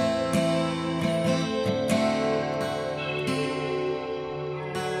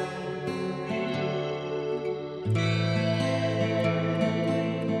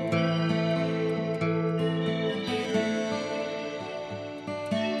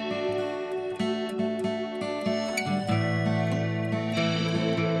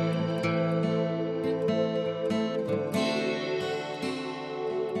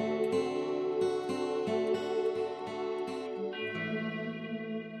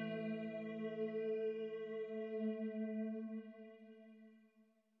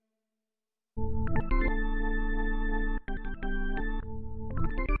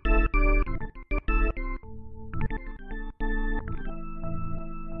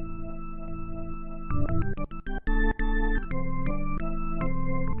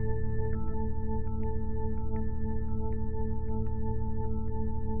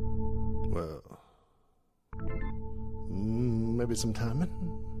 Well, maybe some timing.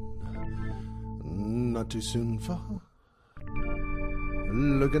 Not too soon for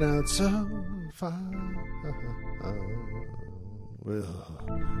looking out so far.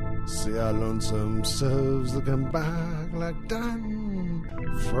 Well, see our lonesome selves looking back like dying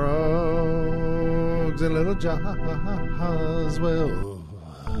frogs in little jars. Well,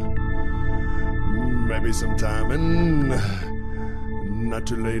 maybe some timing. Not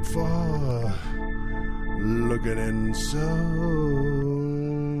too late for looking in so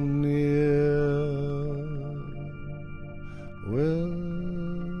near. Well,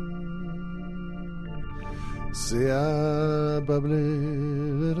 see our bubbly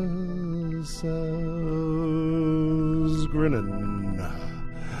little selves grinning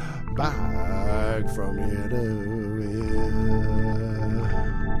back from ear to ear.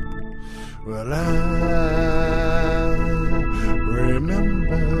 Well, I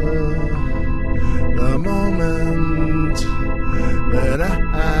remember the moment that I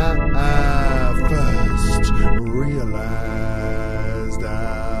first realized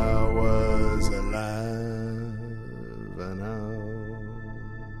I was alive and out.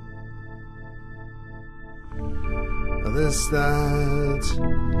 This that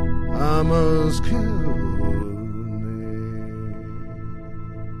almost killed me.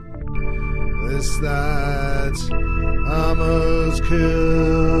 This that almost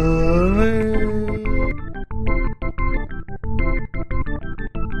killed me.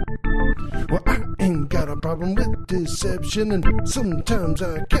 Well, I ain't got a problem with deception, and sometimes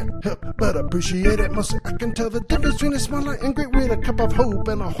I can't help but appreciate it. Mostly I can tell the difference between a small light and great with a cup of hope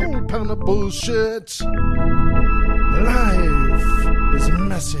and a whole pound of bullshit. Life is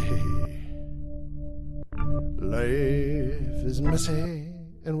messy. Life is messy,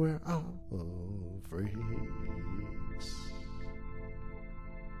 and we're all freaks.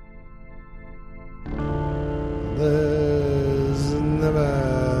 There's never,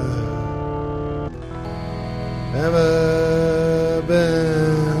 ever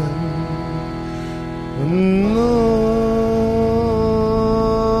been normal.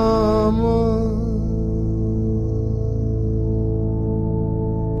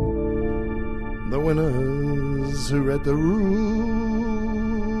 The winners who read the rules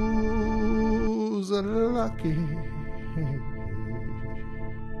are lucky.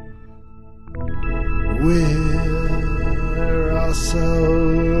 We're all so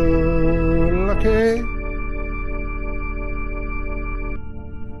lucky.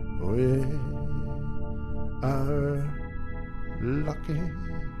 We are lucky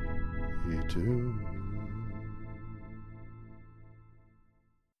too.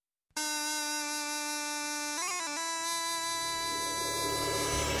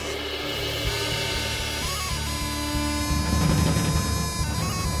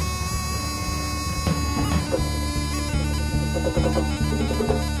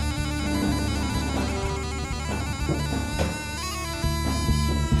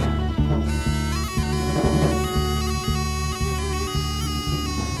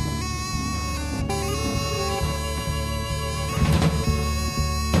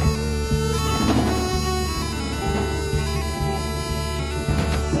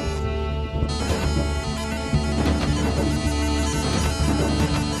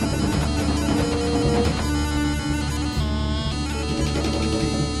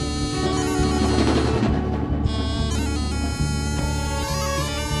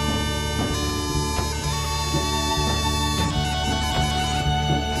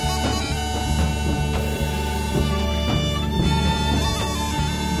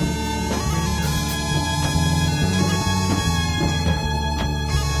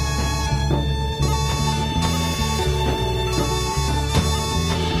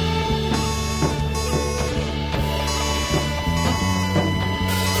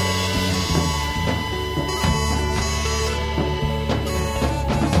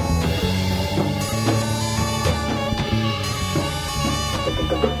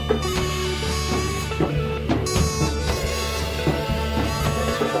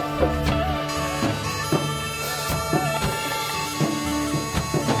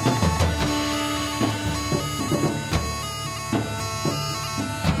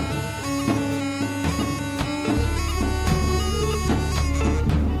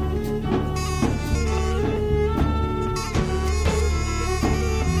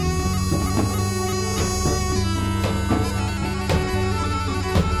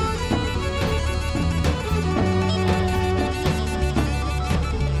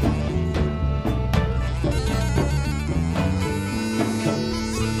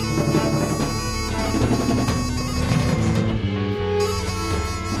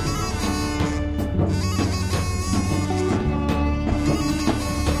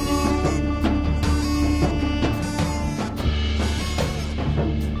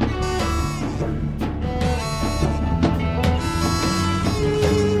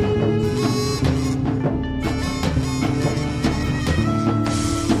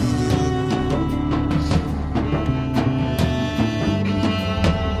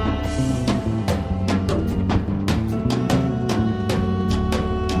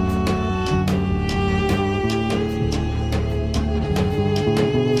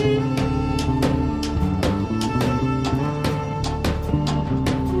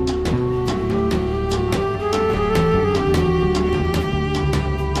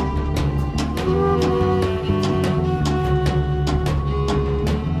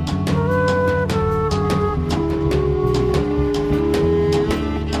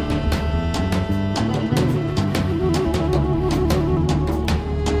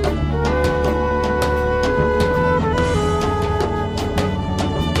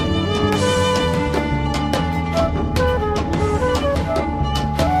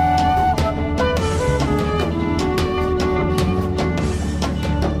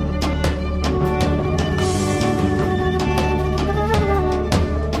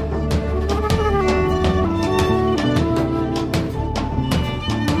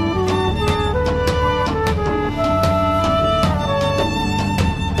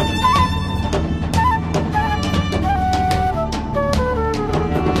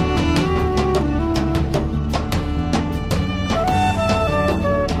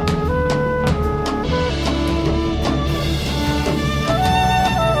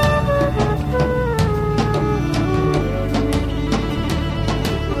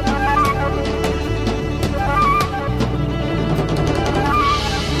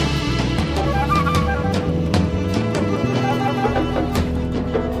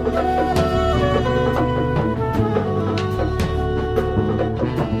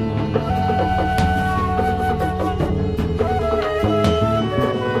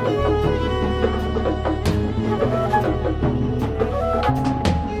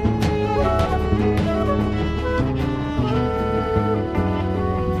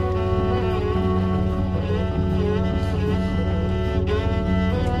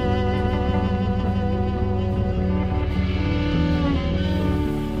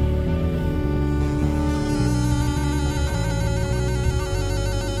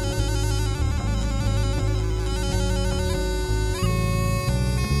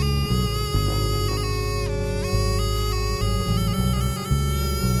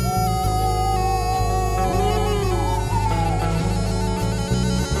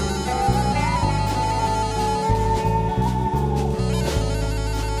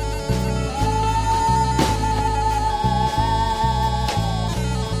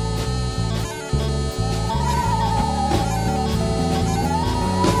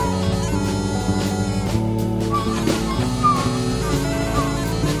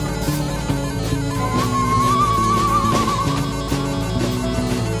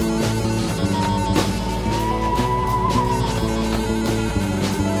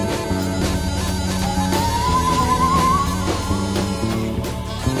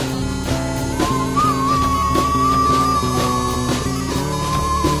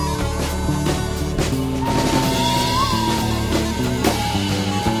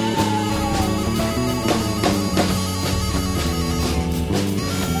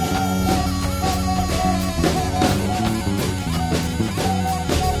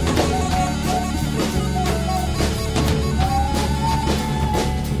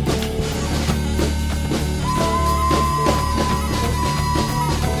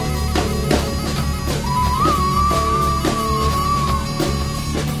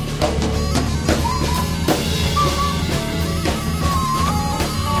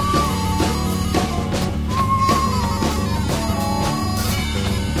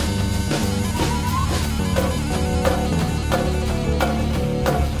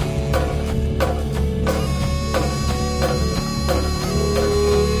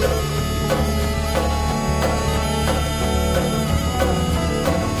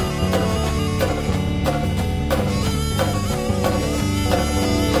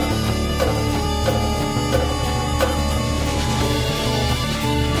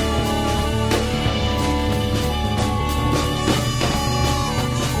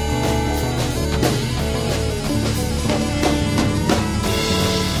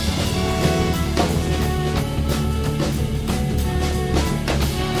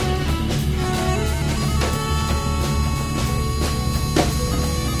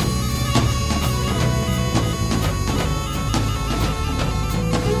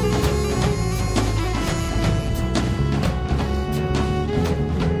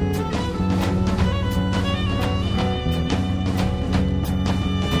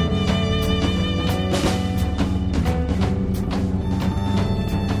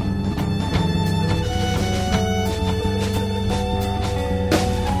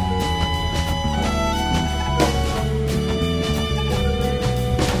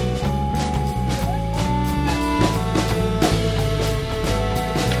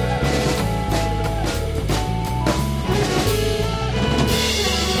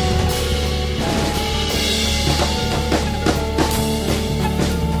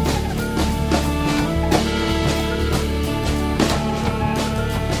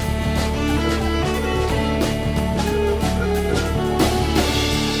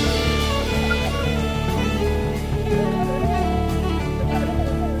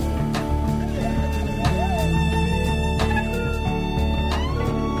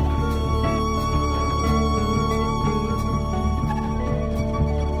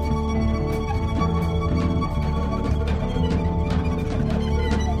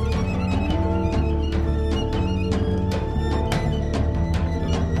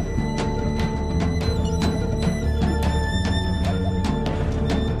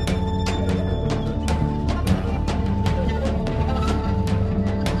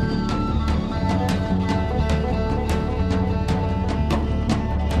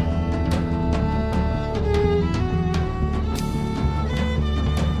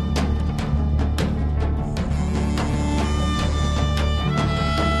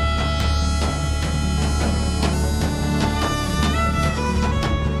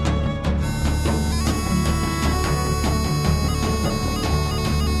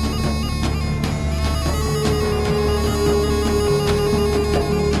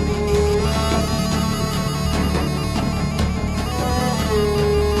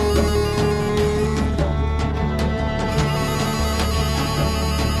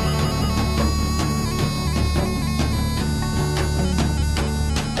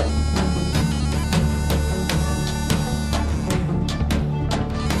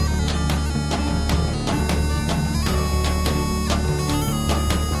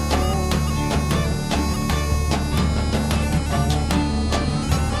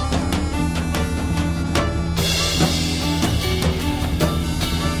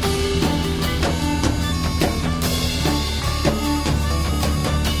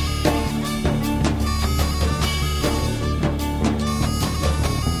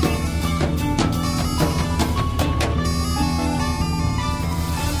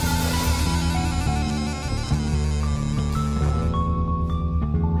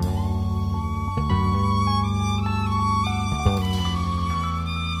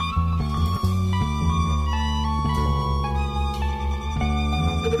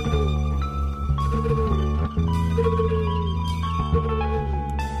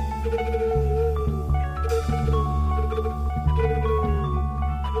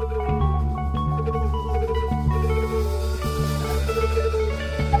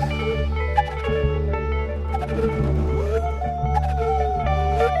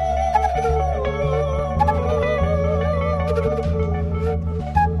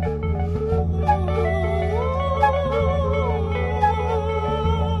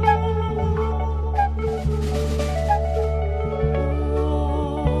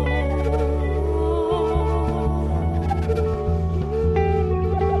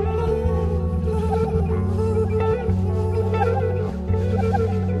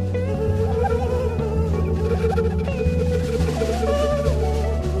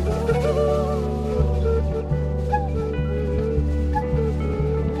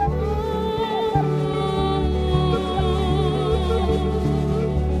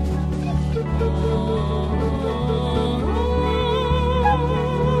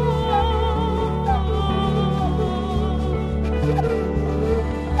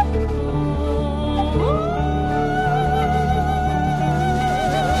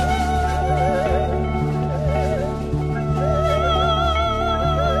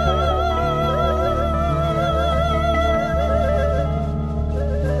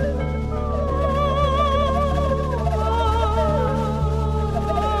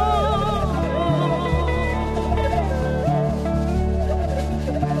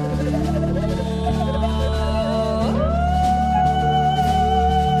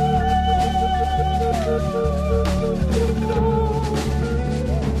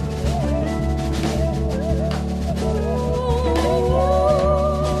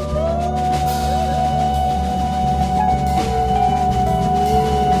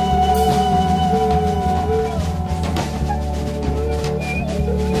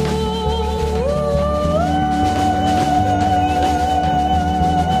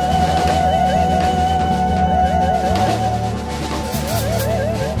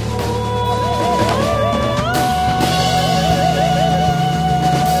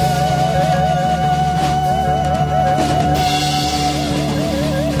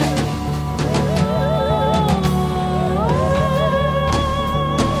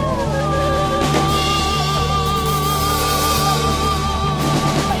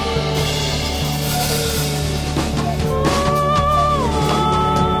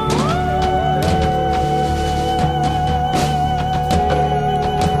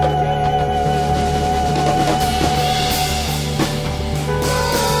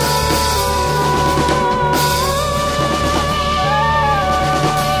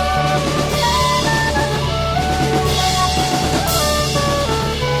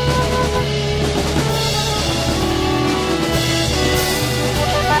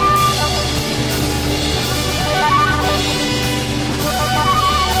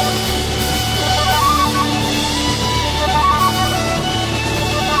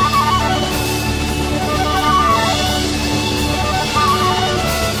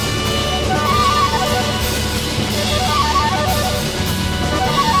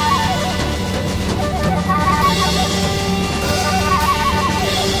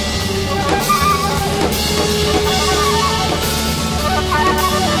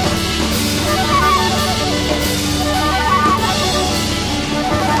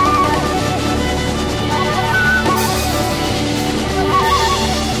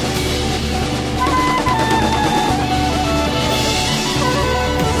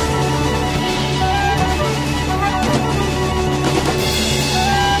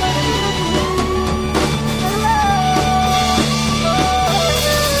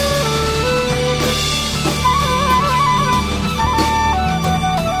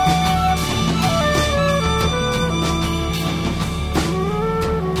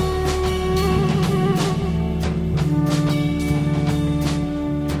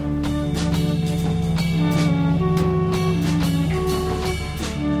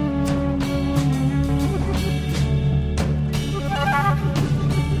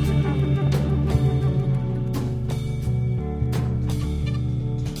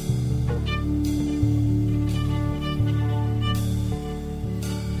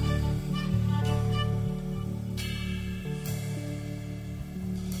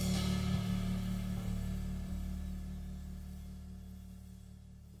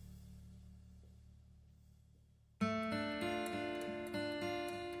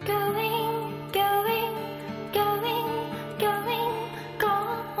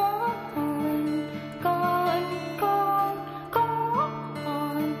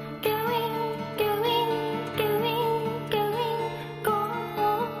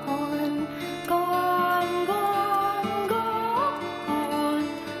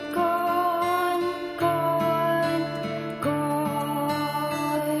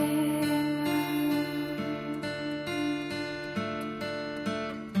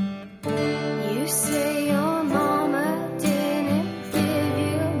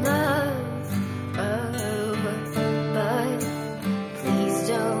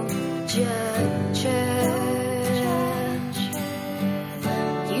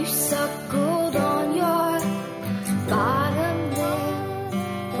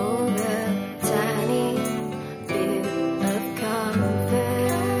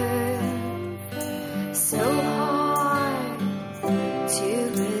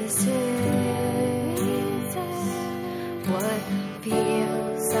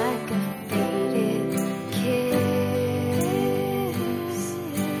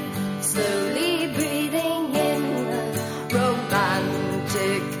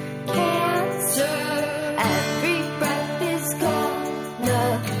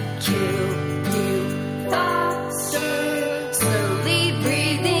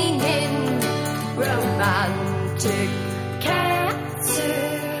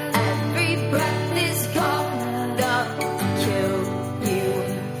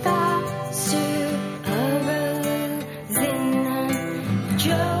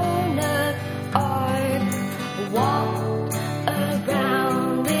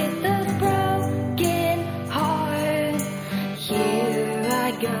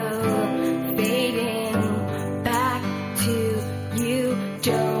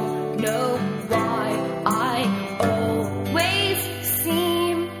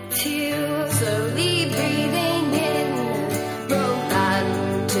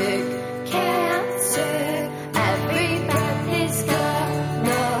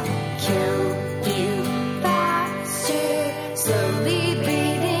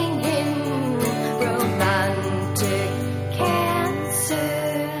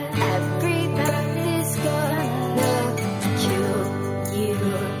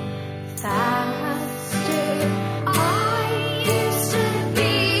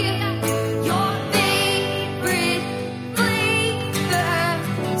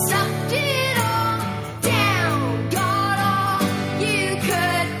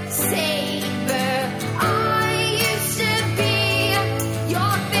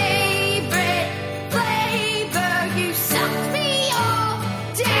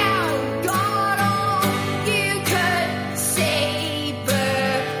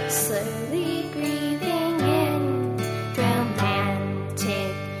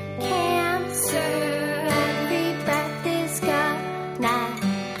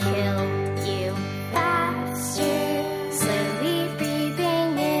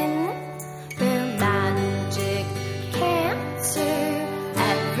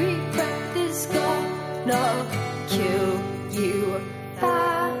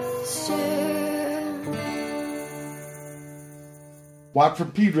 Watt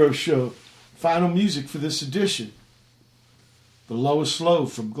from Pedro Show. Final music for this edition. The Lowest Low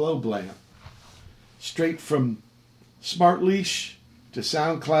from Globelamp. Straight from Smart Leash to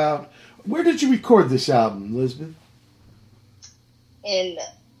SoundCloud. Where did you record this album, Elizabeth? In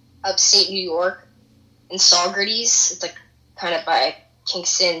upstate New York, in Socrates. It's like kind of by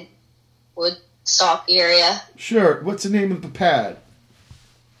Kingston, Woodstock area. Sure. What's the name of the pad?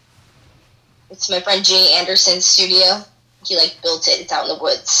 It's my friend Jay Anderson's studio. He built it. It's out in the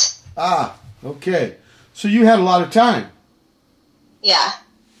woods. Ah, okay. So you had a lot of time. Yeah,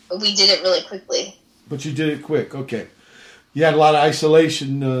 but we did it really quickly. But you did it quick, okay. You had a lot of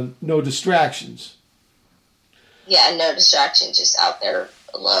isolation, no distractions. Yeah, no distractions, just out there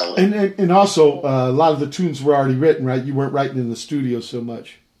alone. And also, a lot of the tunes were already written, right? You weren't writing in the studio so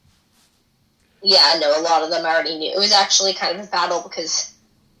much. Yeah, no, a lot of them I already knew. It was actually kind of a battle because,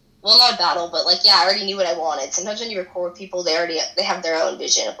 well, not a battle, but I already knew what I wanted. Sometimes when you record with people, they have their own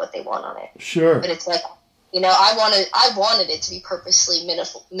vision of what they want on it. Sure. But it's I wanted it to be purposely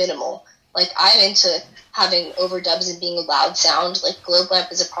minimal. I'm into having overdubs and being a loud sound.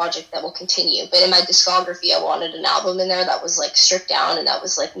 Globelamp is a project that will continue. But in my discography, I wanted an album in there that was stripped down and that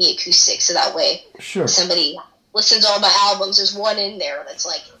was me acoustic. So that way, sure, if somebody listens to all my albums, there's one in there that's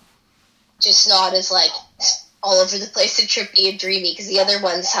just not as all over the place and trippy and dreamy, because the other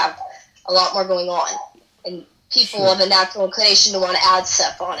ones have a lot more going on. And people have a natural inclination to want to add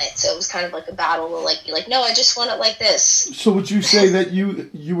stuff on it. So it was kind of a battle to be no, I just want it like this. So would you say that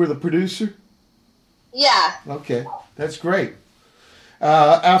you were the producer? Yeah. Okay, that's great.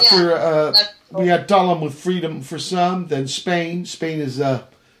 After we had Dahlem with Freedom for Some, then Spain. Spain is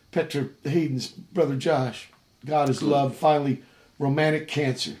Petra Hayden's brother Josh. God is Love. Finally, Romantic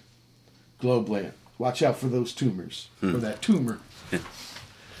Cancer. Globelamp. Watch out for those tumors. Or that tumor.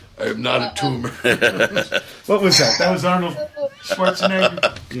 I am not a tumor. What was that? That was Arnold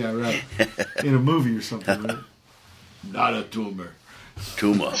Schwarzenegger? Yeah, right. In a movie or something, right? Not a tumor.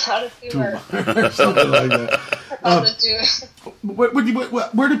 Tumor. Not a tumor. Something like that.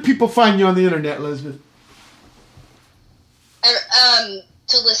 Where do people find you on the internet, Elizabeth?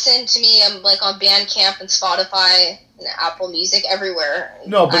 To listen to me, I'm on Bandcamp and Spotify and Apple Music, everywhere.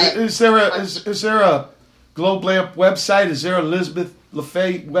 No, but is there a Globelamp website? Is there a Elizabeth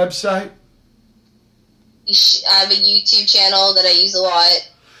LaFay website? I have a YouTube channel that I use a lot.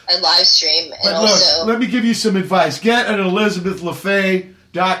 I live stream. And also, let me give you some advice. Get an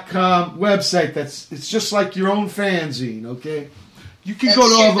ElizabethLaFay.com website. It's just like your own fanzine, okay? You can go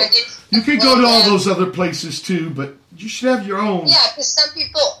to all those other places too, but you should have your own. Yeah, because some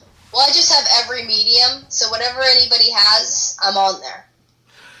people. Well, I just have every medium, so whatever anybody has, I'm on there.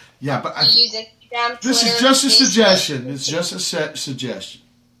 Yeah, but you use Instagram, Twitter, this is just a Facebook. Suggestion. It's just a suggestion.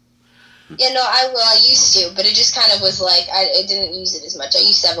 Yeah, no, I used to, but it just kind of was I didn't use it as much. I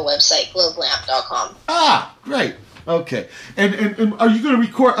used to have a website, globelamp.com. Ah, great. Okay. And are you going to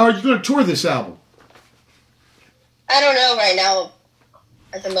record? Are you going to tour this album? I don't know right now.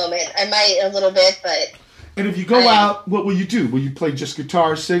 At the moment, I might a little bit, but. And if you go out, what will you do? Will you play just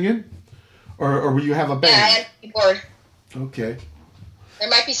guitar singing, or will you have a band? Yeah, I have a keyboard. Okay. There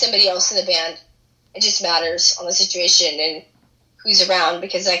might be somebody else in the band. It just matters on the situation and who's around,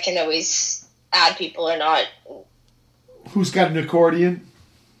 because I can always add people or not. Who's got an accordion?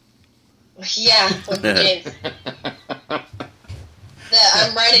 Yeah, with James.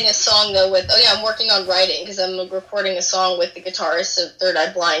 I'm writing a song though with. Oh yeah, I'm working on writing because I'm recording a song with the guitarist of Third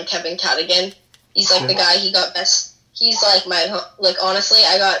Eye Blind, Kevin Cadigan. He's the guy. He got best. He's honestly,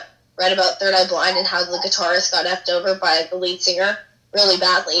 I got read about Third Eye Blind and how the guitarist got effed over by the lead singer really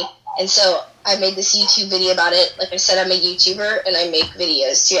badly, and so I made this YouTube video about it. Like I said, I'm a YouTuber and I make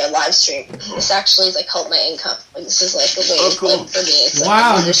videos too. I live stream. This actually is helped my income. This is a way for me. It's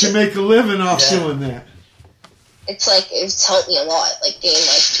wow, you can make a living off doing that. It's it's helped me a lot, getting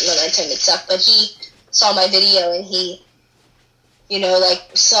momentum and stuff. But he saw my video and he,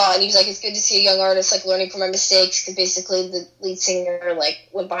 saw, and he was it's good to see a young artist learning from my mistakes, because basically the lead singer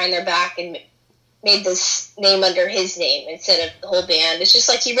went behind their back and made this name under his name instead of the whole band. It's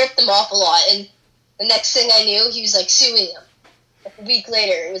just he ripped them off a lot, and the next thing I knew, he was suing them. A week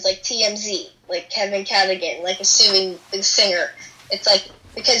later, it was TMZ, Kevin Cadigan, suing the singer. It's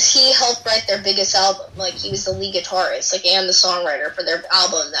because he helped write their biggest album. He was the lead guitarist, and the songwriter for their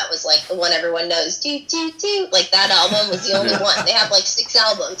album that was the one everyone knows. Do do do. That album was the only one. They have 6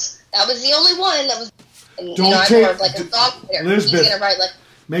 albums. That was the only one that was. And, don't I'm take, more of a songwriter. Elizabeth, he's gonna write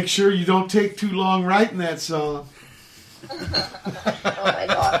make sure you don't take too long writing that song. Oh my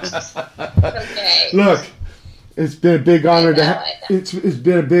gosh. Okay. Look, it's been a big honor it's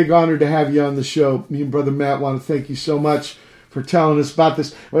been a big honor to have you on the show. Me and Brother Matt want to thank you so much for telling us about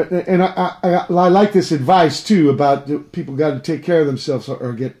this. And I like this advice, too, about people got to take care of themselves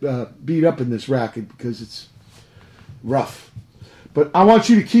or get beat up in this racket because it's rough. But I want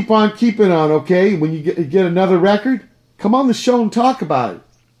you to keep on keeping on, okay? When you get another record, come on the show and talk about it.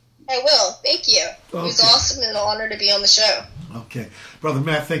 I will. Thank you. Okay. It was awesome and an honor to be on the show. Okay. Brother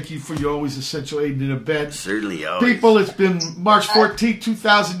Matt, thank you for your always essential aid in a bed. Certainly, always. People, it's been March 14th,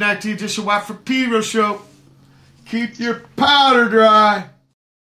 2019 edition of Watt for Pedro Show. Keep your powder dry.